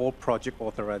 all project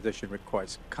authorization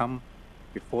requests come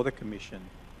before the Commission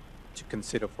to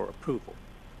consider for approval.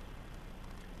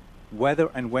 Whether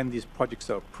and when these projects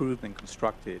are approved and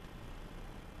constructed,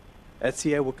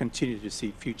 SEA will continue to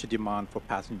see future demand for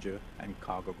passenger and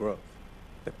cargo growth.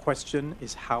 The question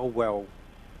is, how well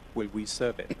will we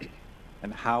serve it?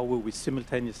 And how will we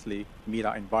simultaneously meet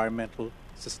our environmental,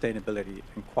 sustainability,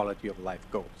 and quality of life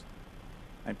goals?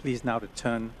 I'm pleased now to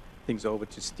turn things over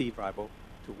to Steve Ribel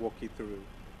to walk you through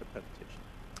the presentation.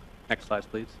 Next slide,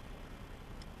 please.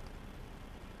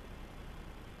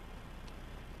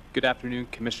 Good afternoon,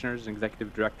 Commissioners and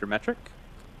Executive Director Metric.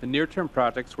 The near-term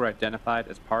projects were identified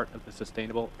as part of the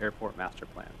Sustainable Airport Master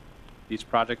Plan. These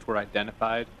projects were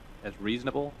identified as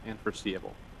reasonable and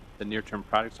foreseeable. The near-term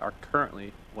projects are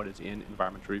currently what is in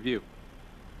environmental review.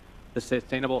 The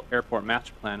Sustainable Airport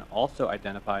Master Plan also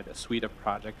identified a suite of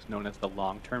projects known as the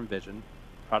long-term vision,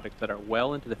 projects that are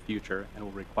well into the future and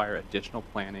will require additional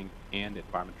planning and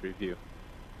environmental review.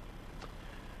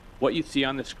 What you see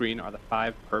on the screen are the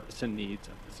 5 purpose and needs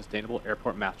of the Sustainable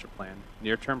Airport Master Plan,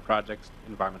 near-term projects,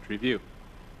 environmental review.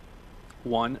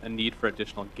 1, a need for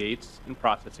additional gates and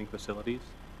processing facilities.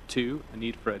 2, a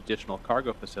need for additional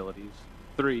cargo facilities.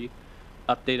 3,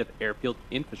 update of airfield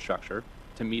infrastructure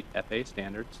to meet FAA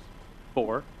standards.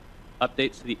 4,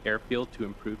 updates to the airfield to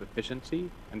improve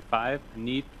efficiency. And 5, a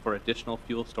need for additional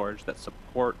fuel storage that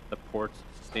support the port's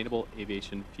Sustainable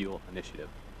Aviation Fuel Initiative.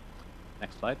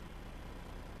 Next slide.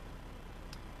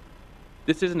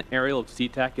 This is an aerial of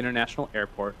SeaTac International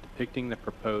Airport depicting the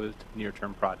proposed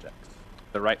near-term projects.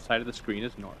 The right side of the screen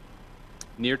is north.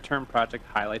 Near-term project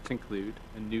highlights include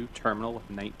a new terminal with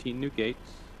 19 new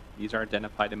gates. These are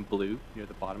identified in blue near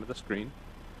the bottom of the screen.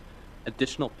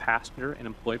 Additional passenger and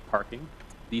employee parking.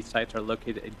 These sites are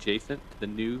located adjacent to the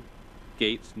new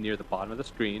gates near the bottom of the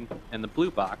screen, and the blue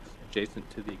box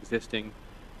adjacent to the existing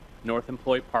north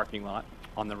employee parking lot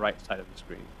on the right side of the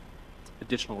screen.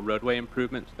 Additional roadway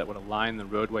improvements that would align the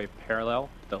roadway parallel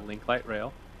to the link light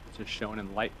rail. This is shown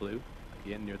in light blue,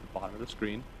 again near the bottom of the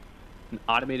screen. An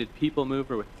automated people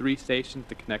mover with 3 stations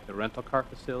to connect the rental car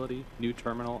facility, new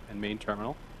terminal, and main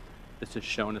terminal. This is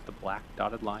shown as the black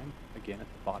dotted line, again at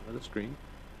the bottom of the screen.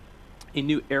 A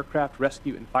new aircraft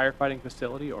rescue and firefighting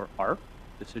facility, or ARF.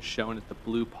 This is shown as the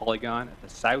blue polygon at the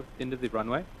south end of the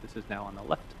runway. This is now on the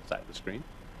left side of the screen.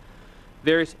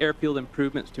 Various airfield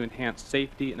improvements to enhance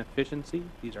safety and efficiency.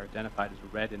 These are identified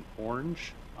as red and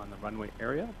orange on the runway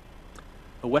area.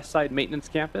 A West Side Maintenance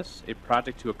Campus, a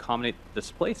project to accommodate the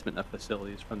displacement of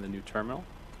facilities from the new terminal.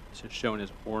 This is shown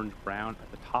as orange-brown at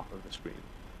the top of the screen.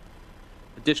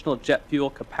 Additional jet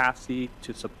fuel capacity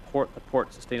to support the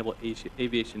Port Sustainable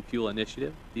Aviation Fuel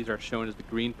Initiative. These are shown as the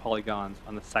green polygons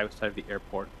on the south side of the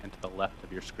airport and to the left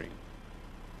of your screen.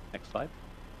 Next slide.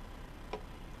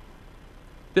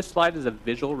 This slide is a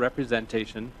visual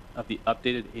representation of the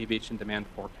updated aviation demand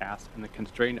forecast and the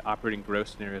constrained operating growth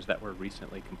scenarios that were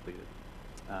recently completed.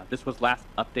 This was last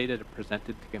updated and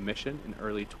presented to Commission in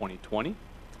early 2020.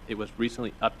 It was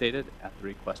recently updated at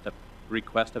the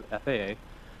request of FAA,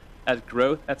 as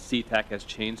growth at SeaTac has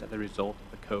changed as a result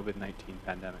of the COVID-19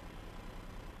 pandemic.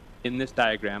 In this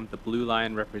diagram, the blue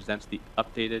line represents the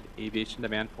updated aviation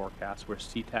demand forecast where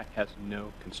SeaTac has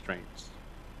no constraints.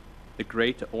 The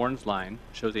gray to orange line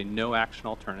shows a no-action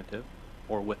alternative,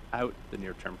 or without the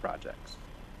near-term projects.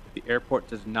 If the airport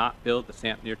does not build the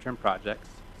SAMP near-term projects,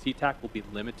 SeaTac will be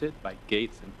limited by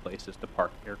gates and places to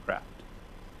park aircraft.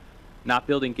 Not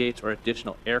building gates or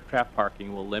additional aircraft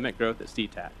parking will limit growth at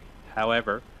SeaTac.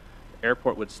 However, the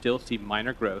airport would still see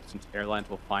minor growth since airlines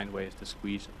will find ways to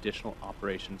squeeze additional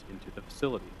operations into the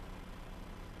facility.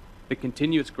 The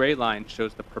continuous gray line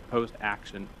shows the proposed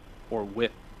action or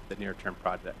with the near-term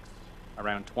projects.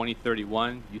 Around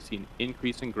 2031, you see an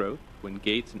increase in growth when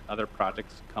gates and other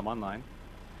projects come online.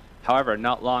 However,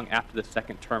 not long after the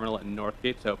second terminal and north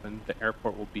gates open, the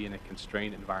airport will be in a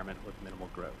constrained environment with minimal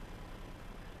growth.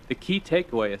 The key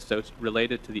takeaway is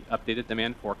related to the updated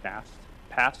demand forecast.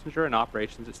 Passenger and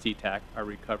operations at SeaTac are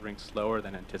recovering slower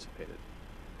than anticipated.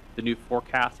 The new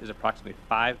forecast is approximately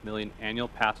 5 million annual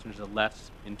passengers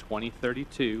less in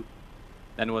 2032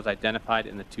 than was identified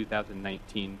in the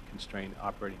 2019 constrained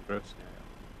operating growth scenario.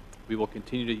 We will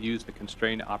continue to use the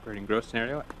constrained operating growth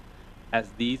scenario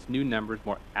as these new numbers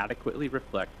more adequately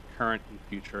reflect current and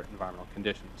future environmental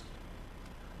conditions.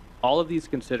 All of these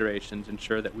considerations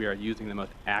ensure that we are using the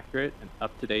most accurate and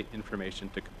up-to-date information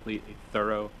to complete a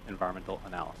thorough environmental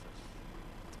analysis.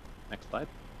 Next slide.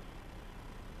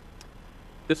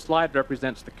 This slide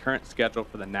represents the current schedule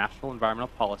for the National Environmental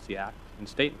Policy Act and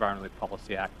State Environmental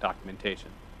Policy Act documentation.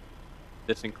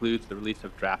 This includes the release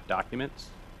of draft documents,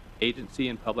 agency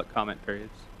and public comment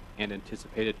periods, and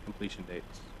anticipated completion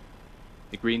dates.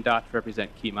 The green dots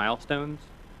represent key milestones.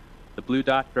 The blue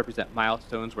dots represent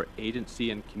milestones where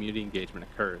agency and community engagement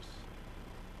occurs.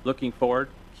 Looking forward,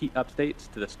 key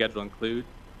updates to the schedule include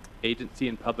agency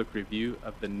and public review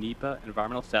of the NEPA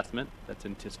environmental assessment that's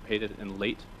anticipated in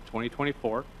late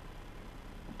 2024,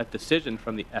 a decision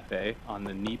from the FAA on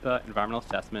the NEPA environmental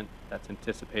assessment that's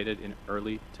anticipated in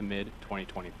early to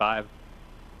mid-2025,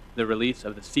 the release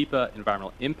of the SEPA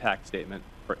environmental impact statement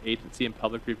for agency and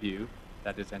public review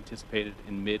that is anticipated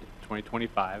in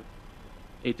mid-2025,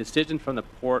 a decision from the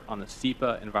port on the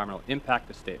SEPA environmental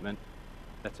impact statement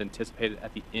that's anticipated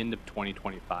at the end of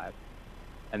 2025,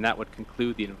 and that would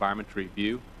conclude the environmental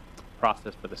review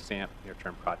process for the SAMP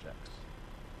near-term projects.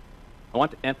 I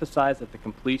want to emphasize that the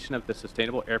completion of the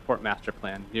Sustainable Airport Master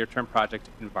Plan near-term project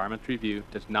environmental review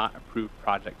does not approve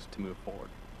projects to move forward.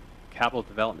 The capital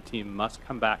development team must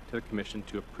come back to the Commission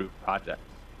to approve projects.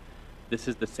 This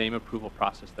is the same approval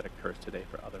process that occurs today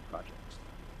for other projects.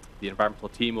 The environmental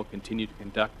team will continue to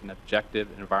conduct an objective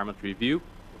environmental review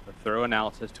with a thorough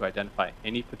analysis to identify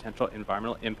any potential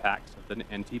environmental impacts of the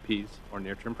NTPs or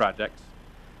near-term projects.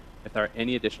 If there are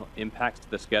any additional impacts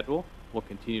to the schedule, we'll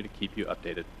continue to keep you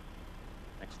updated.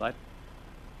 Next slide.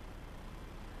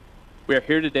 We are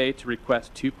here today to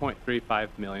request $2.35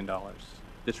 million.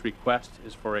 This request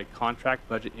is for a contract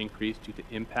budget increase due to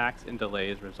impacts and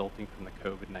delays resulting from the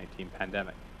COVID-19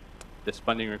 pandemic. This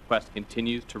funding request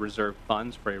continues to reserve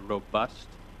funds for a robust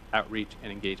outreach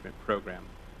and engagement program.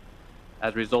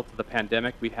 As a result of the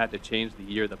pandemic, we had to change the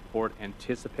year the port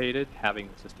anticipated having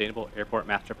the Sustainable Airport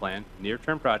Master Plan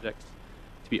near-term projects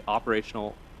to be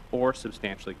operational or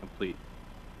substantially complete.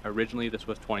 Originally, this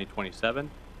was 2027,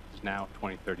 it is now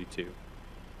 2032.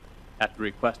 At the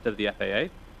request of the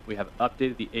FAA, we have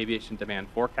updated the aviation demand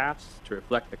forecasts to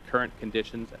reflect the current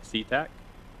conditions at SeaTac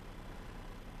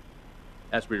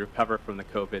as we recover from the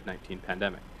COVID-19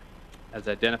 pandemic. As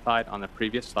identified on the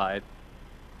previous slide,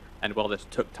 and while this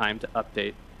took time to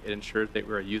update, it ensures that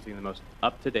we are using the most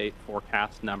up-to-date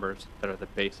forecast numbers that are the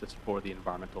basis for the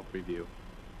environmental review.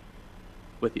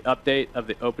 With the update of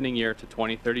the opening year to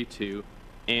 2032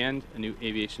 and a new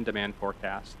aviation demand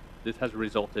forecast, this has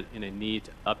resulted in a need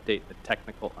to update the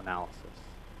technical analysis.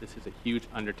 This is a huge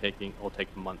undertaking and will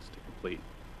take months to complete.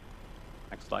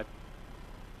 Next slide.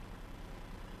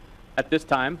 At this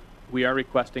time, we are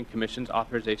requesting Commission's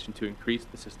authorization to increase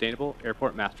the Sustainable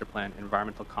Airport Master Plan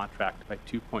environmental contract by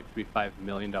 $2.35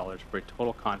 million for a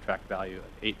total contract value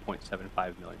of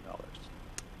 $8.75 million.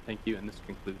 Thank you, and this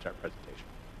concludes our presentation.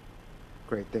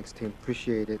 Great, thanks team,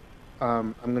 appreciate it.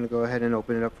 I'm going to go ahead and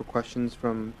open it up for questions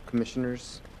from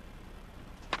commissioners.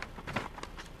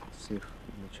 Let's see, let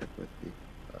me check with the,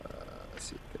 let's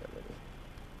see, get that ready.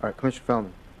 All right, Commissioner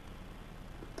Feldman.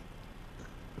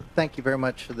 Thank you very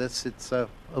much for this. It's a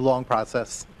long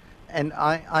process. And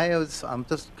I'm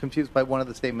just confused by one of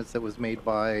the statements that was made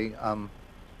by,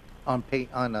 on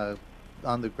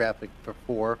the graphic for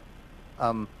 4.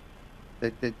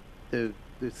 The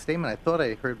statement I thought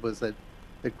I heard was that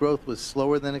the growth was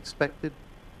slower than expected,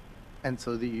 and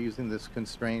so they're using this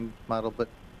constrained model, but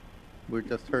we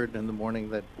just heard in the morning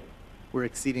that we're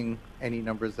exceeding any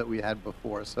numbers that we had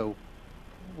before. So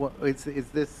what is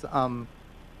this, and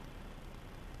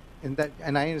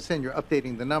I understand you're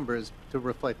updating the numbers to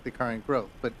reflect the current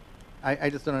growth, but I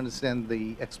just don't understand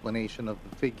the explanation of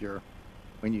the figure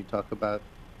when you talk about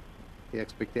the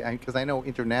expectation, because I know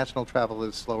international travel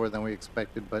is slower than we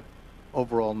expected, but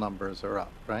overall numbers are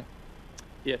up, right?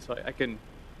 Yeah, so I can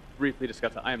briefly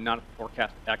discuss that. I am not a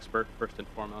forecast expert, first and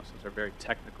foremost. Those are very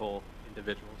technical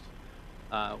individuals.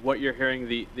 What you're hearing,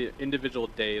 the individual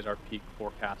days are peak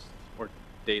forecasts or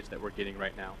days that we're getting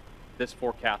right now. This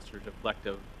forecast is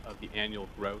reflective of the annual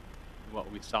growth. What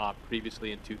we saw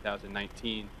previously in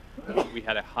 2019, we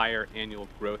had a higher annual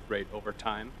growth rate over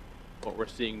time. What we're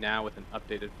seeing now with an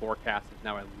updated forecast is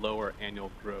now a lower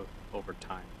annual growth over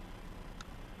time.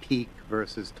 Peak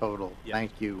versus total. Yes,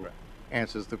 Thank you. correct.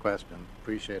 Answers the question.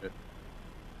 Appreciate it.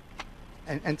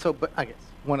 And so, but I guess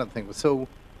one other thing. So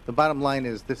the bottom line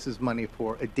is this is money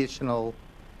for additional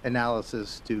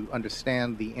analysis to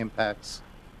understand the impacts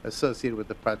associated with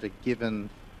the project given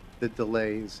the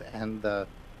delays and the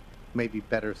maybe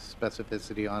better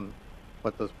specificity on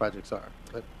what those projects are.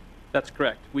 But That's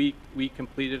correct. We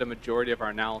completed a majority of our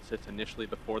analysis initially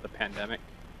before the pandemic.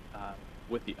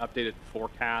 With the updated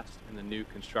forecast and the new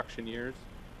construction years,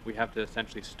 we have to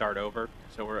essentially start over.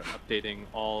 So we're updating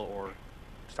all or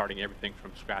starting everything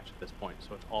from scratch at this point.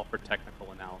 So it's all for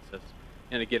technical analysis.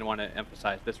 And again, I want to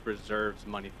emphasize this reserves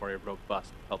money for a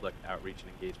robust public outreach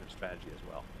and engagement strategy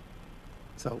as well.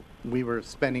 so we were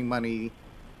spending money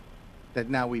that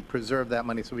now we preserve that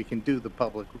money so we can do the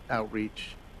public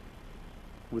outreach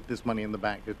with this money in the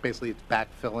bank. Basically, it's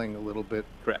backfilling a little bit.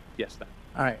 Correct. Yes, that.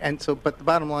 All right. And so, but the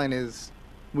bottom line is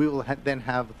we will then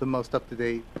have the most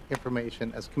up-to-date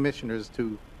information as commissioners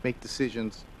to make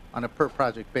decisions on a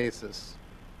per-project basis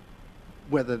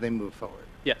whether they move forward.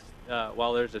 Yes.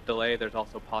 While there's a delay, there's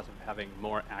also positive having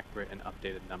more accurate and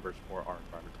updated numbers for our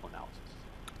environmental analysis.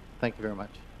 Thank you very much.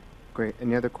 Great.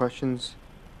 Any other questions,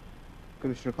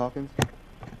 Commissioner Calkins?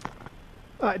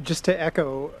 Just to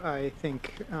echo, I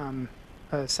think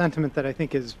a sentiment that I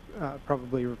think is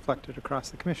probably reflected across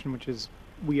the commission, which is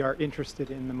we are interested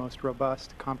in the most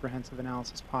robust, comprehensive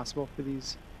analysis possible for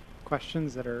these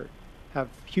questions that have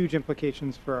huge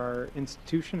implications for our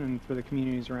institution and for the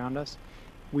communities around us.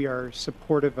 We are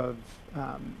supportive of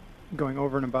going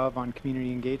over and above on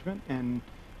community engagement, and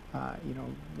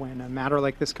when a matter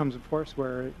like this comes before us,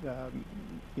 where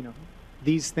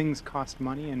these things cost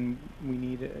money and we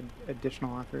need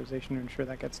additional authorization to ensure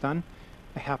that gets done,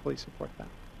 I happily support that.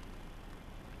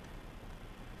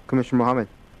 Commissioner Mohammed.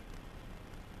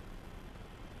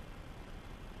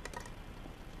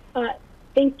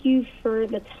 Thank you for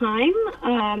the time.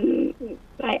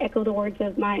 I echo the words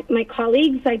of my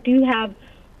colleagues. I do have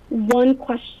one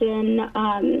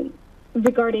question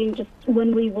regarding just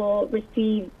when we will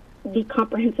receive the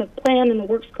comprehensive plan and the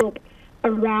work scope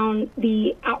around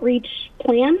the outreach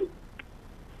plan.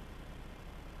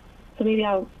 So maybe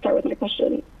I'll start with my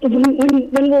question.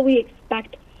 When will we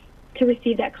expect to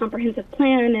receive that comprehensive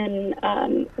plan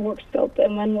and work scope,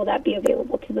 and when will that be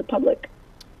available to the public?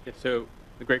 Yeah, so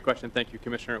a great question. Thank you,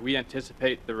 Commissioner. We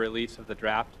anticipate the release of the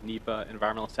draft NEPA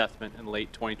environmental assessment in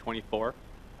late 2024.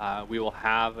 We will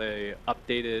have a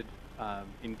updated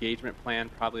engagement plan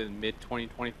probably in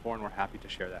mid-2024, and we're happy to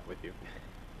share that with you.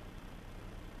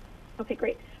 Okay,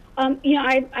 great.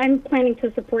 I'm planning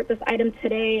to support this item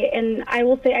today, and I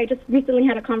will say I just recently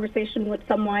had a conversation with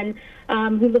someone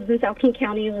who lives in South King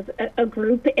County. It was a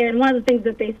group, and one of the things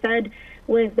that they said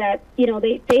was that,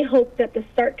 they hope that the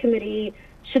START committee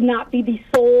should not be the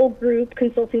sole group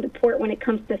consulting the port when it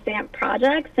comes to SAMP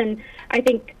projects. And I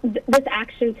think this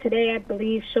action today, I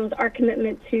believe, shows our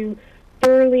commitment to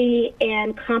thoroughly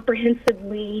and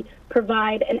comprehensively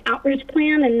provide an outreach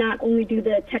plan and not only do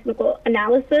the technical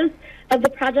analysis of the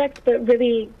project, but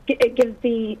really it gives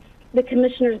the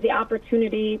commissioners the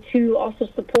opportunity to also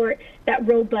support that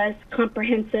robust,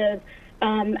 comprehensive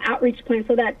outreach plan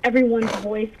so that everyone's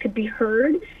voice could be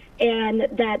heard, and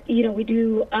that, we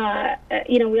do,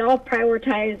 we all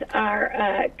prioritize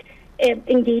our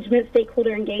engagement,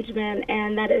 stakeholder engagement,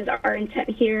 and that is our intent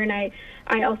here. And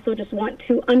I also just want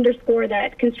to underscore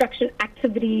that construction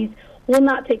activities will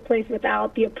not take place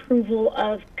without the approval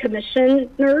of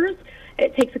commissioners.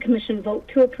 It takes a commission vote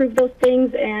to approve those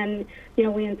things, and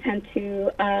we intend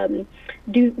to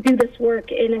do this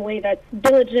work in a way that's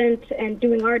diligent and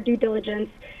doing our due diligence,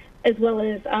 as well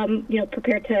as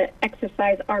prepared to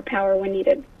exercise our power when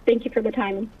needed. Thank you for the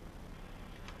time.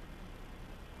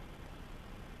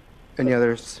 Any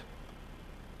others?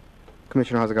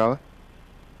 Commissioner Hasegawa.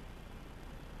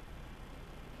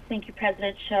 Thank you,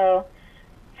 President Cho.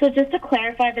 So just to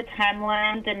clarify the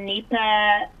timeline, the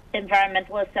NEPA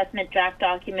environmental assessment draft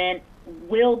document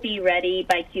will be ready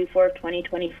by Q4 of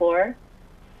 2024?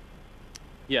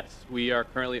 Yes, we are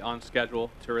currently on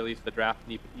schedule to release the draft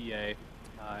NEPA EA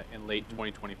in late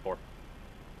 2024.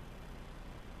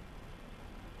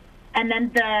 And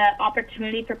then the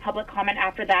opportunity for public comment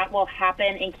after that will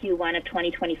happen in Q1 of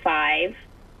 2025.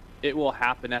 It will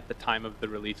happen at the time of the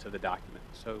release of the document.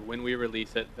 So when we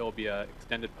release it, there will be an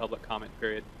extended public comment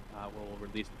period. We'll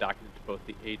release the document to both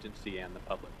the agency and the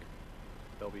public.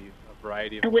 There'll be a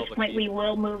variety of At which public point we meetings.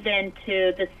 will move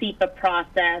into the SEPA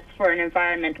process for an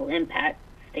environmental impact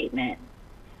statement.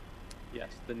 Yes,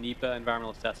 the NEPA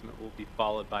environmental assessment will be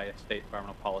followed by a State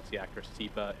Environmental Policy Act or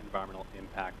SEPA environmental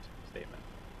impact statement.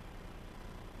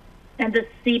 And the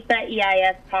SEPA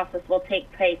EIS process will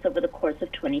take place over the course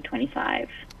of 2025.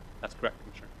 That's correct,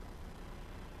 Commissioner.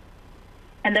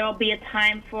 And there will be a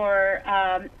time for,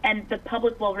 and the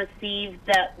public will receive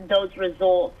those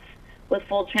results with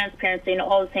full transparency and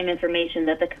all the same information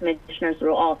that the commissioners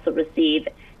will also receive.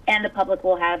 And the public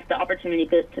will have the opportunity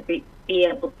to be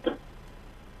able to.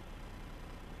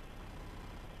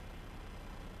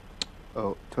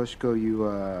 Oh, Toshiko,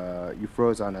 you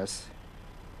froze on us.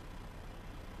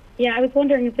 Yeah, I was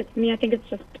wondering if it's me. I think it's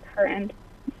just her end.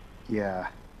 Yeah.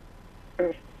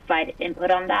 Provide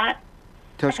input on that.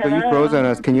 Toshiko, you froze on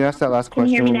us. Can you ask that last Can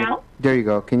question? you hear me now? There you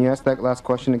go. Can you ask that last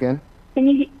question again? Can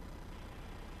you?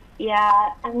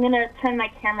 Yeah, I'm gonna turn my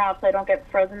camera off so I don't get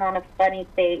frozen on a funny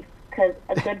face because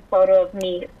a good photo of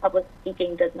me public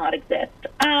speaking does not exist.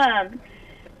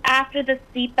 After the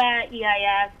SEPA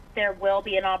EIS, there will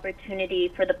be an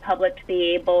opportunity for the public to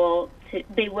be able to.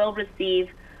 They will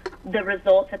receive the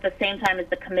results at the same time as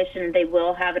the commission. They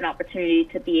will have an opportunity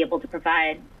to be able to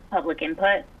provide public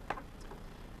input.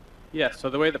 Yes, so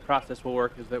the way the process will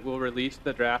work is that we'll release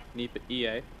the draft NEPA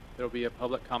EA. There will be a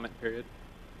public comment period.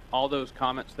 All those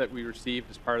comments that we received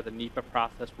as part of the NEPA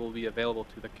process will be available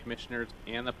to the commissioners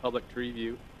and the public to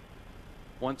review.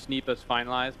 Once NEPA is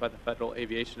finalized by the Federal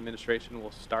Aviation Administration,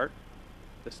 we'll start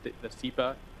the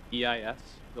SEPA EIS.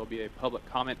 There'll be a public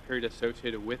comment period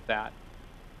associated with that.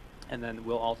 And then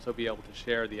we'll also be able to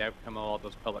share the outcome of all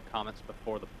those public comments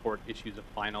before the port issues a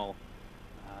final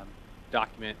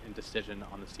document and decision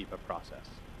on the SEPA process.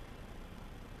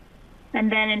 And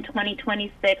then in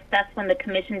 2026, that's when the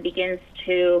commission begins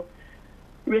to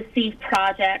receive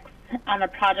projects on a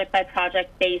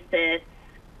project-by-project basis,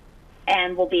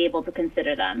 and we'll be able to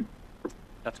consider them.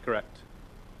 That's correct.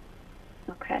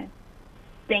 Okay.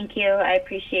 Thank you. I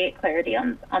appreciate clarity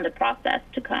on the process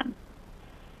to come.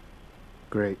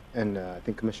 Great. And I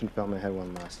think Commissioner Feldman had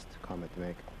one last comment to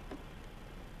make.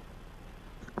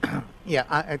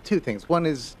 Yeah, two things. One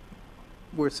is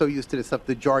we're so used to this stuff,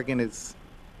 the jargon is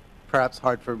perhaps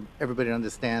hard for everybody to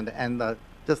understand, and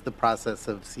just the process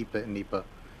of SEPA and NEPA.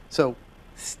 So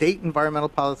State Environmental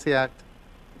Policy Act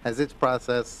has its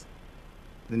process,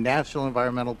 the National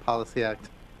Environmental Policy Act,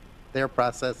 their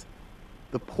process.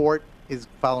 The port is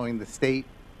following the state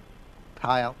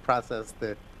process,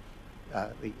 the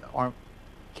Army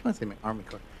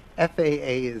Corps. FAA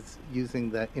is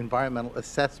using the environmental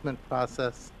assessment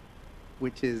process,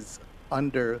 which is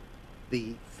under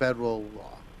the federal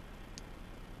law.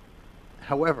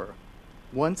 However,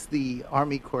 once the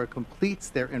Army Corps completes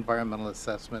their environmental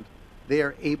assessment, they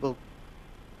are able,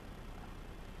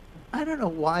 I don't know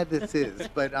why this is,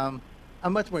 but I'm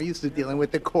much more used to dealing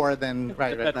with the Corps than,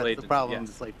 right, that's the problem. Yes.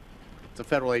 It's like, it's a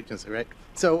federal agency, right?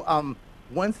 So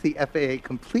once the FAA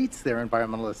completes their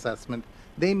environmental assessment,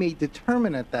 they may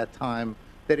determine at that time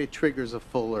that it triggers a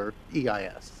fuller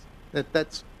EIS.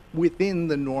 That's within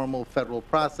the normal federal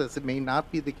process. It may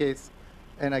not be the case.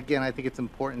 And again, I think it's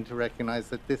important to recognize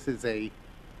that this is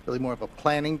really more of a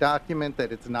planning document,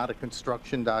 that it's not a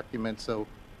construction document. So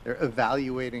they're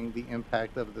evaluating the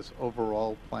impact of this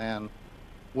overall plan.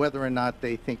 Whether or not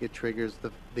they think it triggers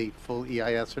the full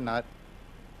EIS or not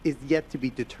is yet to be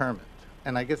determined.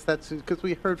 And I guess that's because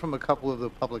we heard from a couple of the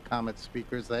public comment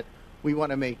speakers that we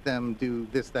want to make them do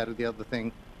this, that, or the other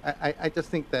thing. I just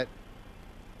think that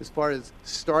as far as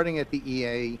starting at the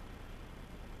EA,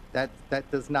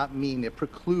 that does not mean it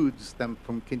precludes them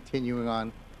from continuing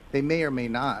on. They may or may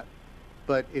not,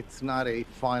 but it's not a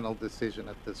final decision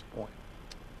at this point.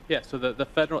 Yeah, so the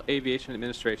Federal Aviation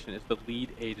Administration is the lead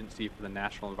agency for the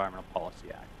National Environmental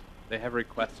Policy Act. They have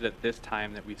requested at this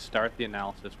time that we start the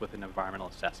analysis with an environmental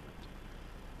assessment.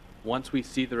 Once we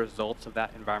see the results of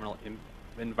that environmental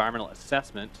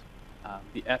assessment,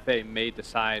 the FAA may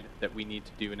decide that we need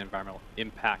to do an environmental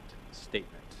impact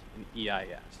statement, an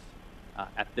EIS.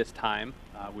 At this time,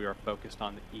 we are focused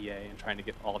on the EA and trying to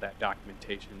get all that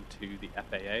documentation to the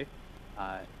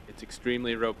FAA. It's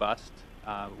extremely robust.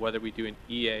 Whether we do an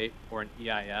EA or an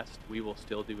EIS, we will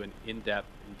still do an in-depth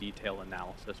and detailed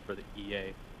analysis for the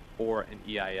EA or an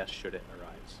EIS should it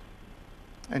arise.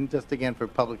 And just again for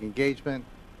public engagement,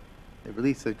 they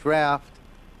release a draft.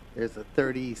 there's a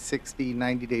 30, 60,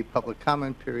 90-day public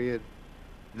comment period,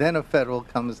 then a federal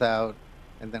comes out,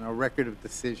 and then a record of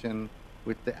decision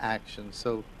with the action.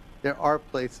 So there are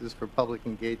places for public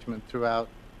engagement throughout,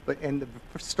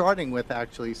 starting with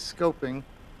actually scoping,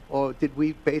 or did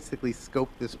we basically scope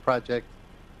this project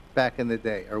back in the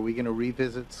day? Are we going to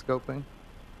revisit scoping?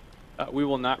 We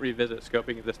will not revisit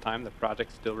scoping at this time. The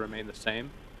projects still remain the same.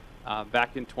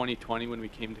 Back in 2020, when we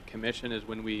came to commission, is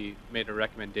when we made a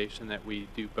recommendation that we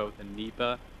do both a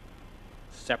NEPA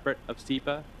separate of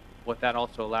SEPA. What that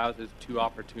also allows is 2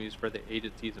 opportunities for the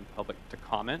agencies and public to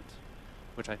comment,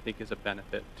 which I think is a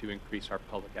benefit to increase our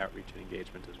public outreach and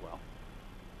engagement as well.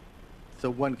 So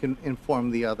one can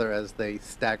inform the other as they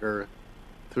stagger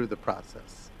through the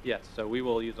process. Yes, so we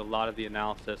will use a lot of the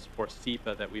analysis for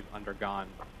SEPA that we've undergone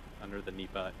under the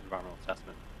NEPA environmental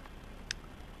assessment.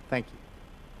 Thank you.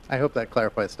 I hope that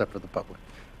clarifies stuff for the public.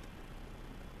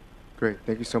 Great,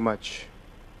 thank you so much.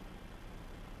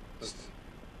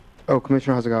 Oh,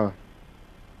 Commissioner Hasegawa.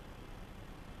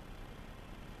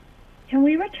 Can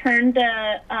we return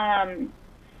to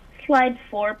slide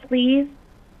 4, please?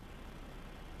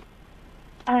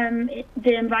 The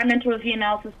environmental review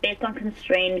analysis based on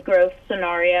constrained growth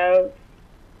scenarios.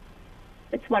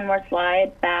 It's one more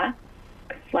slide back.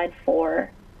 Slide 4.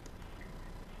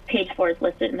 Page 4 is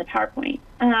listed in the PowerPoint.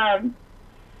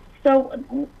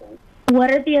 So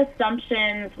what are the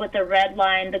assumptions with the red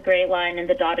line, the gray line, and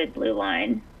the dotted blue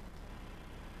line?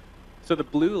 So the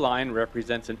blue line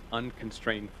represents an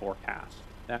unconstrained forecast.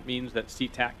 That means that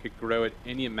SeaTac could grow at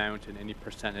any amount and any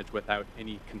percentage without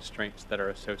any constraints that are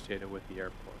associated with the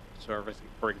airport. So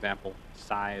for example,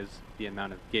 size, the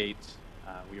amount of gates,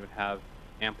 we would have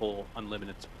ample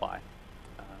unlimited supply.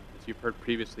 As you've heard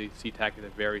previously, SeaTac is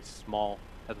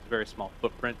has a very small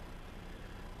footprint.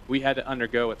 We had to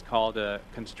undergo what's called a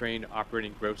constrained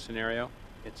operating growth scenario.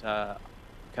 It's a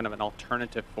kind of an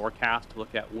alternative forecast to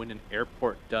look at when an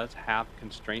airport does have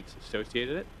constraints associated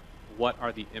with it, what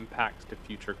are the impacts to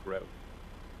future growth.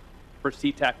 For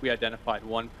SeaTac, we identified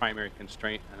one primary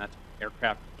constraint, and that's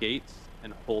aircraft gates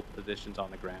and hold positions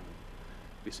on the ground.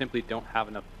 We simply don't have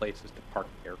enough places to park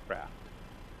aircraft.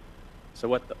 So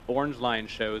what the orange line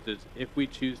shows is if we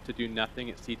choose to do nothing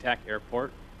at SeaTac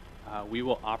Airport, we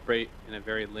will operate in a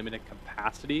very limited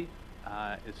capacity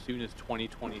as soon as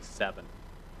 2027.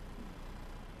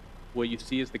 What you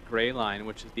see is the gray line,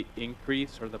 which is the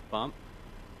increase or the bump.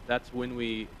 That's when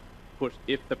we push,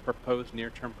 if the proposed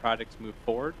near-term projects move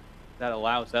forward, that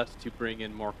allows us to bring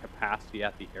in more capacity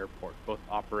at the airport, both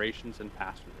operations and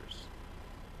passengers.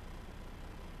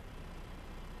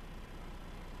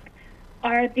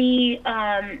 Are these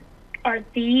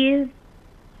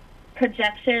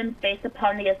projections based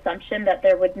upon the assumption that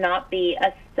there would not be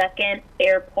a second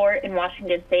airport in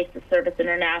Washington State to service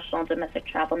international and domestic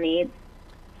travel needs?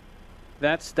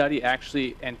 That study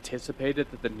actually anticipated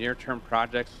that the near-term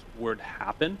projects would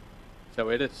happen, so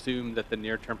it assumed that the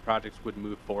near-term projects would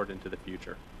move forward into the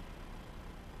future.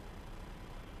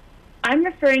 I'm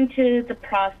referring to the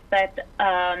prospect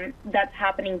that's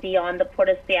happening beyond the Port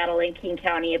of Seattle and King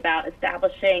County about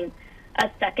establishing a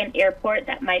second airport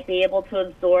that might be able to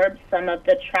absorb some of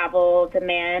the travel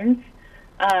demands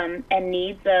and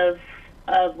needs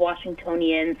of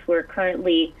Washingtonians who are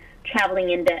currently traveling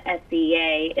into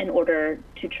SEA in order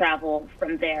to travel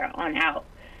from there on out.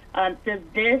 Does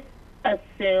this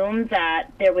assume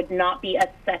that there would not be a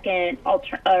second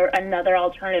or another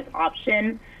alternative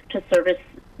option to service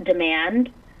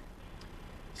demand,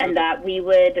 and that we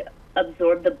would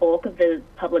absorb the bulk of the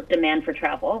public demand for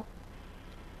travel?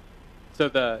 So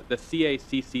the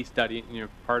CACC study,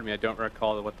 pardon me, I don't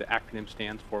recall what the acronym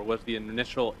stands for, was the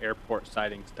initial airport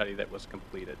siting study that was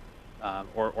completed,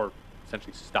 or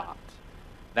essentially stopped.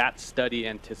 That study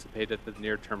anticipated that the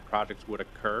near-term projects would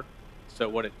occur. So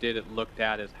what it did, it looked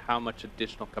at is how much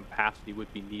additional capacity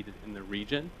would be needed in the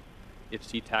region if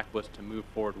SeaTac was to move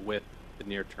forward with the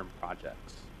near-term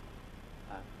projects.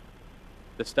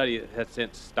 The study has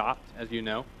since stopped, as you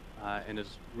know, and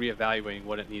is reevaluating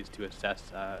what it needs to assess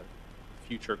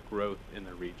future growth in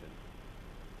the region.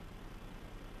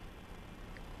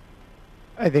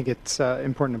 I think it's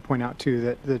important to point out, too,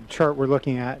 that the chart we're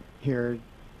looking at here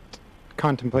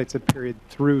contemplates a period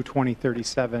through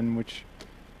 2037, which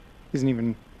isn't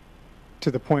even to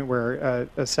the point where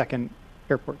a second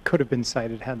airport could have been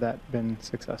sited had that been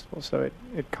successful. So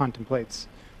it contemplates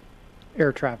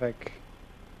air traffic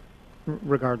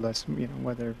regardless,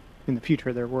 whether in the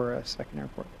future there were a second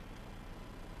airport.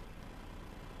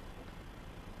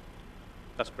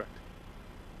 That's correct.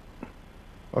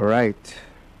 All right.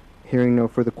 Hearing no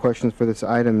further questions for this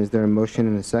item, is there a motion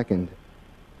and a second?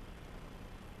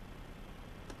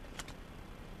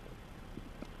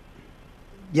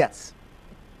 Yes.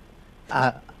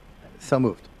 So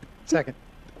moved. Second.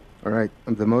 All right,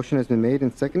 the motion has been made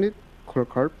and seconded.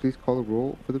 Clerk Hart, please call the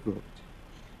roll for the vote.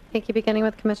 Thank you. Beginning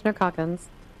with Commissioner Calkins.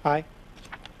 Aye.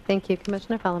 Thank you,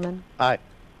 Commissioner Fellman. Aye.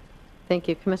 Thank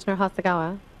you, Commissioner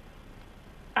Hasagawa.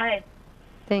 Aye.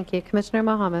 Thank you, Commissioner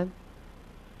Mohammed.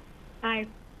 Aye.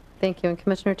 Thank you, and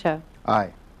Commissioner Cho.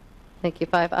 Aye. Thank you.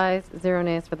 5 ayes, 0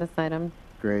 nays for this item.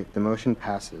 Great, the motion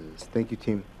passes. Thank you,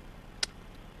 team.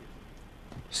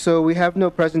 So we have no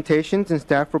presentations and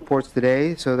staff reports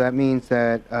today, so that means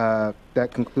that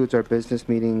that concludes our business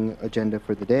meeting agenda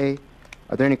for the day.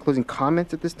 Are there any closing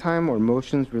comments at this time or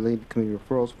motions related to committee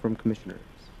referrals from commissioners?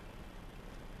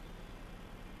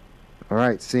 All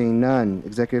right, seeing none.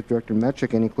 Executive Director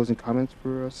Metric, any closing comments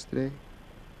for us today?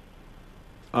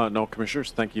 No,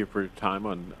 Commissioners, thank you for your time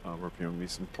on reviewing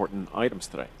these important items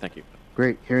today. Thank you.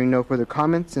 Great. Hearing no further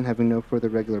comments and having no further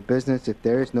regular business, if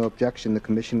there is no objection, the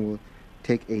Commission will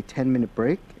take a 10-minute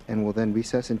break and will then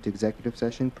recess into executive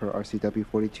session per RCW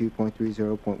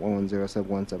 42.30.110 sub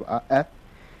 1 sub F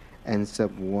and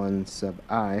sub 1 sub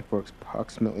I for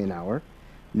approximately an hour.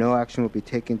 No action will be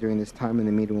taken during this time, and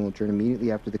the meeting will adjourn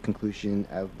immediately after the conclusion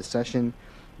of the session.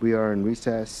 We are in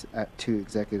recess to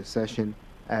executive session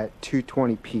at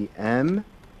 2:20 p.m.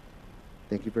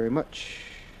 Thank you very much.